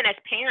 And even as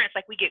parents,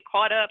 like we get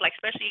caught up, like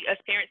especially us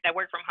parents that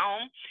work from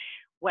home.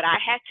 What I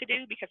had to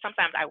do, because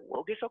sometimes I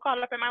will get so caught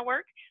up in my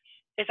work,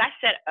 is I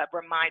set a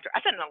reminder.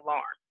 I set an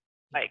alarm.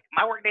 Yeah. Like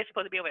my work day is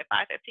supposed to be over at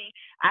 5:15.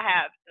 I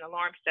have an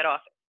alarm set off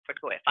for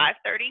to go at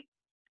 5:30,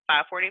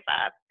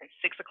 5:45, and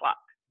 6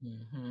 o'clock.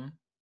 Mm-hmm.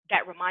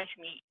 That reminds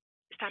me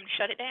it's time to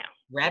shut it down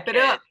Wrap it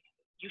because up.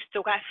 you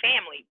still got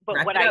family. But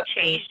Wrap what it I up,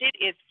 Queen. changed it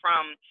is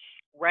from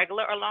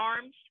regular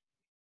alarms.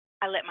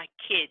 I let my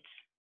kids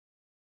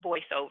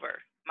voice over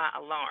my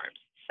alarms.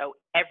 So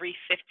every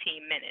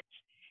 15 minutes,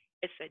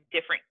 it's a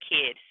different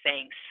kid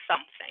saying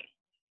something,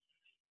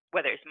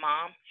 whether it's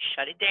mom,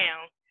 shut it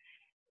down,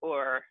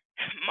 or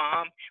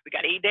mom, we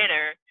got to eat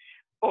dinner,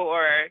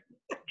 or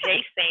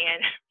Jay saying,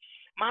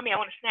 mommy, I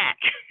want a snack.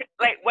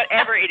 Like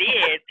whatever it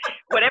is,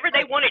 whatever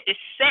they wanted to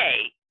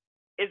say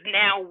is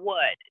now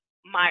what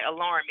my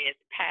alarm is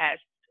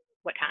past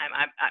what time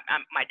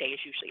my day is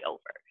usually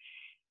over,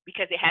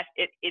 because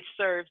it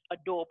serves a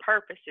dual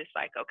purpose. It's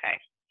like, okay,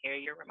 here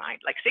you're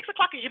reminded. Like 6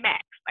 o'clock is your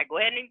max. Like go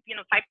ahead and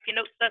type your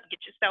notes up, get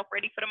yourself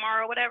ready for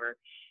tomorrow, whatever.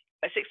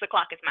 But 6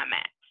 o'clock is my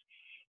max,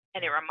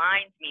 and it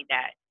reminds me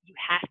that you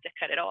have to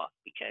cut it off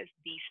because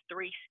these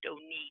three still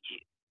need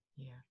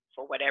you Yeah.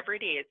 for whatever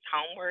it is: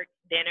 homework,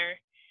 dinner,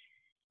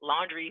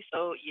 laundry.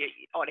 So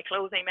all the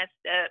clothes ain't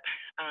messed up.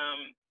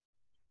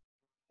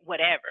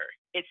 Whatever.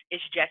 It's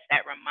just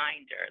that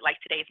reminder. Like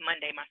today's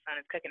Monday, my son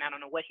is cooking. I don't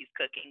know what he's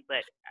cooking,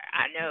 but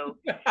I know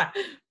by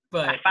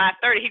But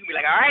 5:30 he can be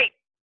like, all right,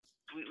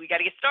 we got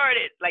to get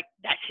started. Like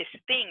that's his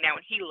thing now,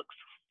 and he looks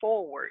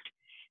forward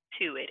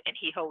to it, and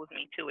he holds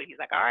me to it.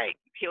 He's like, all right.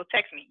 He'll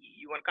text me,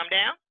 you want to come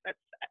down?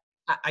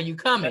 are you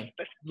coming?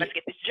 Let's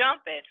get this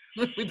jumping.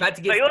 We about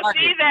to So get you'll started.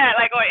 see that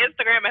like on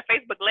Instagram and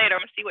Facebook later.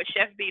 I'm gonna see what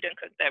Chef B done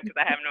cooked up because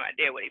I have no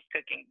idea what he's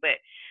cooking.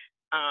 But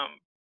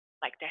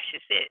like that's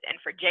just it. And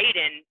for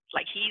Jaden,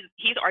 like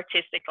he's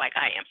artistic like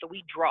I am. So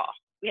we draw.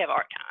 We have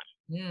art time.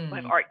 We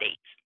have art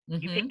dates. You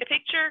Mm-hmm. pick the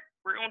picture,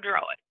 we're gonna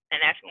draw it, and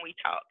that's when we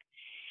talk.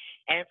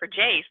 And for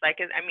Jace, like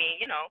I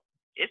mean,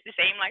 it's the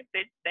same like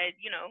that that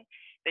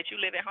you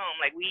live at home.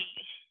 Like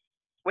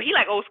he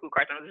like old school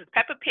cartoons. This is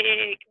Peppa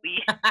Pig. We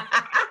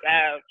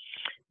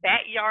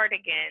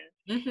Backyardigans.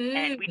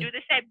 And we Mm-hmm. do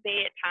this at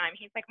bedtime.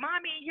 He's like,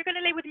 Mommy, you're going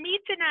to lay with me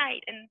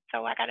tonight. And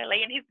so I got to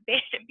lay in his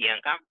bed and be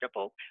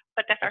uncomfortable.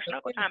 But that's our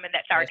snuggle time and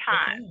that's our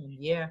time.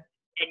 Yeah.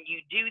 and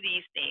you do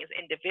these things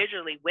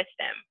individually with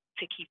them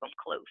to keep them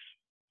close,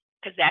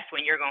 because that's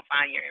when you're going to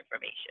find your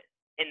information.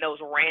 In those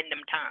random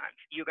times,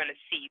 you're going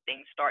to see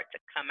things start to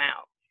come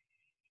out.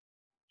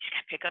 You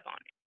got to pick up on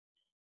it.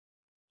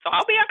 So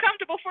I'll be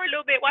uncomfortable for a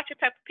little bit watching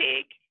Peppa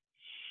Pig.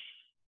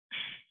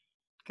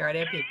 Girl,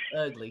 that pig's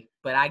ugly,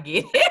 but I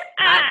get it.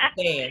 I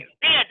understand.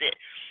 It.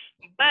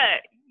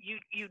 But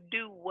you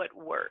do what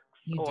works.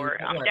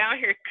 I'm down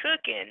here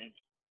cooking,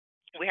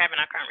 we're having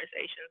our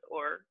conversations,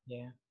 or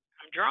I'm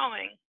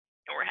drawing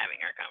and we're having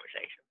our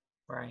conversation.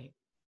 Right.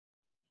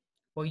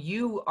 Well,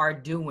 you are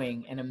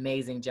doing an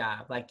amazing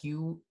job. Like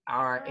you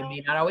are, it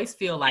may not always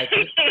feel like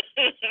it.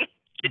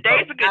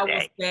 Today's a good day. I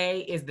would say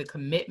is the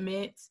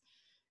commitment.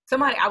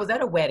 I was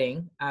at a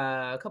wedding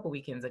a couple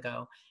weekends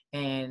ago,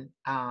 and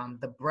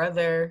the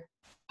brother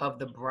of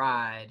the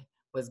bride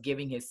was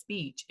giving his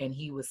speech, and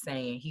he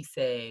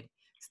said,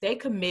 stay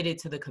committed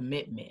to the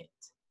commitment.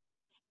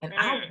 And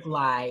I was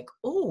like,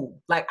 ooh,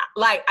 like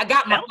I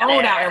got my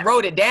phone out and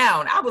wrote it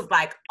down. I was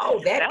like,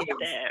 oh, that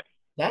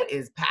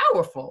is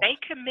powerful. Stay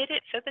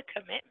committed to the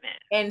commitment.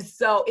 And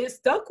so it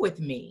stuck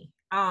with me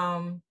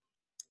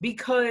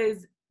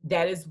because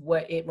that is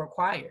what it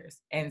requires.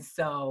 And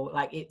so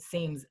like it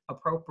seems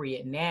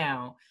appropriate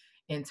now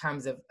in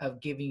terms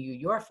of giving you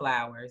your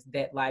flowers,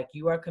 that like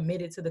you are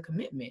committed to the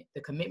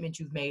commitment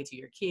you've made to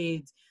your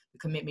kids, the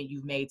commitment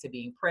you've made to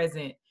being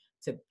present,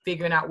 to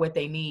figuring out what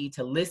they need,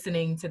 to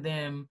listening to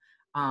them.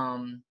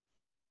 And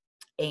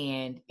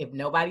if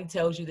nobody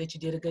tells you that you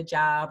did a good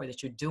job or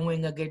that you're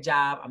doing a good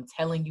job, I'm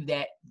telling you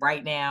that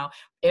right now.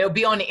 It'll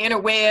be on the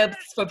interwebs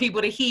for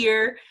people to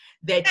hear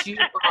that you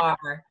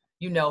are,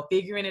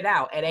 figuring it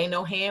out. It ain't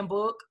no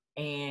handbook.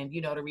 And,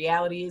 the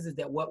reality is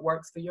that what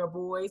works for your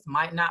boys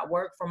might not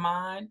work for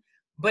mine,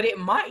 but it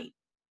might,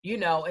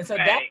 and so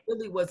that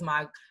really was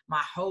my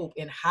hope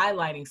in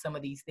highlighting some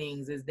of these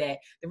things, is that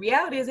the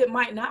reality is it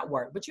might not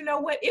work, but you know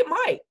what? It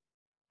might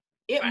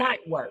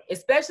work,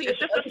 especially it's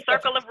just a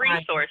circle of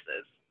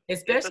resources.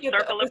 Especially if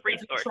the other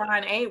stuff you're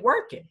trying ain't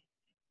working.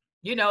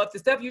 If the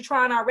stuff you're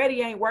trying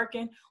already ain't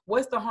working,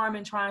 what's the harm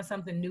in trying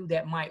something new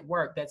that might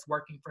work, that's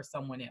working for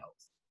someone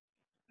else?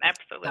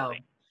 Absolutely.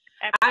 So,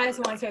 I just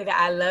want to say that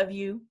I love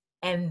you,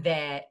 and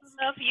that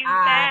love you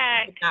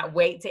back. I cannot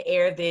wait to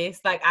air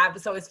this.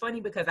 So it's funny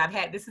because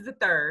this is the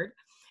third.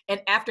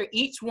 And after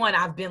each one,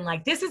 I've been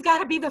like, this has got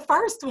to be the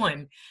first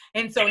one.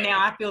 And so now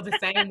I feel the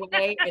same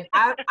way. And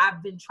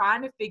I've been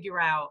trying to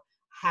figure out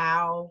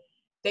how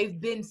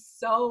they've been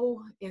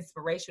so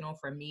inspirational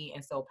for me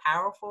and so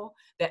powerful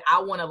that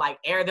I want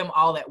to air them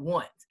all at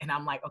once. And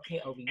I'm like,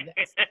 okay, Obi,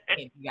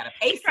 you got to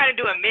pace. You trying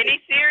to do a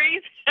mini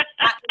series?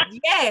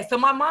 Yeah. So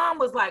my mom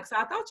was like, so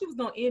I thought you was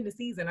going to end the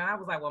season. And I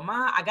was like, well,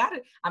 Ma,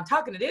 I'm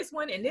talking to this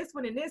one and this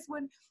one and this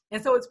one.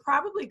 And so it's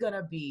probably going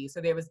to be,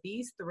 so there was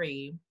these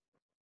three.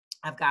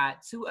 I've got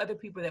two other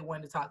people that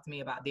wanted to talk to me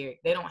about they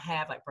don't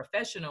have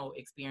professional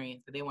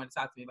experience, but they want to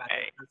talk to me about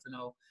their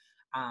personal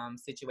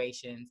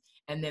situations.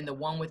 And then the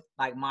one with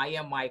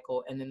Maya and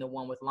Michael, and then the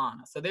one with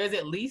Lana. So there's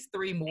at least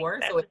three more.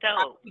 So it's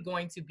probably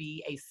going to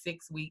be a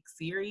 6-week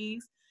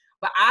series.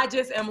 But I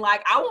just am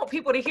I want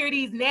people to hear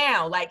these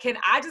now. Can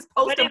I just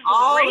post them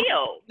all?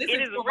 Real. It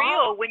is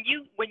real. When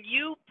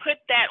you put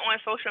that on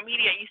social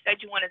media and you said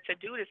you wanted to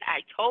do this,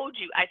 I told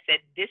you, I said,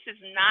 this is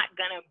not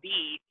going to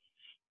be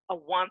a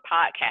one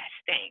podcast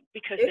thing,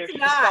 because there's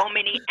so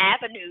many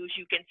avenues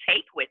you can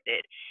take with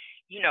it,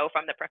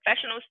 from the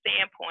professional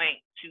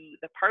standpoint to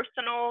the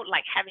personal,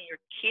 having your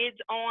kids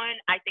on.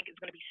 I think it's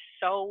going to be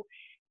so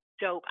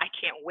dope. I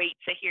can't wait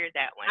to hear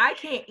that one. I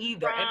can't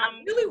either. And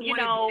I really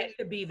wanted it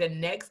to be the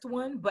next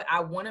one, but I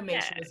want to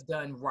make sure it's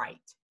done right.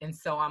 And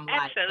so I'm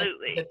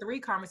absolutely. The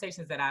 3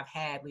 conversations that I've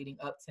had leading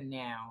up to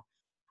now,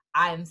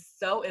 I'm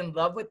so in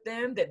love with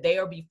them that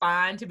they'll be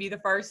fine to be the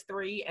first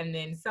 3. And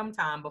then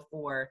sometime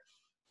before,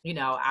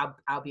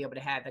 I'll be able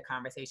to have the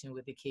conversation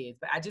with the kids.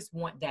 But I just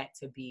want that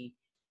to be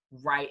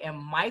right. And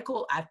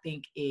Michael, I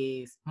think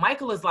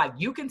Michael is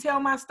you can tell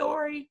my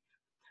story.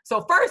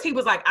 So first he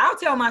was like, I'll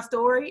tell my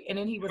story. And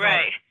then he was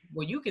like,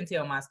 well, you can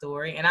tell my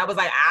story. And I was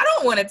like, I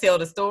don't want to tell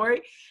the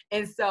story.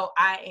 And so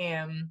I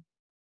am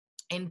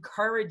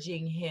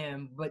encouraging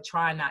him, but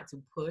trying not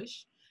to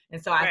push.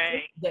 And so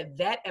I think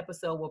that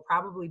episode will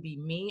probably be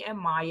me and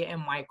Maya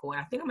and Michael. And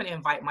I think I'm going to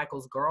invite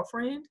Michael's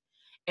girlfriend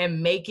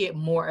and make it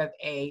more of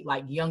a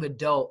young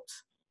adult.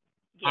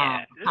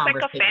 Yeah, it's like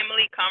a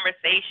family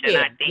conversation.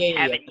 I think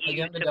having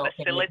you to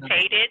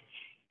facilitate it,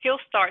 he'll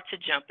start to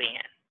jump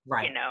in.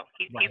 Right.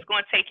 He's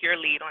going to take your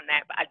lead on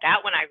that. But that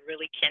one I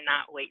really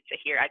cannot wait to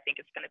hear. I think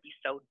it's going to be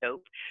so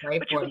dope.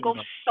 But you can go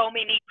so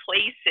many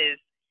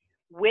places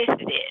with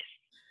this.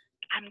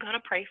 I'm going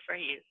to pray for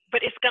you.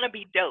 But it's going to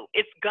be dope.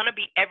 It's going to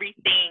be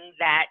everything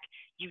that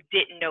you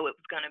didn't know it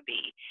was going to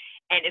be.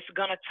 And it's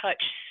going to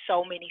touch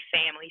so many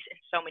families and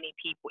so many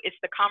people. It's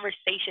the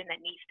conversation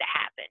that needs to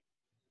happen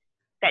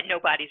that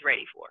nobody's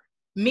ready for.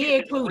 Me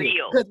included.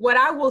 Because what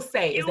I will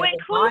say is that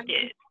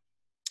included.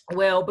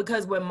 Well,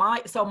 because when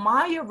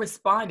Maya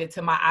responded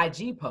to my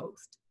IG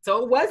post.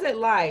 So it wasn't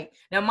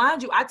now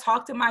mind you, I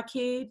talked to my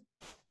kid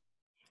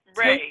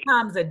 10 Right.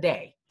 times a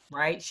day,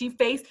 right? She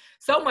faced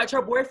so much.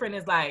 Her boyfriend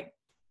is like,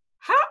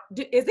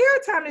 is there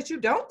a time that you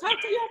don't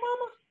talk to your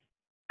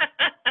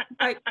mama?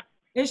 Like,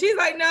 and she's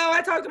like, no,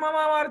 I talk to my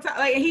mom all the time.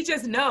 Like, and he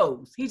just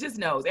knows. He just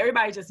knows.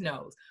 Everybody just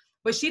knows.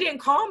 But she didn't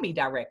call me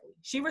directly.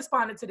 She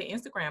responded to the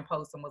Instagram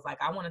post and was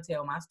like, I want to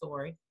tell my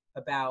story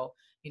about,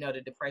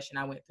 the depression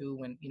I went through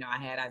when, I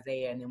had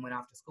Isaiah and then went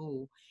off to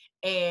school.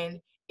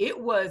 And it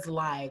was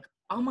like,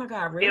 oh my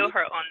God, really? Feel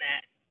her on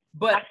that.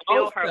 But I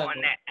feel her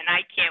on that, and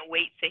I can't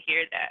wait to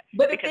hear that.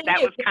 But because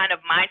that was kind of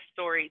my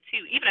story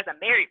too, even as a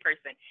married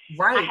person.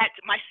 Right. I had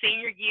my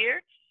senior year,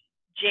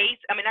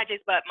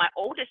 but my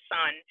oldest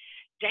son,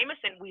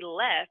 Jameson, we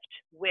left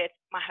with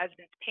my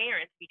husband's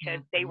parents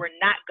because they were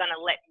not gonna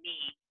let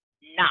me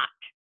not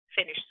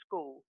finish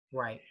school.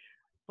 Right.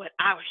 But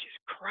I was just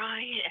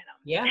crying,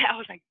 and I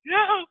was like,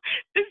 no,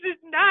 this is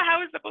not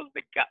how it's supposed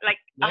to go. Like,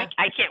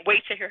 I can't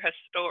wait to hear her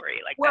story.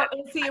 Like, well,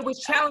 and see, it was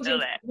challenging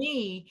for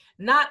me,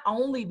 not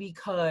only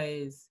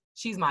because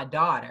she's my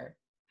daughter,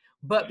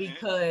 but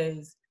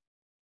because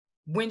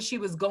when she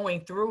was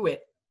going through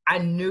it, I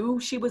knew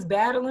she was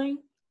battling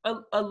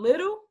a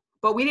little,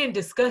 but we didn't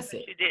discuss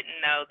it. You didn't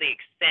know the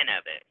extent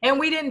of it. And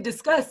we didn't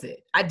discuss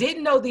it. I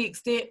didn't know the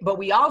extent, but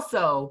we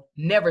also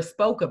never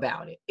spoke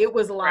about it. It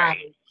was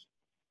like,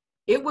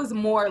 it was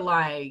more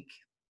like,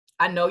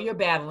 I know you're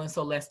battling,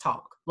 so let's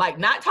talk. Like,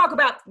 we're not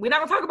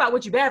gonna talk about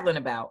what you're battling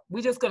about.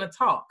 We're just gonna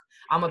talk.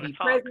 I'm gonna be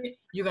present.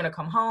 You're gonna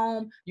come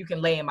home. You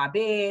can lay in my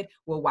bed.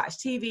 We'll watch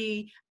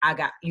TV. I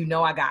got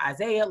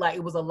Isaiah. Like,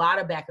 it was a lot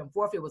of back and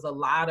forth. It was a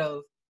lot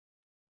of,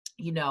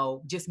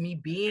 just me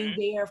being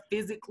there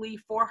physically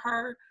for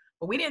her.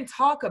 But we didn't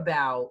talk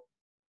about,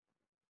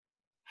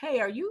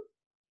 hey,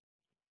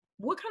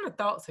 what kind of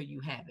thoughts are you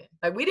having?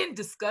 Like, we didn't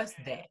discuss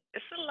that.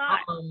 It's a lot.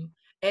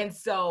 And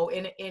so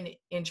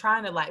in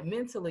trying to like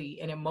mentally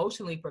and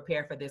emotionally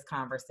prepare for this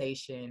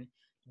conversation,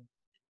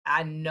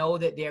 I know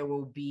that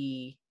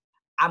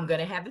I'm going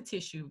to have the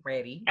tissue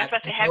ready. I was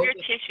about to have your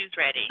tissues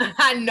ready.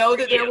 I know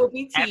that there will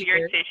be tears. Have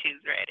your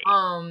tissues ready.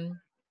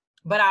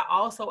 But I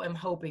also am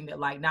hoping that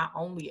like, not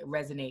only it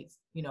resonates,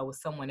 with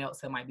someone else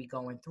that might be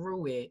going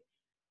through it,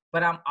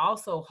 but I'm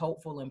also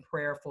hopeful and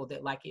prayerful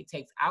that like it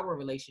takes our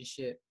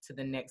relationship to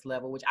the next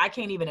level, which I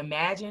can't even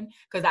imagine.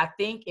 Because I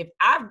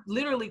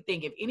literally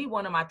think if any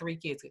one of my 3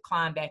 kids could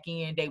climb back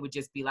in, they would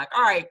just be like,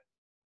 all right,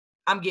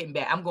 I'm getting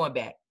back. I'm going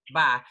back.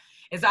 Bye.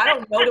 And so I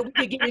don't know that we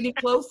could get any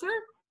closer.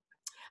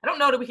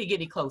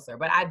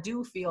 But I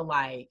do feel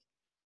like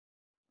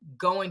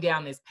going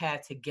down this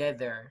path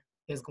together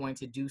is going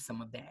to do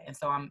some of that. And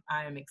so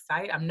I am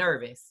excited. I'm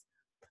nervous,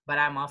 but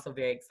I'm also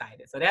very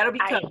excited. So that'll be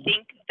coming. I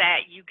think that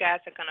you guys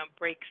are going to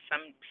break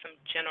some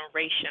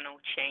generational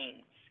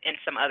chains in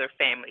some other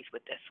families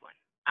with this one.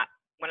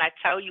 When I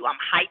tell you I'm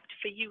hyped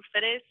for you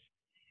for this,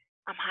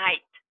 I'm hyped.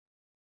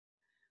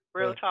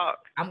 Real talk.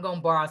 I'm going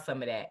to borrow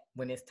some of that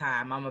when it's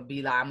time. I'm going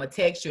to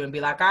text you and be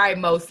like, all right,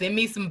 Mo, send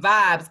me some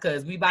vibes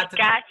because we about to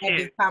have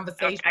this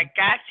conversation. I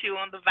got you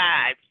on the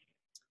vibes.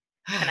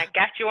 And I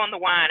got you on the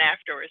wine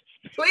afterwards.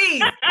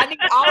 Please, I need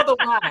all the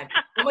wine.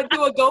 I'm going to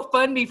do a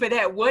GoFundMe for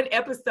that one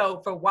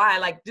episode for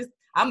wine. Like,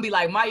 I'm going to be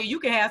like, Maya, you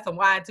can have some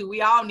wine too.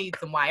 We all need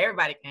some wine.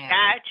 Everybody can have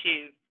Got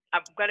you.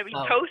 I'm going to be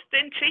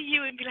toasting to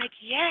you and be like,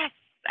 yes,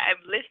 I'm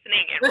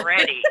listening and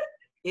ready.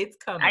 It's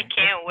coming. I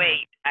can't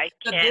wait. I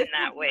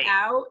cannot wait.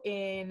 Out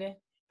in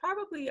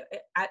probably,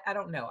 I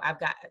don't know. I've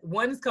got,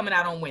 one's coming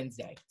out on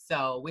Wednesday.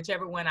 So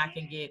whichever one I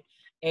can get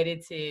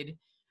edited,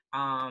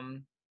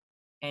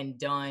 and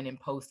done and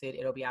posted,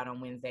 it'll be out on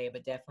Wednesday,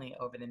 but definitely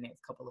over the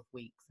next couple of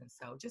weeks. And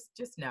so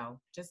just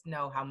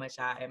know how much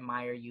I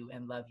admire you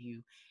and love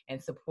you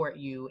and support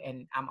you.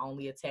 And I'm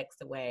only a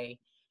text away.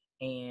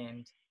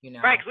 And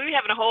right, because we be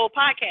having a whole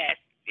podcast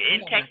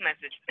in text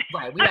message.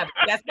 Right,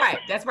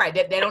 that's right.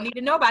 They don't need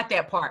to know about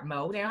that part,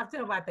 Mo. They don't have to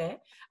know about that.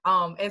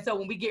 And so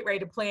when we get ready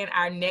to plan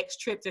our next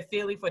trip to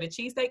Philly for the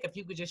cheesesteak, if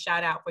you could just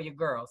shout out for your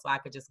girl so I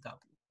could just go.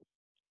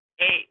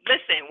 Hey,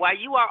 listen, while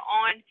you are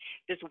on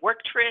this work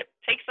trip,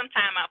 take some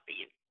time out for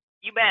you.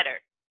 You better.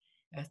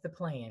 That's the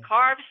plan.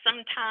 Carve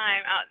some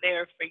time out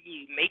there for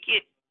you. Make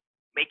it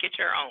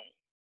your own.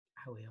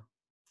 I will.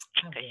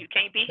 Because you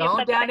can't be here. Go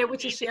on down there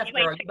with your chef,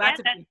 girl.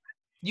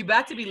 You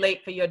about to be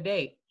late for your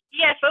date.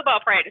 Yeah,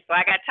 football practice, so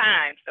I got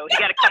time. So he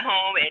got to come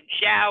home and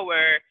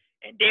shower,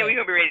 and then we're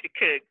going to be ready to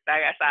cook. So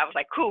I was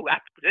like, cool,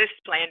 this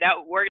planned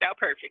out, worked out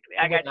perfectly.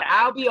 I got time.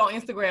 I'll be on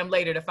Instagram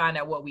later to find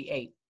out what we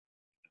ate.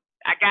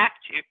 I got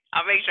you.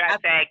 I'll make sure I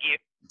tag you.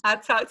 I'll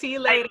talk to you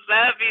later.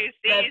 I love you.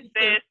 See you,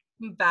 sis.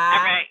 Bye.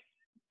 All right.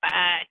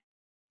 Bye.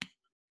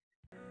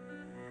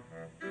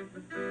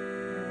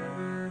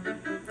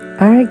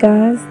 All right,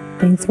 guys.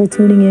 Thanks for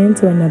tuning in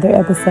to another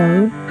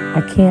episode.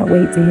 I can't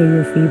wait to hear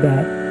your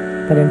feedback.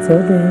 But until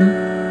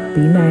then,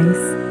 be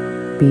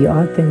nice, be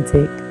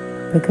authentic,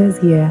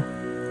 because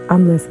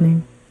I'm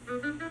listening.